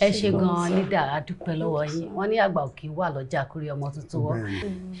problem. ẹ ṣe gan-an lídà adúpẹ́ lọ́wọ́ yín wọ́n ní àgbà òkè wà lọ́jà kúrẹ́ ọmọ tuntun wọ́n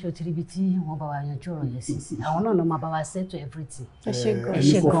ṣé o ti ríbi tí wọ́n bá wa yanjú ọ̀rọ̀ yẹn sí àwọn náà máa bá wa settle everything. ẹ ṣe gan-an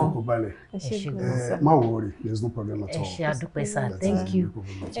ẹ ṣe gan-an má worry there's no problem at all. ẹ ṣe adúpẹ́ sir thank you.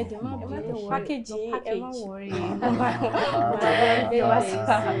 ẹ dẹ̀ má bọ̀ pákéjì ẹ má worry.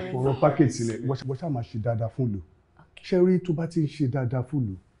 ọ̀rọ̀ pákéjì sílẹ̀ wọ́n ṣáà máa ṣe dáadáa fún lò ṣé rí tó bá ti ń ṣe dáadáa fún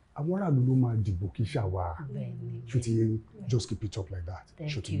lò àwọn aráàlú ló máa dìbò kí ṣàwà ṣùtì yẹn just keep it up like that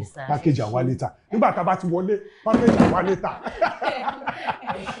ṣùtì bọ package àwa later nígbà tá a bá ti wọlé package àwa later.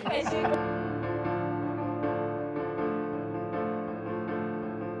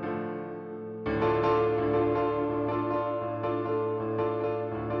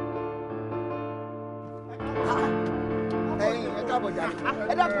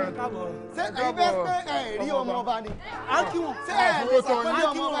 ẹ dákun ṣé ẹ̀yin bẹ́ẹ̀ pé ẹ rí ọmọ ọba ni. ṣé ẹ lè sọ pé ní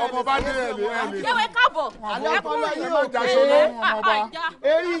ọmọ ọba ní ẹ lè. ṣé wẹ́ káàbọ̀. àlẹ́ ọpọlọ yín ò pé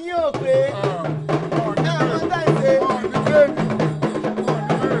èyí yín ò pé ẹ ọmọ ń tẹ̀ ṣe.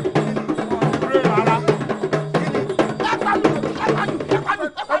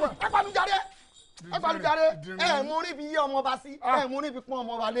 ẹ pàlùjáde ẹ mú níbi yí ọmọ ọba sí ẹ mú níbi pọ́n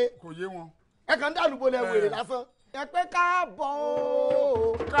ọmọ ọba lé. kò yé wọn. ẹ kàn ń dàlúbọ lẹ wèrè lásán. ẹ pé káàbọ̀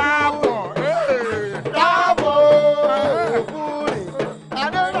o. káàbọ̀ káàbọ̀ òkúrin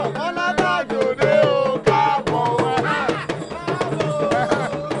adéròkọ́ lábàjọ́dé o káàbọ̀.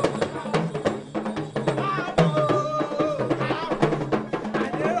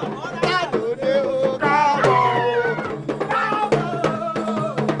 adéròkọ́ o káàbọ̀.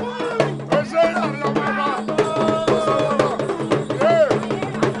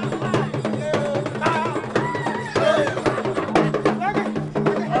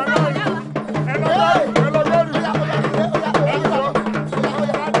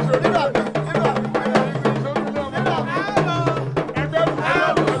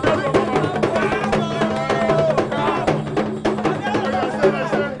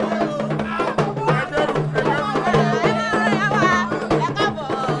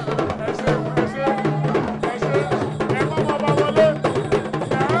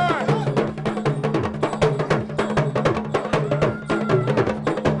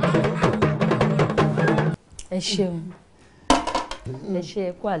 ṣeun ẹ ṣe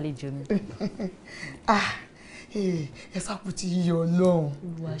ẹ kú àlejò mi. ẹ sápò tí yíyọ Ọlọ́run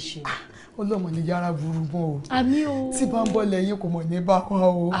Ọlọ́run ní yàrá burú mọ́ o. àmín o. tí bá ń bọ̀ lẹ́yìn kò mọ̀ ní bá wọn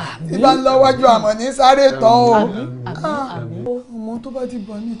o. tí bá ń lọ wájú àmọ́ ní sáré tán o. ọmọ tó bá ti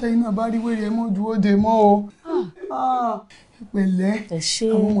bọ̀ níta iná bá rí wèrè mọ́ ju ó dé mọ́ o. pẹ̀lẹ́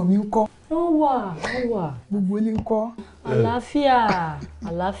àwọn ọmọ mi ń kọ́. wọ́n wà. gbogbo ilé ń kọ́. àlàáfíà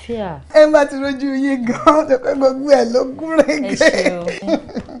àlàáfíà. ẹ bá ti rojú yín gan-an tó pẹ́ gbogbo ẹ̀ ló gún régé.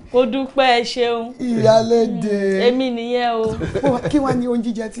 Mo dúpẹ́ ẹ ṣeun. Ìyálédè. Èmi nìyẹn o. Kí wá ní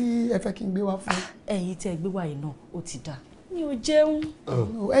oúnjẹ jíjẹ tí ẹ fẹ́ kí n gbé wá fún? Ẹ̀yin tí ẹ gbé wá yìí náà ó ti dà. Mi ò jẹun.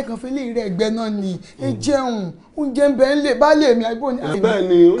 Ẹ kàn fi lè rẹ ẹgbẹ́ náà ni. Ẹ jẹun. Oúnjẹ ń bẹ ń lè bá lè mi àìbò ní. Bẹ́ẹ̀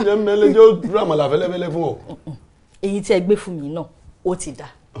ni oúnjẹ ń bẹ lé jẹ́ ó dúró àmàlà fẹ́lẹ́fẹ́lẹ́ fún ọ. Èyí tí ẹ gbé fún mi náà ó ti dà.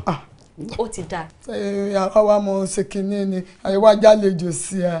 Ó ti dà. Àwa mọ̀ ṣe kínní ni àyẹ̀wò ajálejò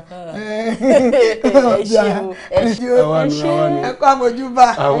sí a. Ẹ ṣeun. Ẹ kọ́ àmójúbà.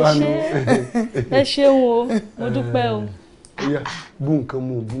 Ẹ ṣeun o. Mo dúpẹ́ o. Bú nǹkan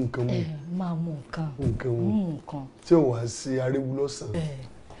mu, bú nǹkan mu. Máa mú nǹkan. Nǹkan mu. Mú nǹkan. Tí ò wá sí aréwu lọ́sàn-án.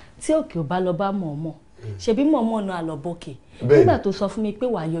 Tí òkè ò bá lọ bá mọ̀ọ́mọ̀ ṣebí mọ̀ọ́mọ̀ náà àlọ́bọ̀kè nígbà tó sọ fún mi pé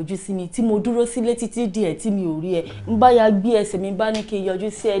wàá yọjú sí mi tí mo dúró sílé títí díẹ̀ tí mi ò rí ẹ ń bá ya gbé ẹsẹ̀ mi bá ní kí n yọjú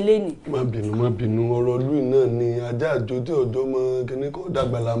sí ẹ lénìí. Má bínú ọ̀rọ̀ lùí náà ni ajá àjò tí ọjọ́ mọ kíní kan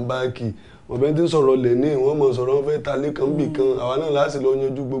dàgbà là ń bá kì ọ̀bẹ tí ń sọ̀rọ̀ lẹ̀ ní wọ́n mọ̀ sọ̀rọ̀ wọn fẹ́ ta lé kan bì kan àwa náà láti lọ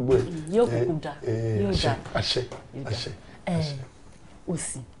yanjú gbogbo ẹ̀. Yóò kúkú dà yóò dà. Àṣẹ.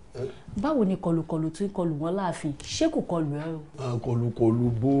 Òsì báwo ni kọlùkọlù tún kọlù wọn láàfin ṣé kò kọlù ẹ o. Kọlùkọlù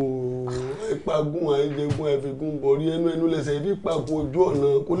bó ìpagún àìjẹgún ẹfigún bọrí ẹnu lẹsẹ ibi ìpagún ojú ọ̀nà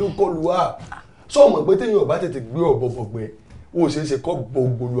kò ní kọlù wá sọmọ pé téèyàn bá tètè gbé ọ̀bọ bọ̀gbẹ́ ó ṣeé ṣe kọ́ bọ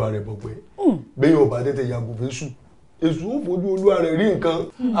gbolu ààrẹ bọ̀gbẹ́ béèyàn bá tètè yàgò fésù èṣù ó fojú olú ààrẹ rí nǹkan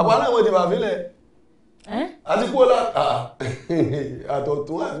àwa náà wọ́n ti bà fílẹ̀ àti kó la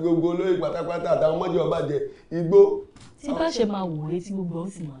àtọ̀tún àti gbogbo olóyè pátápátá àtàwọn ọmọdé ọba jẹ igbó. Tí bá ṣe máa wò ó tí gbogbo ó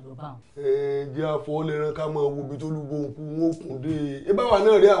sì máa lọ bá wọn. Jẹ́ àfọwọ́lẹ́rán ká máa wo ibi tó lúgbó òkú wọn òkun dé ebáwa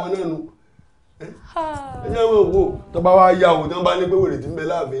náà rí àwọn náà nu. Ẹ jẹ́ àwọn òwò tó bá wá yá òun tí wọ́n bá ní pé wèrè tí ń bẹ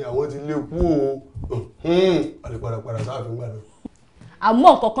láàfin àwọn ti lé kú o àlèpadà sáàfin gbà náà. Àmọ́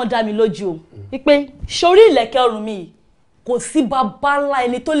nǹkan kan dá mi lójú o wípé sórí ìlẹ̀kẹ̀ ọrùn mi kò sí bàbá ńlá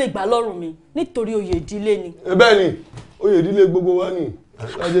ẹni tó lè gbà lọ́rùn mi nítorí oyè ìdílé ni. Bẹ́ẹ̀ ni oyè ìdílé gbogbo wa ni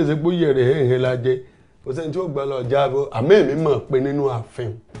lájẹ́ ìsẹ́pọ̀ yẹ̀rẹ̀ hẹ́hẹ́ la jẹ́ kò sẹ́ni tí ó gbà lọ jábọ̀ àmì èmi mọ̀ pé nínú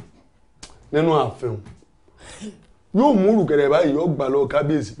ààfin yóò mú rùkẹ̀rẹ̀ báyìí yóò gbà lọ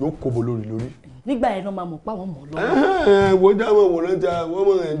kábíyèsí yóò kóbo lórí. Nígbà yẹn náà máa mọ̀ pé àwọn mọ̀ lọ́wọ́. Wọ́n já mọ̀ wọ́n rántí wọ́n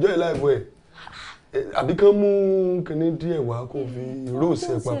mọ̀ enjoy life ẹ̀ àbí kán mú kíní díẹ̀ wá kó fi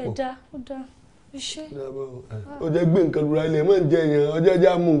róòsì ẹ̀ papọ̀. Ó jẹ́ gbé nǹkan lura ilẹ̀ mọ̀ ń jẹ yẹn ọjọ́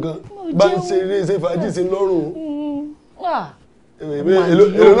ẹja mú nǹkan bá ń ṣe eré ṣe fàájì sí lọ́rùn.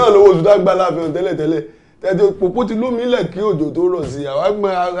 Èrò náà lówó oṣù tá gbá láàfin tẹ́lẹ̀tẹ́lẹ̀ tẹ́tẹ́ pòpó ti lómi ilẹ̀ kí òjò tó rọ̀ sí àwa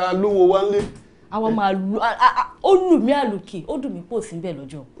gbọ́n ara lówó wá lé. Àwọn máa lu ó lù mí àlùkì ó dùn mí pò sí bẹ́ẹ̀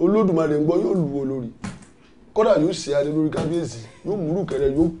lọ́jọ́. Olódùmarè ń gbọ́ yóò lù wọ lórí kódà yóò ṣe adé lórí kábíyèsí yóò múrù kẹrẹ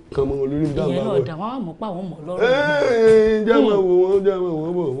yóò kàn mọ́ lórí dáhùn. Ìyẹn náà dà wọ́n á mọ̀ pé àwọn mọ̀ lọ́rùn. Jáwọ́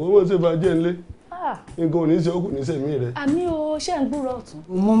wọ́n bọ̀ wọ́n mọ̀ ṣe bàjẹ́ ńlẹ̀ nǹkan ò ní ṣe ó kò ní sẹ̀mí rẹ̀. Àmì o ṣe ń gbúrò ọ̀tún.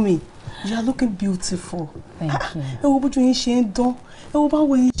 Mommy, you are looking beautiful. Thank you. Ẹ wo bójú yín ṣe ń dán, ẹ wo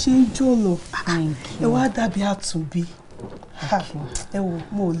báwo yín ṣe ń jọ̀lọ̀. Ẹ wá dàbí àtúnbí. Ẹ wo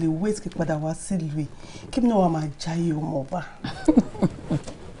mo ò lè wait kí padà wá sílùú yìí kí mi náà wà máa jáyé ọmọ ọba.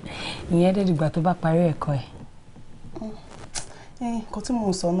 Ìyẹn dé dìgbà tó bá parí ẹ̀kọ́ ẹ̀. Nǹkan tí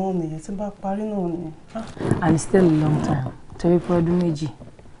mo sọ náà nìyẹn tí bá parí náà nìyẹn. And still a long time torí pé ọdún méjì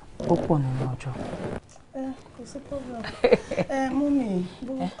ó pọ̀ nínú ọjọ́. Kò sí problem. Mọ́mí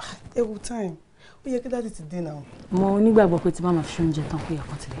ẹ wo time ó yẹ kí dáàdì ti dé náà. Mo nígbàgbọ́ pé tí bá máa fi oúnjẹ tán kó yẹ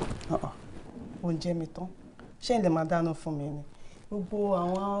kó ti dé. Oúnjẹ mi tán ṣé ẹ̀ lè máa dáná fún mi ni gbogbo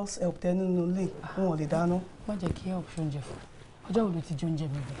àwọn house help tẹ nínú ilé wọn ò lè dáná. Má jẹ́ kí help ṣe oúnjẹ fún ọjọ́ wo ló ti jẹ oúnjẹ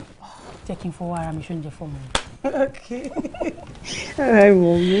mi bẹ̀ jẹ́ kí n fọwọ́ ara mi ṣe oúnjẹ fún mi. Okay. All right,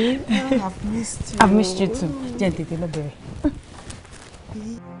 Mommy. I've missed you. I've missed you too. Jẹ́ n tètè lọ bẹ̀rẹ̀.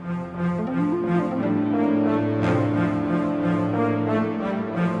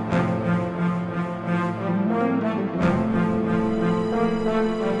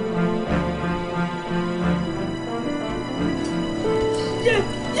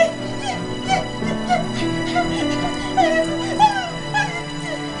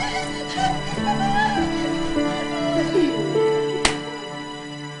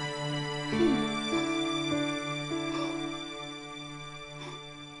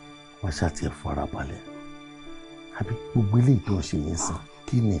 ṣáàtì ẹ̀ farabalẹ̀ àbí gbogbo eléyìí tó ń ṣe yẹn sìn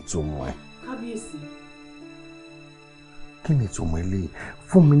kí ni ìtumọ̀ ẹ̀. Kábíyèsí. Kí ni ìtumọ̀ eléyìí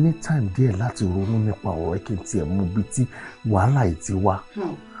fún mi ní time díẹ̀ láti ronú nípa ọ̀rọ̀ ẹ̀ kí n tiẹ̀ mú bí tí wàhálà yìí ti wá.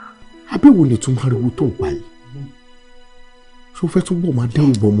 àbí wo ni tún ariwo tó ń pa yìí ṣó fẹ́ túbọ̀ máa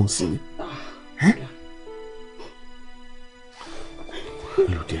dẹ́rù bọmọ sí i.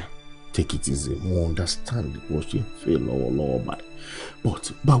 Lóde take it easy mo understand bó ṣe ń fẹ́ lọ́wọ́lọ́wọ́ báyìí but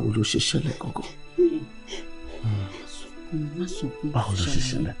báwo ló ṣe ṣẹlẹ̀ gangan. Báwo ló ṣe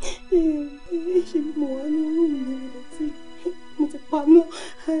ṣẹlẹ̀. Ṣé mo wà ní orú mi tí mo ti pa náà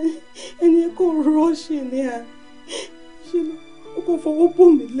ẹni kò rọ́ọ̀ṣì ni à ṣe lọ ó kò fọwọ́ bò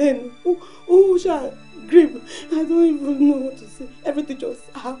mí lẹ́nu ó ṣáà grip. I don't even know what to say. Everything just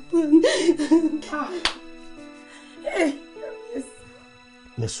happened.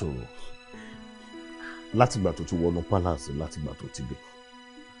 Ní sọ̀rọ̀ látìgbà tó ti wọnú palace látìgbà tó ti dé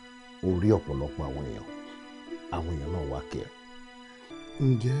ó rí ọ̀pọ̀lọpọ̀ àwọn èèyàn náà wá kẹ́ ẹ̀.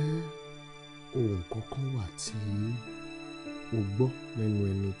 Ǹjẹ́ ohun kankan wà tí o gbọ́ lẹ́nu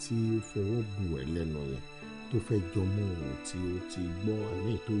ẹni tí ó fọwọ́ bù ẹ́ lẹ́nu yẹn tó fẹ́ jọ mọ́ ohun tí o ti gbọ́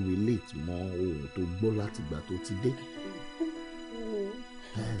àmì tó relate mọ́ ohun tó gbọ́ látìgbà tó ti dé?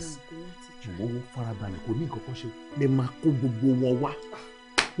 Yes. Ṣùgbọ́n ó farabalẹ̀ kò ní nǹkan kan ṣe pé máa kó gbogbo wọn wá.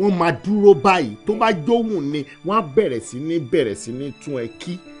 Wọ́n máa dúró báyìí tó bá jóhùn ni wọ́n á bẹ̀rẹ̀ sí ní tún ẹ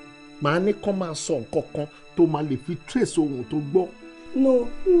kí. Màá ní kán máa sọ nǹkan kan tó máa lè fi trace ohun tó gbọ́. No,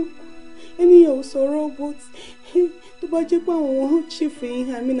 ènìyàn ò sọ̀rọ̀ but tó bá jẹ́ pé àwọn chief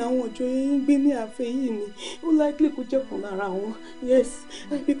yín àmì àwọn ọjọ́ yín gbé ní ààfin yìí ni ó likely kó jẹ́ kan lára wọn. Yes,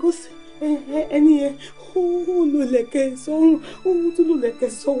 because ẹni yẹn ó lò lẹ̀kẹ̀ sọ́rùn ó tún lò lẹ̀kẹ̀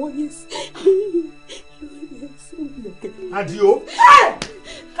sọ́wọ́. Yes. Adio.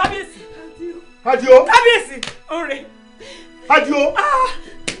 Kábíyèsí. Adio. Kábíyèsí. Ọ̀rẹ́. Adio.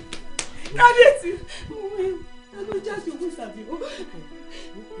 Kábíyèsí.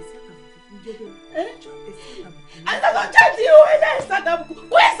 Àtàkùn jáde o, ẹ náà ṣàdàbùkù,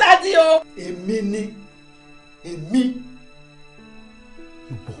 kó ẹ ṣáàdì o. Èmi ni, èmi.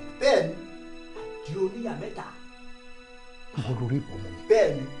 Ìbò. Bẹ́ẹ̀ni, Adio Oniyameta. Ìwọ lórí ìbọn mọ́ mi.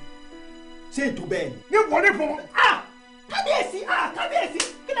 Bẹ́ẹ̀ni, ṣé ètò bẹ́ẹ̀ni? Níbo níbo? Kábíyèsí, kábíyèsí,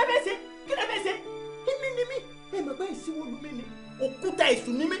 kí lẹ fẹ́ ṣe? Kí lẹ fẹ́ ṣe? Èmi ni mí, ẹ mọ̀ pé ìṣíwọ́ lu mí ni. Òkúta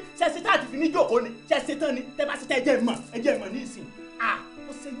èṣù ni mí, ṣẹ̀ṣẹ̀ tá a ti fi ní jókòó ni, ṣẹ̀ṣẹ̀ tán ni, tẹ́ bá ṣe tẹ́ ẹ jẹ́ mọ̀ ní ìsìn.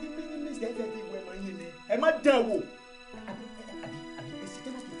 Ó ṣe yín mí ṣẹ̀ṣẹ̀ fi wẹ̀ mọ́ yín ni. Ẹ má dán wò. Àbí èsì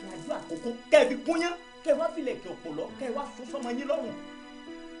tẹ́ láti fi àjọ àkókò kẹ́ ẹ fi kúnyán, kẹ́ ẹ wá filẹ̀ kẹ́ ọ̀pọ̀lọ́, kẹ́ ẹ wá sọ sọmọ yín lọ́rùn.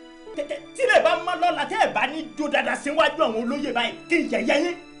 Tí lè bá má lọ́la tẹ́ ẹ bá ní jó dáadáa síwájú àwọn olóyè báyìí kí n yẹ̀yẹ́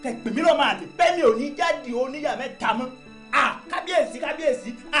yín kẹ́ ẹ pè mí lọ́ máa lè bẹ́ẹ̀ mi ò ní jáde Oníyàmẹ́ta mọ́. Kábíyèsí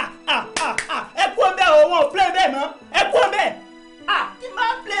ẹ kú ọbẹ̀ o, wọn ò play bẹ́ẹ̀ mọ́, ẹ kú ọbẹ̀. Kí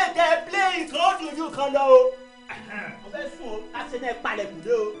máa play kẹ́ play nǹkan ó dùn ju kan lọ o. Mo fẹ́ sùn o, láti ṣe palẹ̀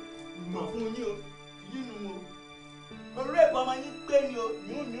kùdé o, mọ̀ fún yín o, yín nu o. Orí èkó ọmọ yín pé ni o,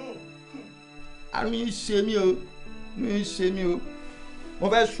 yún. Àrùn yìí ṣe mí o, yìí ṣe mí o, mo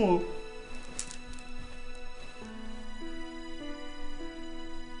fẹ́ sùn o.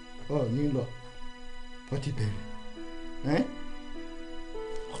 Ọ̀ ní lọ, ó ti bẹ̀rẹ̀.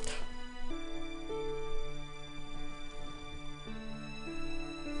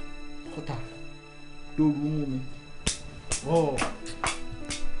 Ọ̀tá lóru mú mi.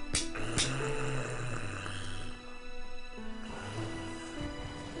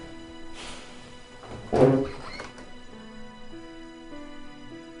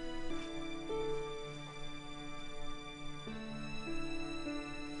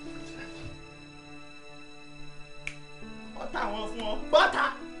 Ọ̀tá wọn fún ọ, bọ́tà.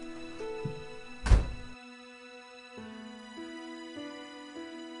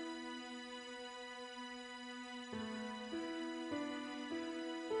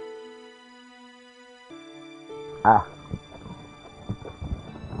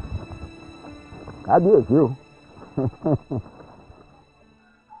 Kábíyèsí o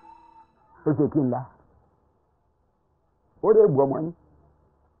ó ṣe kí n la ó réèbù ọmọ yín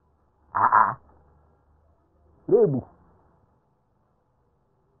réèbù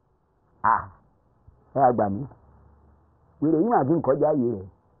ẹ àgbà mi wèrè yín àti nkọjá yìí rẹ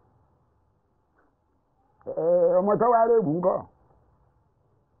ọmọ tó wá réèbù ńkọ́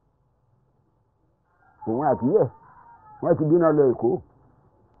òun àtìyẹ wọ́n ti bínú lọ Èkó.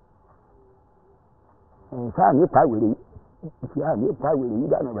 Sáà ní pàwèrè yìí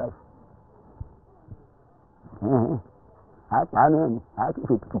dànù báyìí. Àpá náà ni a ti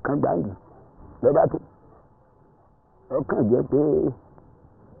fètùtù kan gbáǹgì lọ́ba tó. Ọkàn jẹ́ pé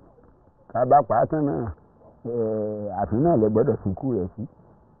ká bá pa á tán náà àfin náà lè gbọ́dọ̀ sìnkú rẹ̀ sí.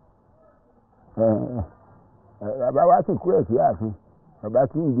 Bàbá wa sìnkú rẹ̀ sí àfin. Bàbá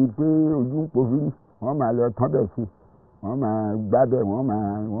tí ń di pé ojú ń pòfin wọ́n máa lọ tán bẹ̀ sí. Wọ́n máa gbábẹ́ wọ́n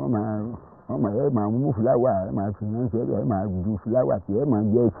máa mú fúláwà ẹ máa fi ránṣẹ́ ẹ máa ju fúláwà tí ẹ máa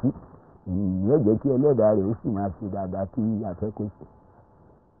jẹ́ sí ìyẹn jẹ́ kí ẹlẹ́dàá rẹ̀ ó sì máa ṣe dáadáa kí afẹ́kọ̀ọ́ sí.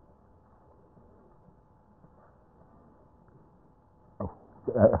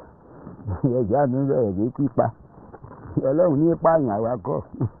 ẹ̀jẹ̀ àmì bẹ̀rẹ̀ dé pípa ọlọ́run ní pààyàn àwa kọ́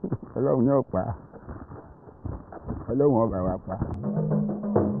ọlọ́run ní ọ̀pá ọlọ́run ọba wa pa.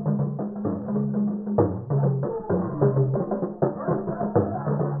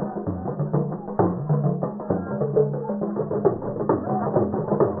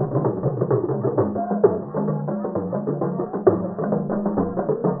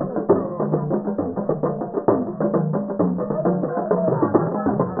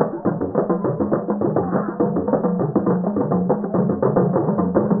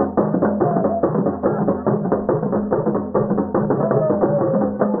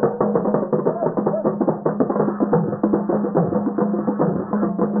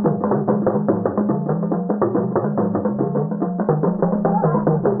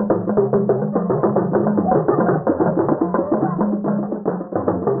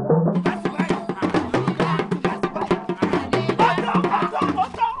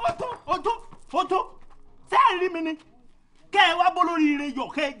 lè yọ̀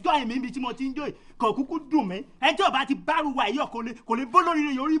kẹ́ jọ́ ẹ̀mí mi tí mo ti ń jó yìí kò kúkú dùn mí ẹjọ́ bá ti bárù wa yọ̀ kò lè bó lórí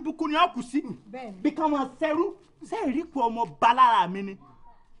rẹ̀ yorí ibùkún ni ó kù sí bí ká máa ṣẹ́rú sẹ́ẹ̀rí pé ọmọ balára mi ni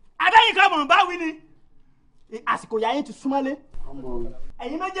abẹ́yìn kan mọ̀ ń bá wí ni àsìkò ìyá yín ti súnmọ́lé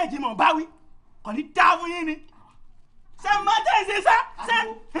ẹ̀yin méjèèjì mọ̀ ń bá wí kò ní dá fún yín ni ṣé má tẹ̀ ṣe sá ṣé.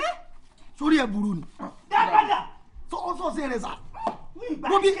 sórí ẹ̀ burú ni. dáadáa. sọ sí ẹ̀rẹ̀ sá.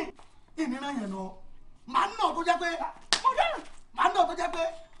 wọ́n bí ìnira yẹn lọ màá nà tó jẹ́ pé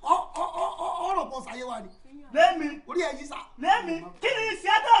ọ̀rọ̀ pọ̀ sáyé wa ni. lẹ́mi orí ẹ̀ yí sá. lẹ́mi kí ni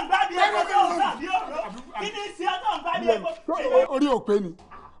ìṣẹ́ tó ń gbá bí ẹ̀kọ́ tó ń gbá bí ọ̀rọ̀ kí ni ìṣẹ́ tó ń gbá bí ẹ̀kọ́. orí òpè ni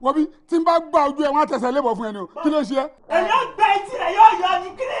wọ́n bí tí n bá gba ojú ẹ̀ wọ́n á tẹ̀sẹ̀ lébọ̀ fún ẹ ni o kí ló ṣe é. èyàn gba etí rẹ̀ yóò yọ ni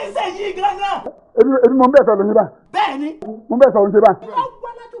kí ni ìṣe yìí gan-an. èmi mo ń bẹ̀ sọ lóyún bá. bẹ́ẹ̀ni. mo ń bẹ̀ sọ lóyún bá. wọ́n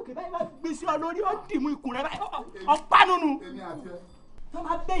gbọ́ látòkè báyìí wọ́n gbé sí ọ lórí ó dì mú ikùn rẹ̀ báyìí ọ̀pá nínú. wọ́n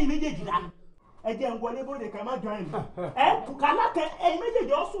máa bẹ́yìn méjèèjì dá ẹ jẹ́ ń wọlé bóde kẹ́ má jọ ẹ̀ mọ́ ẹ kàlá kẹ ẹ̀yin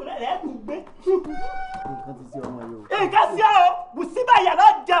méjèèjì ọ̀sùn rẹ̀ ẹ̀ dùn gbé. nǹkan ti ṣe ọmọ yìí o. nǹkan sí ọ wùsíbàyà lọ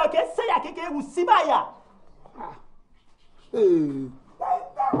jẹ òkè sẹyà kékeré wùsíbàyà.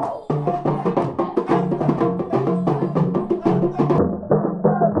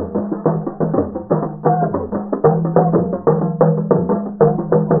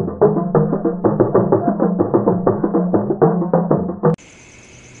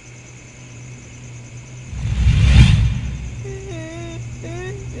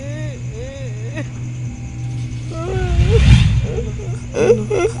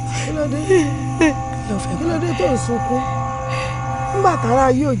 kí ló dé tó ń sunkún nígbà tára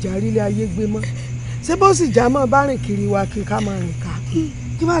yóò járí ilé ayé gbé mọ́ ṣé bó sì já mọ́ bá rìn kiri wa kí ká máa rìn ká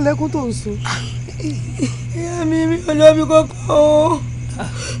kí má lẹ́kún tó ń sun. ìyá mi ò lóbi kankan o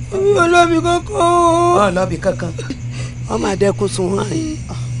mi ò lóbi kankan o. ọ lọ́bi kankan ọmọ adẹ́kun sun hàn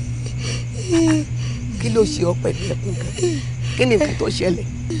yín kí ló ṣe ọ pẹ̀lú ẹkún kan kí ni nǹkan tó ṣẹlẹ̀.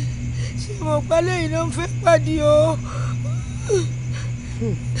 ṣé mo pẹ́ lẹ́yìn ló ń fẹ́ pàdé o.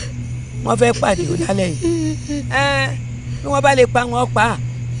 wọ́n fẹ́ pàdé o lálẹ́ yìí bí wọ́n bá lè pa wọn pa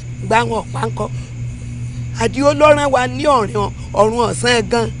gba wọn pa ńkọ́. Àdìó ló rán wa ní ọ̀run ọ̀sán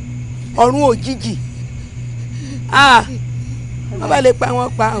gan ọ̀run òjijì wọ́n bá lè pa wọn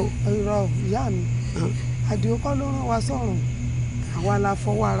pa o. irọ́ ìyá mi Àdìó kọ́ ló rán wa sọ̀rùn àwa la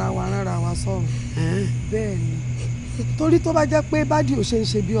fọwọ́ ara wa ránra wa sọ̀rùn bẹ́ẹ̀ ni torí tó bá jẹ́ pé bádìí ò ṣe ń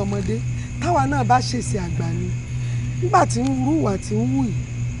ṣe bí ọmọdé táwa náà bá ṣèṣe àgbà ni nígbà tí ń rú wà tí ń wù yìí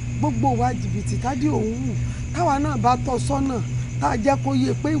gbogbo wa jìbìtì tádì òun wù táwa náà bá tọ́ sọ́nà tá a jẹ́ kó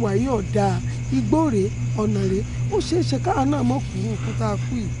yé pé ìwà yìí ọ̀dà igbó rèé ọ̀nà rèé ó ṣeé ṣe káà náà mọ̀ kúrú kú tá a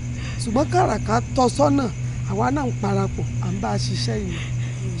kú yìí ṣùgbọ́n kàràkà tọ́ sọ́nà àwa náà ń parapọ̀ à ń bá a ṣiṣẹ́ yìí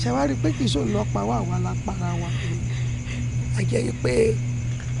ṣàwárí pé kì í ṣòun lọ pa wá àwa la para wa. a jẹ́ pé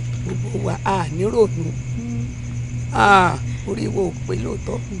gbogbo wa a nírònú orí wo ò pé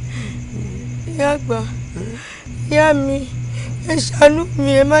lóòótọ́. ìyá àgbà ìyá mi ẹ ṣàánú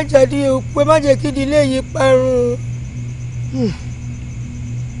mi ẹ má jáde òkú ẹ má jẹ́ kí ìdílé yìí parun.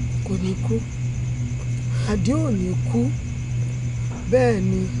 kò ní kú Àdìó ò ní kú bẹ́ẹ̀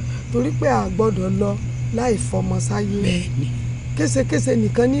ni torí pé a gbọ́dọ̀ lọ láì fọmọ sáyé késekése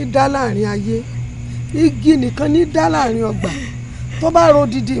nìkan ní dá láàrin ayé igi nìkan ní dá láàrin ọgbà tó bá ro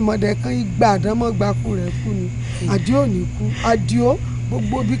didi ìmọ̀dẹ̀ kan igba àdámọ́gbàkú rẹ̀ kú ni Àdìó ò ní kú Àdìó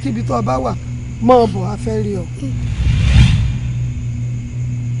gbogbo bíkíbi tó bá wà mọ́ ọ bọ̀ afẹ́ rí ọ.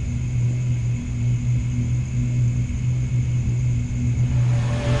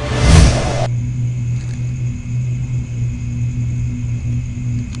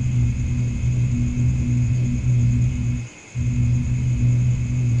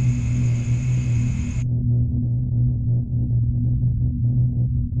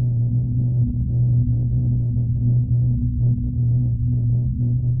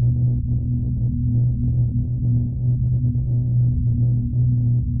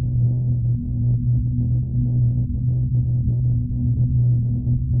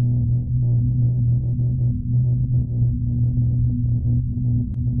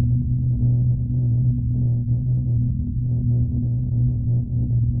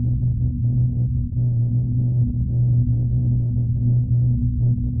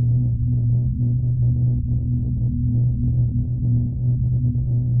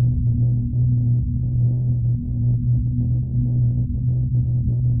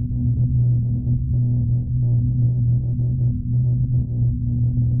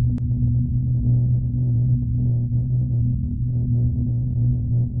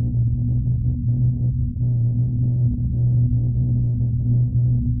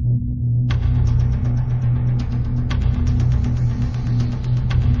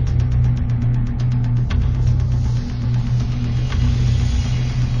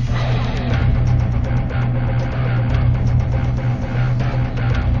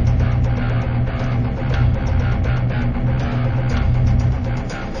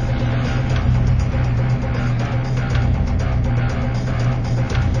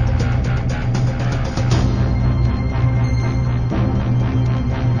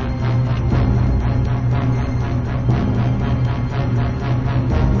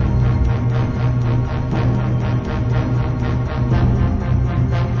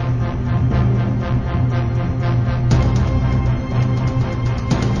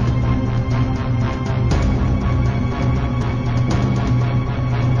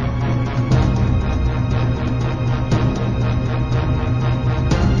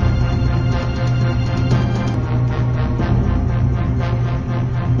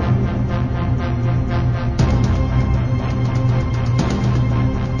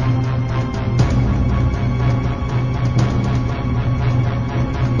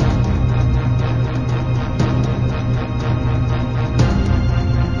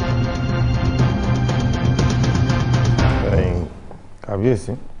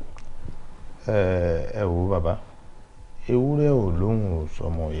 kábíyèsí ẹ wò bàbá ewúrẹ́ ò lóhùn ò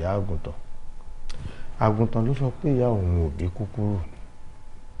sọmọ ìyá àgùntàn àgùntàn ló sọ pé ìyá òun ò bí kúkúrú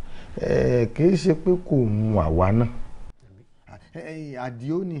kì í ṣe pé kò mú àwa náà.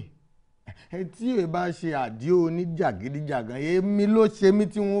 Àdìó ni tí ẹ bá ṣe Àdìó ní jàgídíjàgan èmi ló ṣe mí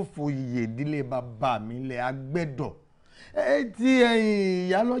tí wọ́n fòye ìdílé bàbá mi lẹ̀ agbẹ́dọ̀ tí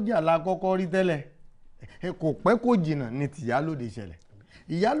ìyálọ́jà la kọ́kọ́ rí tẹ́lẹ̀ kò pẹ́ kò jìnnà ni tìyálóde ṣẹlẹ̀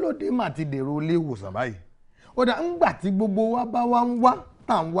ìyálóde mà ti dèrò ilé ìwòsàn báyìí ó dà ńgbà tí gbogbo wa bá wá ń wá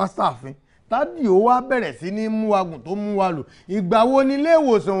tá à ń wá sáàfin Tádìó wá bẹ̀rẹ̀ sí ní mú agùn tó mú wa lò ìgbà wo ni ilé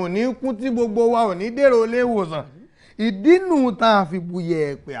ìwòsàn ò ní kún tí gbogbo wa ò ní dèrò ilé ìwòsàn ìdínú tá a fi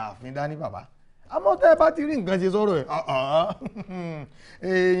buyẹ ẹ̀pẹ̀ ààfin dání bàbá àmọ́ tẹ́ ẹ bá ti rí nǹkan ṣe sọ̀rọ̀ ẹ̀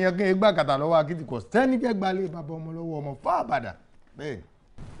èèyàn kí n gbà kàtà lọ́wọ́ akíntìkọ̀ sẹ́ni jẹ́ gbalẹ̀ bàbá ọmọ lọ́wọ́ ọmọ fáàbàdà bẹ́ẹ̀.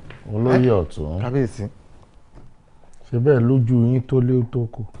 olóyè ọ̀tún kábíyèsí ṣe bẹ́ẹ̀ lójú yín tó lé tó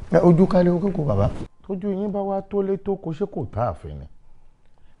kù. ojú kálẹ̀ okòkò bàbá. tójú yín bá wá tó lé tó kù ṣé kò tá àfin ni.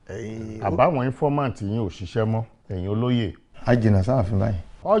 àbáwọn ínfọ́máǹtì yín ò ṣiṣẹ́ mọ́ ẹ̀yin olóyè. a jìnnà sáàfin báyìí.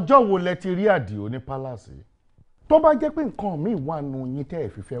 ọjọ́ wo lẹ ti rí Àdìó ní pálásì tó bá jẹ́ pé nǹkan míì wà nù yín tẹ́ ẹ̀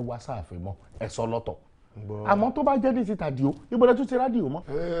fi fẹ́ wá sáàfin mọ́ ẹ sọ lọ́tọ̀ àmọ́ tó bá jẹ́ ní ti Tàdìó ibo lẹ tún ti rádìó mọ́.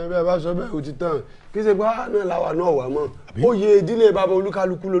 bẹ́ẹ̀ bá sọ bẹ́ẹ̀ o ti tán kí ṣe pé náà làwa náà wà mọ́ oyè ìdílé bàbá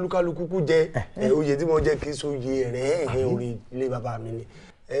olúkálukú lolúkálukú kú jẹ oyè tí mo jẹ kì í so oyè rẹ̀ orí ilé bàbá mi ni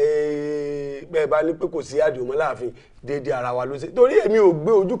bẹ́ẹ̀ bá ní pé kò sí Àdìó mọ́ láàfin déédéé ara wa ló ṣe torí èmi ò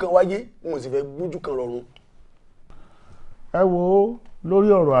gbé ojú kan wáyé mo sì fẹ́ gbójú kan rọrùn. ẹ wo lórí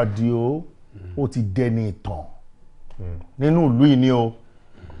ọ̀rọ̀ Àdìó ó ti dẹni ìtàn nínú ìlú yìí ni o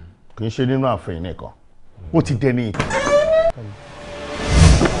kì í ṣe nínú ààfin nìkan ó ti dẹni ìtàn.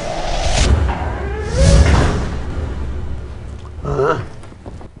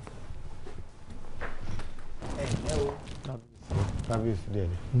 kábíyèsí díẹ̀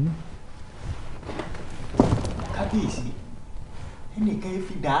ni. kábíyèsí ẹnìkan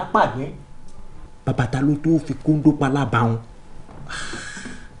fi dà á pàgbẹ́ bàbá ta ló tó fi kóńdó palábà wọn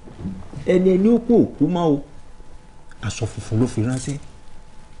ẹni ó kó òkú mọ́ o aṣọ funfun ló fi ránṣẹ́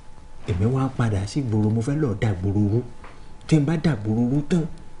èmi wá padà sí gbòòrò mo fẹ́ lọ́ọ́ dà gbòòrò rú tẹ́ ń bá dà gbòòrò rú tán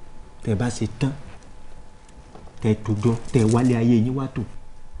tẹ́ bá ṣe tán tẹ́ tójọ́ tẹ́ wálé ayé yín wá tò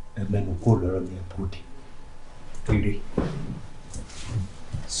ẹgbẹ́ ló kó lọ́rọ̀ mi ẹ̀ kó dé rere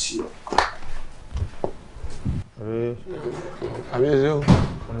sí ọ. kábíyèsí o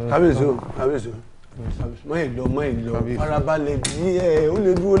kábíyèsí o kábíyèsí o mọ ìlọ farabalẹ̀ díẹ̀ ó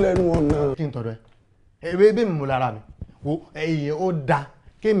lè dúró lẹ́nu ọ̀nà. kí n tọrọ ẹ ewé bí mi mú lára mi wo ẹyẹ ó da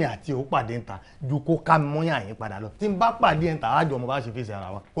kémi àti ò pàdé ń ta ju kó ká mi mọ́yà yín padà lọ tí n bá pàdé ẹ̀ ń ta àjọ mo bá ṣe fèsì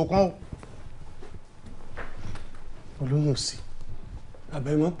ara wa kò kán. olóyè òsì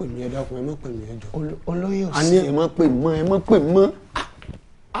bàbá ẹ má pè mí ẹ dákun ẹ má pè mí ẹ jọ olóyè òsì àní ẹ má pè mọ́ ẹ má pè mọ́.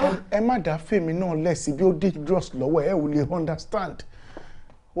 ẹ má dá fèmí náà lẹ́sìn bí ó dangerous lọ́wọ́ ẹ ò lè understand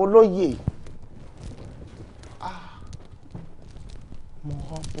olóyè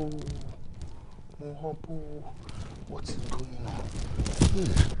Mohobo, what is going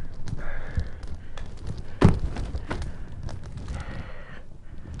on?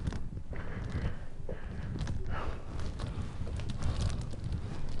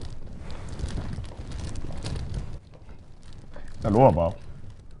 Hello, Aba.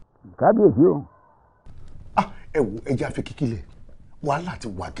 Kábíyèsí o. Ẹ wo ẹja fi kíkílẹ̀ wàhálà ti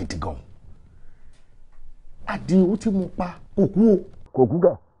wà gidi gan. Àdìó tí mo pa kò kú o. Kò kú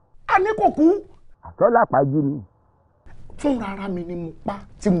kẹ̀. A ní kò kú. Àtọ́lá pàjì ni. Fúnra ara mi ni mo pa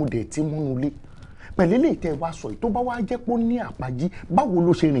tí mo dẹ̀ ti múnú lé. Pẹ̀lú ilé ìtẹ́ wa sọ yìí tó bá wá jẹ́ pé ó ní àpájí báwo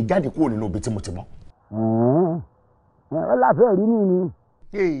ló ṣe rìn jáde kúrò nínú ibi tí mo ti mọ̀. Ẹ láfẹ́ rí mi ni.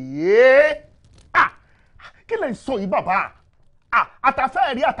 Èyí kí lè sọ yìí bàbá?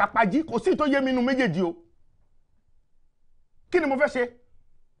 Àtàfẹ́ rí àtàpájí kò sí tó yé mi nínú méjèèjì o. Kí ni mo fẹ́ ṣe?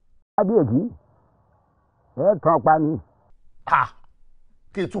 Kábíyèsí ẹ tán pa ni.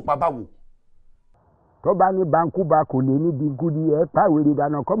 Kí n tún pa báwo? Tó bá ní bankuba kò lè níbi gudi ẹ pàwéré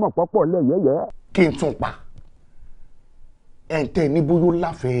dáná kọ́mọ̀ pọ́pọ̀ lẹ́yẹ̀yẹ́. Kí n tún pa? Ẹ̀ ń tẹ́ ní bóyá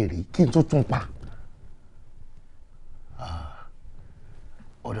láfẹ̀ẹ́ rí kí n tún pa?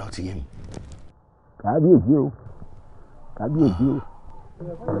 Ọ̀dọ̀ ti yé mi. Kábíyèsí o. Kábíyèsí o.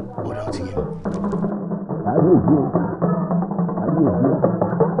 Ọ̀dọ̀ ti yé mi. Kábíyèsí o. Kábíyèsí o.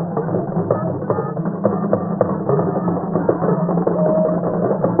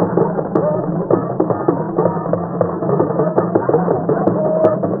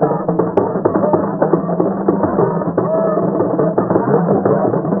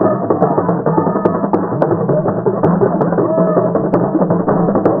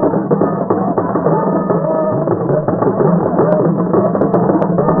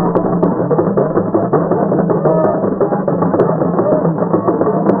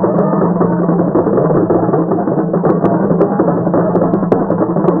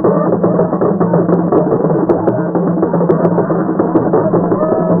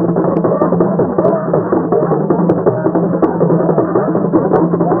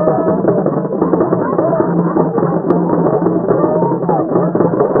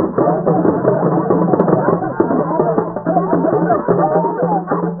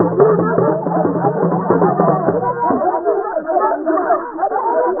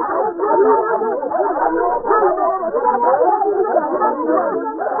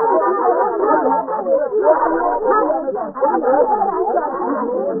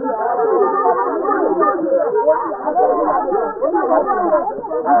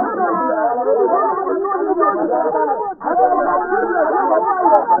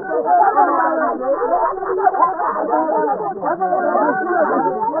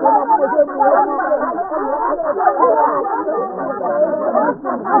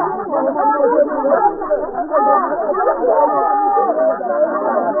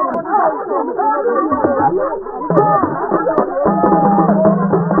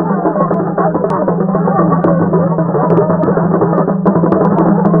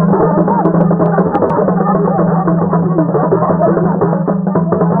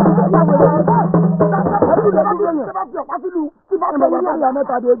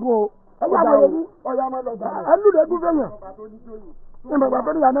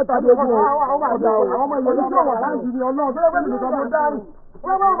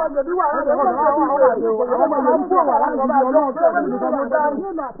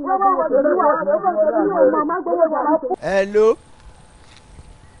 Hello,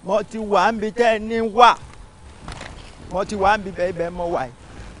 mo ti wà ń bi tẹ́ ẹ ní wà, mo ti wà ń bi bẹ́ẹ̀ bẹ́ẹ̀ mọ́ wà yìí.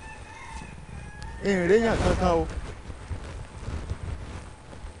 Ìrìnyàn kankan o.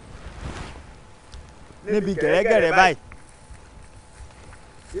 Níbi gẹ̀rẹ́gẹ̀rẹ́ báyìí,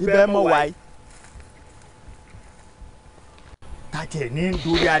 ibẹ̀ mọ́ wà yìí. Tàjẹ̀ ní ń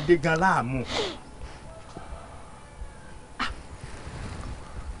dorí adé gan láàmú.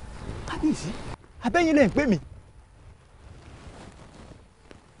 Kábíyèsí, abẹ́yìn lè ń pè mí.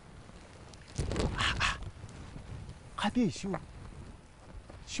 Kábíyèsí o,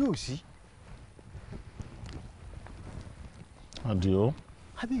 ṣé ò sí? Adio.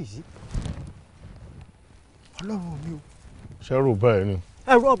 Kábíyèsí, Ọlọ́run mi o. Ṣẹ́rù bẹ́ẹ̀ ni.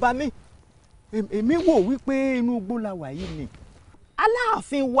 Ẹ̀rù ọba mi, èmi wò wípé inú igbó la wà yìí ni.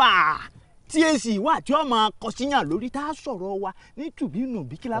 Aláàfin wà tí èsì wà tí ó máa kọ síyàn lórí tá a sọ̀rọ̀ wa ní tùbínú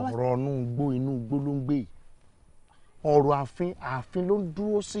bí kí la wá. Ọ̀rọ̀ inú igbó ló ń gbé. Ọ̀rọ̀ ààfin ló ń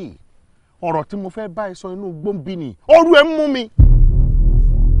dúró sí. Ọ̀rọ̀ tí mo fẹ́ bá ẹ sọ inú igbó ń bí ni. Ọrú ẹ ń mú mi.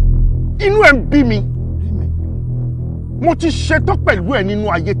 Inú ẹ ń bí mi. Mo ti ṣetán pẹ̀lú ẹ nínú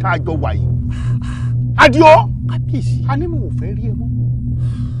ayé tá a jọ wà yìí. Adio. Kábíyèsí. A ní mo ò fẹ́ rí ẹ mọ́.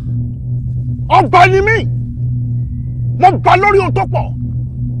 Ọba ni mí. Mo bá lórí ohun tó pọ̀.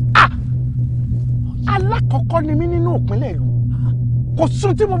 Alákọ̀ọ́kọ́ ni mí nínú ìpínlẹ̀ ìlú. Kò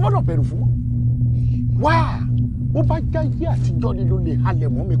sún tí mo gbọ́dọ̀ bẹ̀rù fún wọn. Wá bó bá jáyé àtijọ́ ni ló lè halẹ̀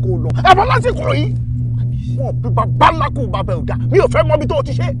mọ́ mi kó lọ. Ẹ̀fọ́ lásìkò yìí. Wọ́n bí bàbá ńlá kó bàbá ọ̀dà. Mi ò fẹ́ mọ ibi tó o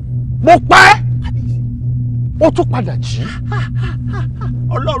ti ṣe. Mo pa ẹ́. Ó tún padà jí.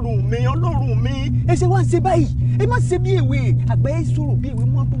 Ọlọ́run mi, ẹ ṣe wá ń ṣe báyìí. Ẹ má ṣe bí èwe. Àgbà ẹ sọ̀rọ̀ bí èwe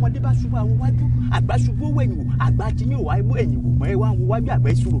mọ́ bọ́mọdé bá ṣubú àwọn wájú. Àgbà ṣubú owó ẹ̀yìn wò. Àgbà ti ní òwá ẹ̀mú ẹ̀yìn wò mọ́ ẹ wá ń wo wájú àgbà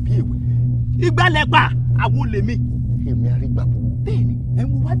ẹ sọ̀rọ̀ bí èwe. Ìgbàlẹ̀pà àwọn lèmi. Èmi arígbàbuwó. Bẹ́ẹ̀ni, ẹ ń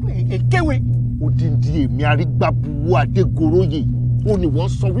wo wájú ẹ̀ kéwe. Odindi èmi arígbàbuwó Adégoróyè. Ó ní wọ́n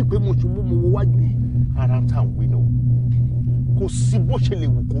sọ wípé mo ṣubú mo wo wájú. Ara ń tàn wí náà. Kò sí bó ṣe lè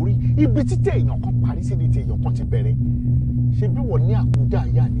wù kó rí. Ibi tí èèyàn kan parí sí ni tí èèyàn kan ti bẹ̀rẹ̀. Ṣé bí wọ́n ní àkúdà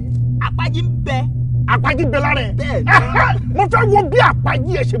àyà ni? Àpájí ń bẹ. Àpájí ń bẹ lára ẹ̀. Bẹ́ẹ̀ni. Mo fẹ́ wo bí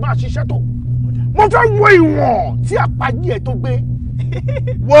àpájí ẹ̀ ṣe máa ṣiṣẹ́ tó. Mo fẹ́ wo ìwọ̀n tí àpájí ẹ̀ tó gbé.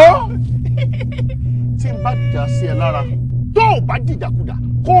 Wo tí n bá dà sí ẹ lára tó o bá dìdàkudà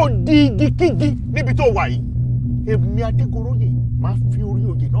kó o di igi kígi níbi tó wà yìí. Èmi Adégoróyè máa fi orí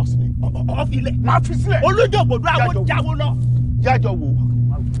oyè náà sílẹ̀. Ọ̀fìlẹ̀. Máa fi sílẹ̀. Olójú òbòdó àwọn jáwó lọ. Jájọ wò.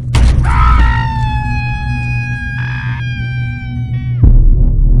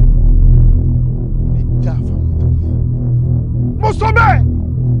 Mo sọ bẹ́ẹ̀,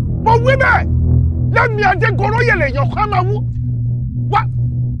 mo wí bẹ́ẹ̀, lẹ́mi Adégoróyè lèèyàn kan máa wú.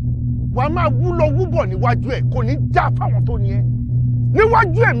 Wàá máa wú lọ wú bọ̀ níwájú ẹ̀ kò ní já fáwọn tó ní ẹ.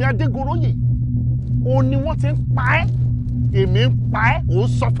 Níwájú ẹ̀mí Adégoróyè, òun ni wọ́n ti ń pa ẹ́. Èmi ń pa ẹ́, òun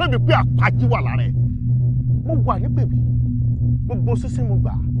sọ fún mi pé àpájí wà lára ẹ̀. Mo wà ní bèbí, gbogbo sísí mo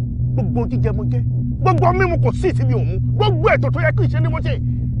gbà, gbogbo jíjẹ mo jẹ, gbogbo mímu kò sí ìsinmi òun, gbogbo ètò tó yẹ kí ìṣe ni mo ṣe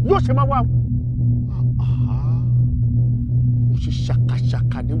yóò ṣe máa wá. Mo ṣe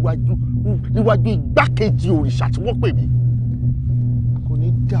ṣàkàṣàkà níwájú igbákejì òrìṣà tí wọ́n pè mí. Kò ní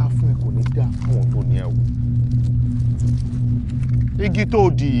dáa fún ẹ, kò ní dáa fún ọ tó ní ẹ o. Igi tó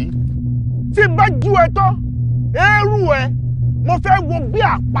dì í tí bá ju ẹ tán eérú ẹ mo fẹ́ wo bí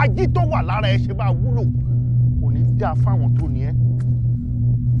àpájí tó wà lára ẹ ṣe máa wúlò. Kò ní dáa fáwọn tó ní ẹ.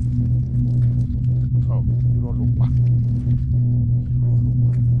 Irọ́ ló pa.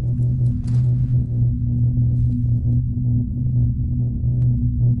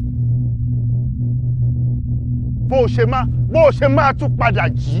 Bó o ṣe máa tún padà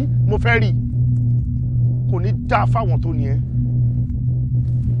jí mo fẹ́ rí. Kò ní dáa fáwọn tó ní ẹ.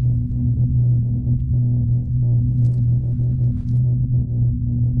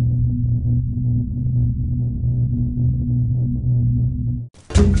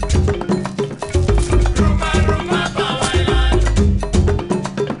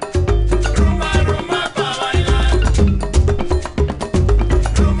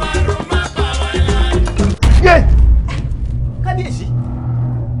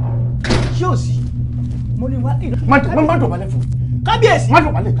 má lọ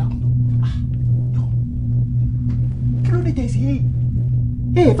wálé dákun. kí ló dé tẹ̀ sí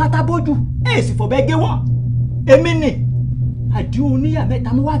yìí fata bójú sì fọ̀bẹ́ géwọ́ èmi ni Adio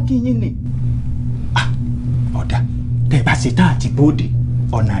Oniyameta mo wá kí yín ni. ọ̀dà tẹ́ ẹ bá ṣe tán àti bóde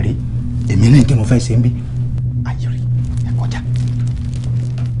ọ̀nà rẹ̀ èmi ní tí mo fẹ́ ṣe ń bí ayọ̀rì ẹ kọjá.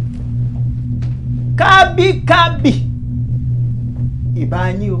 kábíkábì ìbá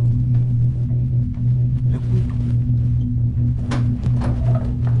yín o.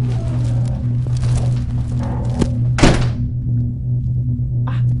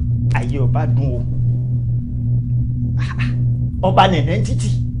 ayé ọba dùn o ọba nẹ̀nẹ́ títì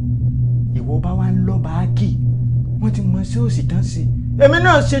ìwọ bá wá ń lọ́ba ákì wọ́n ti mọ sí òsì tán sí èmi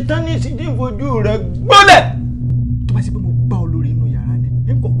náà ṣe tán ní ìsìndí ìfojú rẹ̀ gbọ́lẹ̀ tó bá sì pé mo bá ọ lórí inú yàrá ni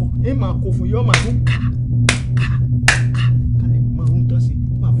ẹ kọ̀ọ̀kan ẹ máa kó fún yọ máa tún ká lè mọ ohun tán sí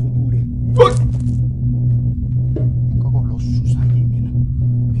máa fojú rẹ̀ gbọ́lẹ̀ ẹ kọ́kọ́ lọ sùn sáyé mi náà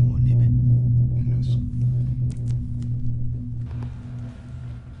bí mo níbẹ̀ ẹ lọ sùn.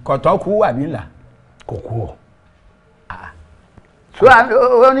 kọ̀tọ́ kú wà nílà kò kú ọ. so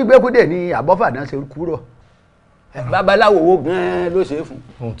onígbèkúdè ni àbọ́fàdán ṣe kúrò babaláwo wo gan-an ló ṣe é fún.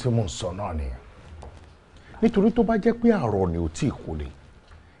 ohun tí mò ń sọ náà nìyẹn nítorí tó bá jẹ́ pé àrọ̀ ni ò tí ì kó ni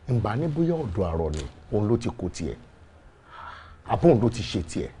ǹbá ní bóyá ọ̀dọ̀ àrọ̀ ni òun ló ti kó tiẹ̀ àbóhùn ló ti ṣe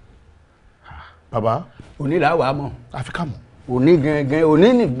tiẹ̀. bàbá. òní là wà á mọ̀. àfikà mọ̀. òní gangan òní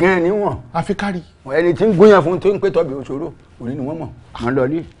nìgan níwọ̀n. àfikárì. ẹni tí ń gúnyàn fún tó ń pé tọ́bi òṣòro òní ni wọ́n mọ̀ wọ́n lọ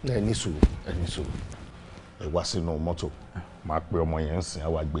ní. ẹ ní sùúrù ẹ wá sínú mọ́tò máa pe ọmọ yẹn ń sìn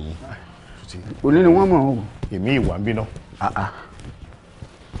àwa gbé yín. òní ni wọ́n mọ̀ o. èmi ìwà ń bínú.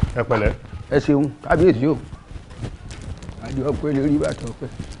 ẹ pẹ̀lẹ́. ẹ ṣeun kábíyèsí o àjọ ọpẹ lè rí bàtà ọpẹ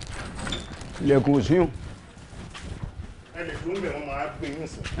ilẹ̀kùn síyùn. ẹ lè tún bẹ̀ wọ́n máa gbé yín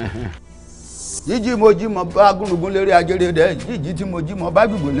sìn. jíjí mo jí mo bá gúnugún lérí ajéré dẹ jíjí tí mo jí mo bá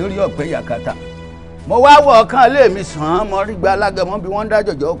gbìgbò lórí ọ̀pẹ yàkàtà mo wá wọ ọkàn lé mi sàn án mo rí gba alágẹmọ bí wọ́n ń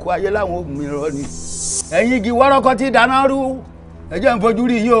dájọjọ kó ayé láwọn ogun mi rọ ni ẹ̀yin igi wọ́rọ́kọ́ tí dáná rú ẹ jẹ́ n fojú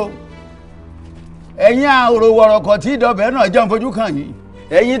rí yín o ẹ̀yin àrò wọ̀rọ̀kọ̀ tí ìdọ̀bẹ̀ náà jẹ́ n fojú kàn yín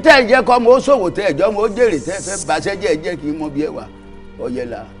ẹ̀yin tẹ́ ẹ̀ jẹ́ kọ́ mo ṣòwò tẹ́ ẹ̀jọ́ mo jèrè tẹ́ fẹ́ bàṣẹ́ jẹ́ jẹ́ kí n mọ bí ẹ wà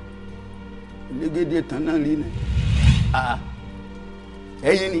ọ̀yẹ̀là elégédé tán náà rí ni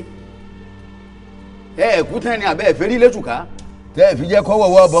ẹ̀yin ni ẹ̀ẹ̀kú tán ni àbẹ́ ẹ̀fẹ́ rí lẹ́tùká tẹ́ ẹ̀ fi jẹ́ kọ́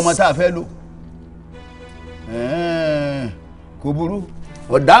wọ̀wọ́ ọbọmọ tá a fẹ́ lò kò burú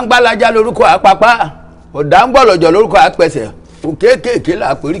ọ̀dàǹgbàlájà lórúkọ àpapá ọ̀dàǹgbọ̀lọ̀jọ̀ lórúkọ àpẹsẹ̀ òkèèkèèké là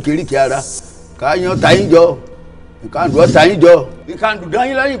péríkèríkè ara káyán tayín jọ ìkàndù ọ̀tayín jọ ìkàndù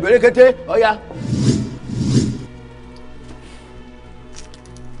dáyín lẹ́yìn ìbérékété ọ̀yá.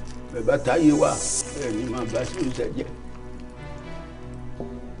 bẹ̀bá táyé wá ẹ̀ ní máa bá sí ìṣẹ̀jẹ̀.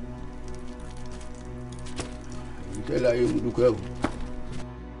 ìtẹ́lẹ̀ ayé mo dúpẹ́ o.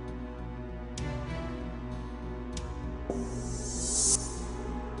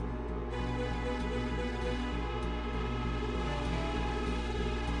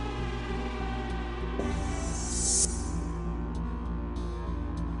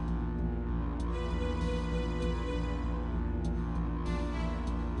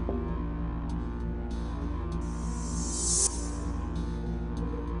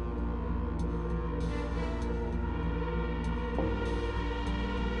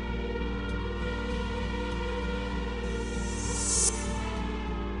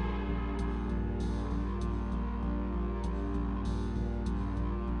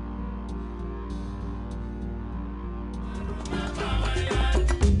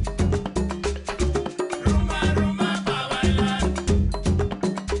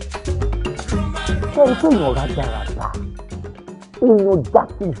 sẹ́yìn tó yàn rádaràda èèyàn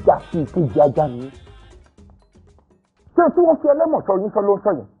jákèjádé kejì ajá ni ṣé tí wọ́n fi ẹlẹ́mọ̀ṣọ́ yín sọ ló ń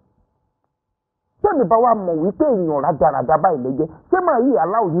sọ yẹn sẹ́mi bá wa mọ̀ wípé èèyàn rádaràda báyìí lẹ́jẹ́ ṣé máa yí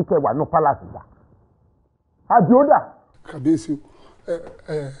aláwọ̀ yìí tẹ̀ wà ní pálásì dà àdìódà. kàbíyèsí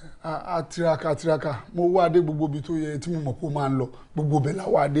àtiraka mo wá dé gbogbo ibi tó yẹ tí mo mọ̀ pé ó máa ń lọ gbogbo bẹ̀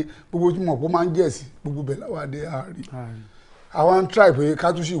láwa dé gbogbo tí mo mọ̀ pé ó máa ń jẹ̀ sí gbogbo bẹ̀ láwa dé àárí àwa ń tíráì pé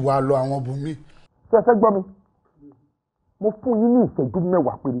ká tún sì wá lọ àwọn bòmíì. ṣé ẹ fẹ́ gbọ́ mi mo fún yín ní ìṣẹ́jú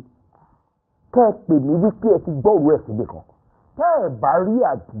mẹ́wàá péré kẹ́ ẹ pè mí wípé ẹ ti gbọ́ òru ẹ̀sìn nìkan tẹ́ ẹ bá rí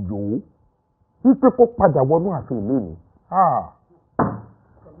Àdìó wípé kó padà wọnú ààfin ilé mi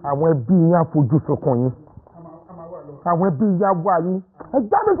àwọn ẹbí yín á fojú sunkún yín àwọn ẹbí yín á wá yín ẹ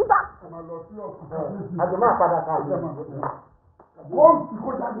jáde síta. àjọ máa padà káàkiri wọ́n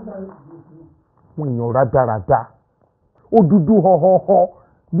èèyàn rádaràda ó dúdú họ́họ́họ́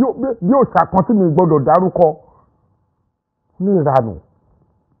yóò ṣàkan tí mi gbọ́dọ̀ dárúkọ ní ìranù.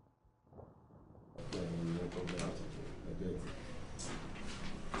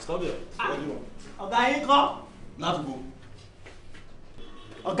 Stop it. Ọ̀gá yín kọ́. Láti bo.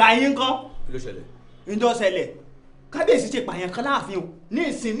 Ọ̀gá yín kọ́. Kí ló ṣẹlẹ̀? Ǹjọ́ ṣẹlẹ̀. Kábíyèsí ṣe pààyàn kan láàfin o. Ní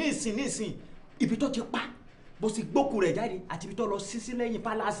ìsìn. Ibi tó ti pa. Bó sì gbókù rẹ̀ jáde àti ibi tó lọ sí lẹ́yìn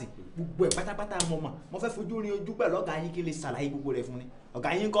pálásì. Gbogbo ẹ̀ pátápátá mo fẹ́ fojú rin ojú pẹ̀lú ọ̀gá yín kí lè ṣàlàyé gbogbo rẹ̀ fún ni.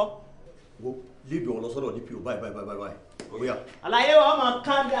 Ọ̀gá yín kọ́. Wo lébi wọn lọ sọ́dọ̀ DPO báyìí. Oya. Àlàyé wa máa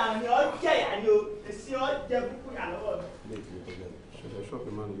kán dáa ni ọ jẹ́ ìyá ni o. Èsì ọ jẹ kúkú yà lọ́wọ́ mi. Ṣẹlẹ̀ ṣọ́ọ̀pù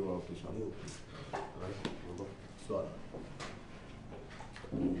máa ń yọ àwọn òkè ṣàmú. Sọ́ọ̀rọ̀.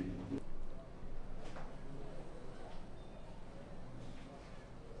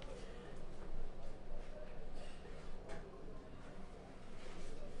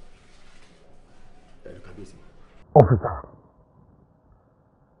 Ọ́físà,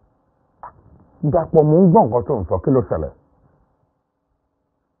 Dàpọ̀ mò ń gbọ́ nǹkan tó ń sọ, kí ló ṣẹlẹ̀?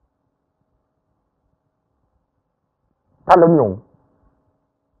 Ta ló ní òun?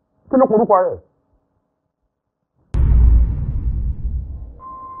 Kí ló porúkọ rẹ̀?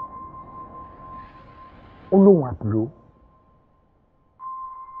 Ó lóun Àdìó.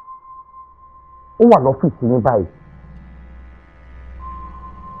 Ó wà lọ́fíìsì ní báyìí.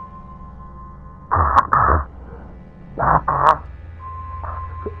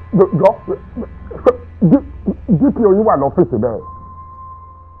 DPO yín wà lọ́fíìsì bẹ́ẹ̀.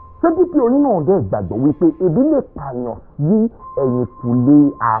 Ṣé DPO yín náà dẹ̀ gbàgbọ́ wípé ebi lè pààyàn sí ẹ̀yìn kùlé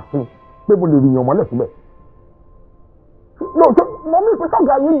ààfin pé mo lè rìyàn mọ́lẹ̀ síbẹ̀? Ṣé mo ní ìpín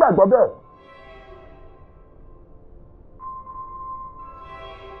sọ́gà yín gbàgbọ́ bẹ́ẹ̀?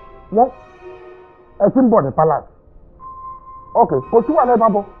 Wọ́n ẹ ti ń bọ̀ ní palace. Ok, kò sí wàhálà ẹ máa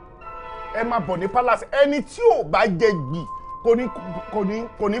bọ̀. Ẹ máa bọ̀ ní palace. Ẹni tí ò bá jẹ gbì kò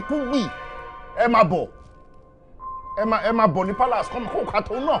ní kú gbì. Ẹ máa bọ̀. Ẹ máa bọ̀ ní palace kan kó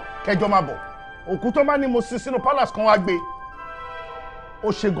kàtó náà kẹjọ máa bọ̀. Òkú tó bá ní mo sin sínú palace kan wá gbé. Ó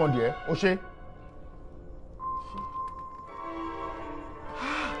ṣe gàndì ẹ́, ó ṣe.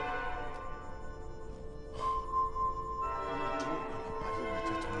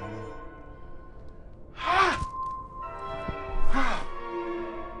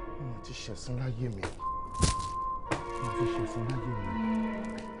 Mo ti ṣẹ̀sín láyé mi.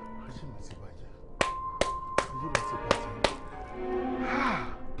 Ayé mi ti bàjẹ́. Ayé mi ti bàjẹ́.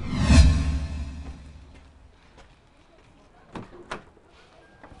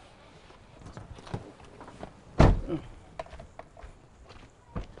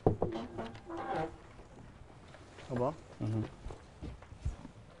 Bàbá.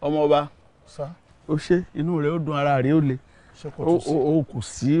 Ọmọ ọba. Ó ṣe inú rẹ̀ ó dùn ara rẹ̀ ó le. Ó kù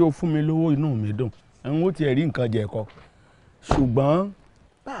sí ó fún mi lówó inú mi dùn. Ẹ̀hún ó tiẹ̀ rí nǹkan jẹ kọ. Ṣùgbọ́n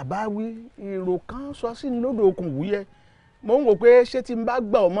bàbá wí èrò kan sọ sí ní lódò okùn wúyẹ́. Mo ń wò pé ṣé tí n bá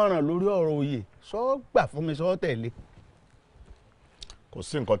gbà ọ́ mọ̀ràn lórí ọ̀rọ̀ oyè sọ gbà fún mi sọ tẹ̀lé. Kò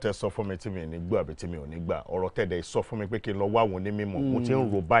sí nǹkan tẹ́ sọ fún mi tí mi ò ní gbọ́ àbí tí mi ò ní gbà. Ọ̀rọ̀ tẹ́dẹ̀ sọ fún mi pé kí n lọ wá àwọn onímọ̀. Mo ti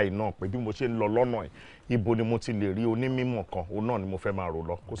ń rò báyìí náà pé bí mo ṣe ń lọ lọ́nà ẹ̀ ibo ni mo ti lè rí onímọ̀ kan òun náà ni mo fẹ́ máa rò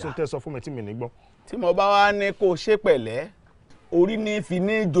lọ. Kò sí nǹkan tẹ́ sọ fún mi tí mi ò ní gbọ́. Tí mo bá wá ní kó o ṣe pẹ̀lẹ́ orí ní fi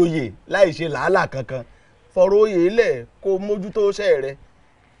ní joyè láì ṣe làálàá kankan fọ̀rọ̀ oyè lẹ̀ kó o mójútó ṣẹ́ rẹ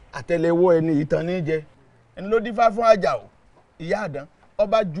àtẹ́lẹwọ́ ẹni ìtàn ní jẹ ẹni ló dífá fún Àjàó ìyá àdán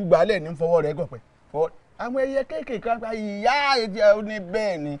ọba ju gbálẹ̀ ní fọwọ́ rẹ̀ gọ̀pẹ̀ àwọn ẹyẹ kéékèèké kan ìyá ẹ̀jẹ̀ ó ní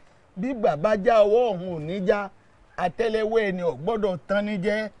bẹ́ẹ̀ ni bí bàbá já ọwọ́ òun ò ní já àtẹ́lẹwọ́ ẹni ò gbọ́dọ̀ tán ní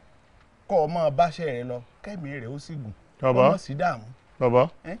jẹ́ kọ́ ọ mọ́ báṣẹ́ rẹ lọ kẹ́mi rẹ̀ ó sì gùn ọmọ sí dààmú. Bàbá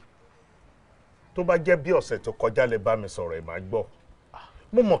tó bá jẹ́ bí ọ̀sẹ̀ tó kọjá lè bá mi sọ̀rọ̀ ẹ̀ máa gbọ́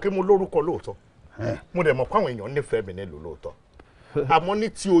mo mọ̀ kí mo lórúkọ lóòótọ́ mo dẹ̀ mọ̀ pé àwọn èèyàn nífẹ̀ẹ́ mi nílùú lóòótọ́ àmọ́ ní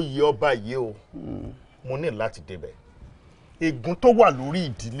tí oyè ọba yìí o mo ní láti débẹ̀ ègún tó wà lórí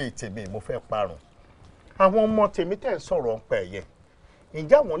ìdílé tèmi mo fẹ́ parun àwọn ọmọ tèmi tẹ̀ ń sọ̀rọ̀ ọ̀pẹ ẹ̀yẹ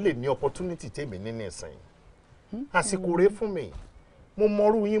ǹjẹ́ àwọn lè ní opportunity tèmi nínú ìsìn àsìkò rèé fún mi mo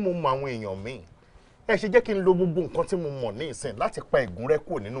mọrú yín mo mọ àwọn èèyàn mi ẹ ṣe jẹ́ kí n lo gbogbo nǹkan tí mo mọ̀ ní ìsìn láti pa ègún rẹ́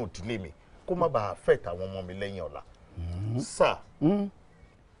kúrò nínú ìdílé mi kó má bàa affect àwọn ọmọ mi lẹ́yìn ọ̀la sir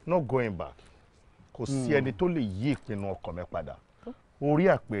no going back kò sí ẹni tó lè yí ìpinnu ọkàn mi padà orí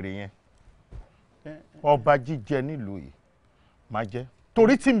àpèrè yẹn ọba jíjẹ nílùú yìí máa jẹ́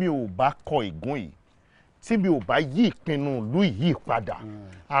torí tí mi ò bá kọ ègún yìí tí mi ò bá yí ìpinnu ìlú yìí padà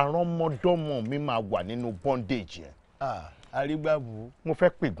àrọ́mọdọ́mọ mi máa wà nínú bondage yẹn. Arígbàbù mo fẹ́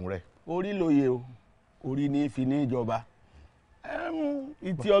pègún rẹ. Orí lóye o orí ní fi ní ìjọba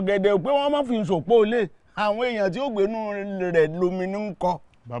ìtì ọ̀gẹ̀dẹ̀ pé wọ́n má fi ń sòpó lé àwọn èèyàn tí ó gbénú rẹ̀ lómi ní kọ.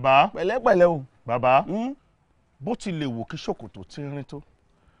 Bàbá pẹ̀lẹ́pẹ̀lẹ́ o. Bàbá bó ti lè wò kí ṣòkòtò tí ń rin tó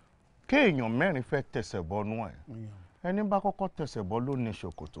kéèyàn mẹ́rin fẹ́ tẹ̀sẹ̀ bọ́nú ẹ̀ ẹni bá kọ́kọ́ tẹ̀sẹ̀ bọ́ ló ní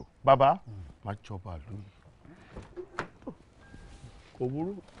ṣòkòtò. Bàbá má jọba lóyún. kò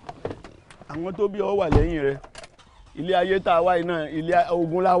burú àwọn tó bí ọ wà lẹ́yìn rẹ ilé ayé tá a wá yìí náà ilé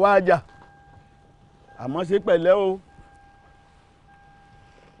ogun la wá jà àmọ́ ṣe pẹ̀lẹ́ o.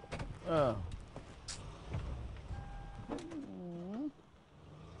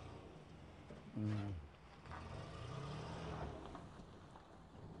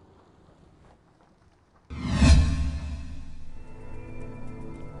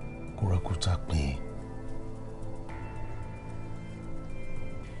 kúrẹ́kúta pé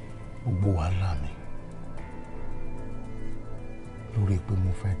gbogbo wàhálà mi lórí pé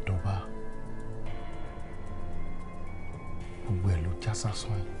mo fẹ́ dọ́ba gbogbo ẹ̀ ló já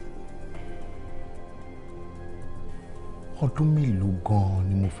sásán yìí. ọdún mélòó gan-an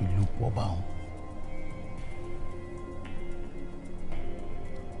ni mo fi lù pọ̀ bá wọn.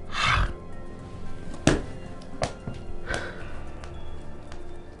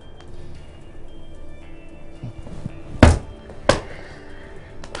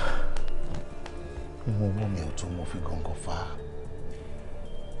 owó mi ò tó mo fi gángan fa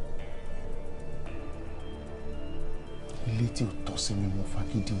ilé tí ò tọ́ sí mi mo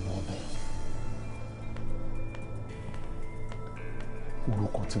fagídí wọ ọbẹ̀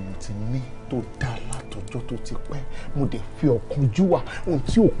orúkọ tí mo ti ní tó dá látọjọ́ tó ti pẹ́ mo dẹ̀ fi ọ̀kánjúwà ohun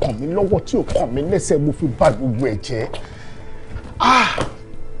tí ò kàn mí lọ́wọ́ tí ò kàn mí lẹ́sẹ̀ mo fi bà gbogbo ẹ̀ jẹ́.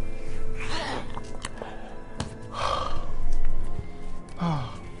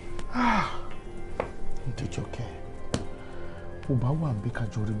 mo bá wà bí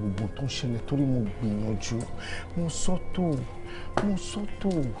kájọ rí gbogbo tó ń ṣẹlẹ̀ torí mo gbìyànjú mo sọ́tò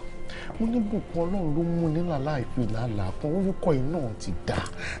mo ní bùkún ọlọ́run ló mú nílà láìpẹ́ làálàá kan orúkọ yìí náà ti dà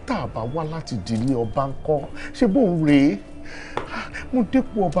tá a bá wá láti dìlé ọba ńkọ́ ṣé bóun rèé mo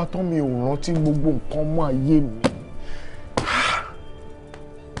dépò ọba tán mi ò rántí gbogbo nǹkan mọ́ ayé mi.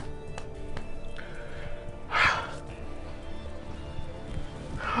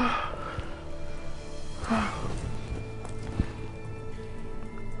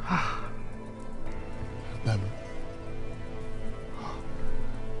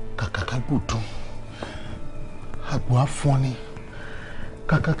 fún ni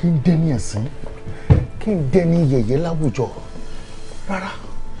kàkà kí n dẹ́ni ẹ̀sìn kí n dẹ́ni yẹ̀yẹ́ láwùjọ rárá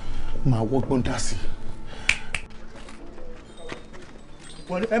máa wọ́gbọ́n dá sí.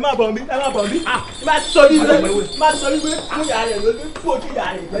 ẹ má bọ̀ mí má sọ ní ìwé fún ìyá rẹ̀ lórí fún ojú ìyá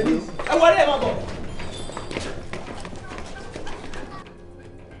rẹ̀ lẹ́nu ẹ wọlé ẹ má bọ̀.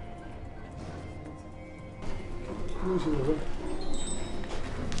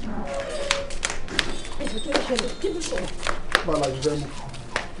 Bala jẹ́ mọ̀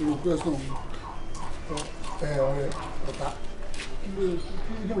ìwò kwẹ́sàn ọ̀rẹ́ ọ̀tá kí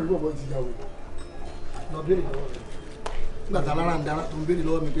ló gbọ́ ti yàwó lọ bèèrè lọ́wọ́ rẹ̀ nígbàtà lára ń dára tó ń bèèrè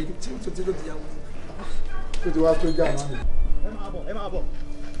lọ́wọ́ mi pé tí ló ti yàwó tó ti wá tó jà náà ni. ẹ máa bọ̀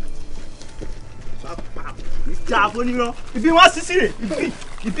ìjà àfonírọ́ ibi wọ́n sí sí rè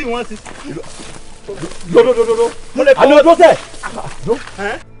ibi wọ́n sí. dodododo àlọ́ ọdún tẹ̀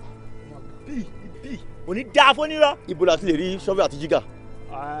òní dáa fún nírọ́. ibo la ti lè rí ṣọ́fẹ̀ àti jígà.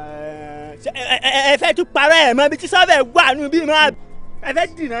 ẹ fẹ́ tún parọ́ ẹ̀ mọ́ ibi tí ṣọ́fẹ̀ wà nù bí máa ẹ fẹ́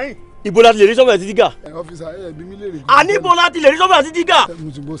dìnnà yìí. ibo la ti lè rí ṣọ́fẹ̀ àti jígà. ọ́fíìsà ẹ bí mi lè rí. àní ibo la ti lè rí ṣọ́fẹ̀ àti jígà.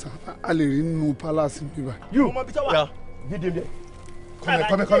 mo ti bọ́ sa a lè rí nínú palace bíbá. yóò ọmọ bí sọ́wọ́ dídé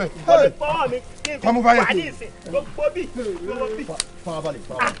kọ́mẹ́ kọ́mú báyẹ̀ kú. gbogbo bí.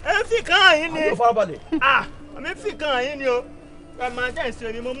 ẹ fi kàn yín ni mi fi kàn yín ni o ẹ máa jẹ́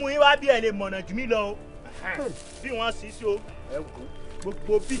ìsinmi mo mú yín wá bí ẹ lè mọ̀nà jù mí lọ o bí wọ́n sì sí o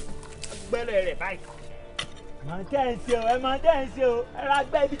gbogbo bí gbẹ́lẹ̀ rẹ̀ báyìí. máa jẹ́ ìṣe o ẹ máa jẹ́ ìṣe o ẹ ra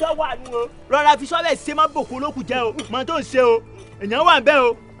gbẹ́ ibi tó wà nù o. rọra fi sọ́lẹ̀ ṣe má bòkú olókùn jẹ́ o máa tó ń ṣe o èèyàn wà ń bẹ́ o.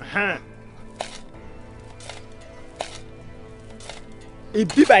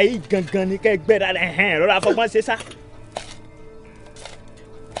 ibi báyìí gangan ni kẹ́ gbẹ́ dáadáa rọra fọgbọ́n ṣe sá.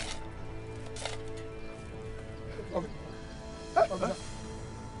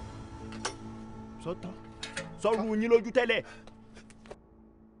 sọ́tàn sọ́run yín lójú tẹ́lẹ̀.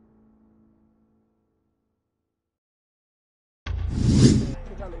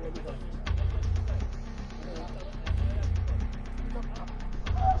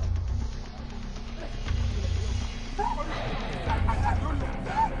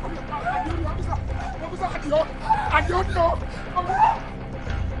 Adio.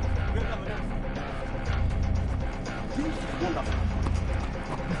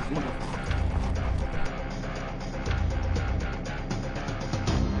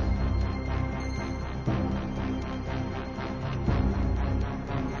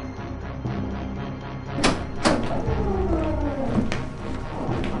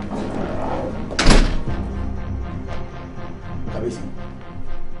 Kábíyèsí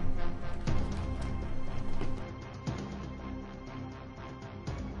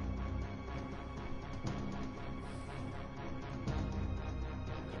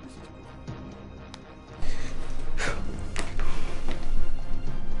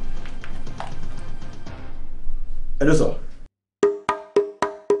Hello, sir.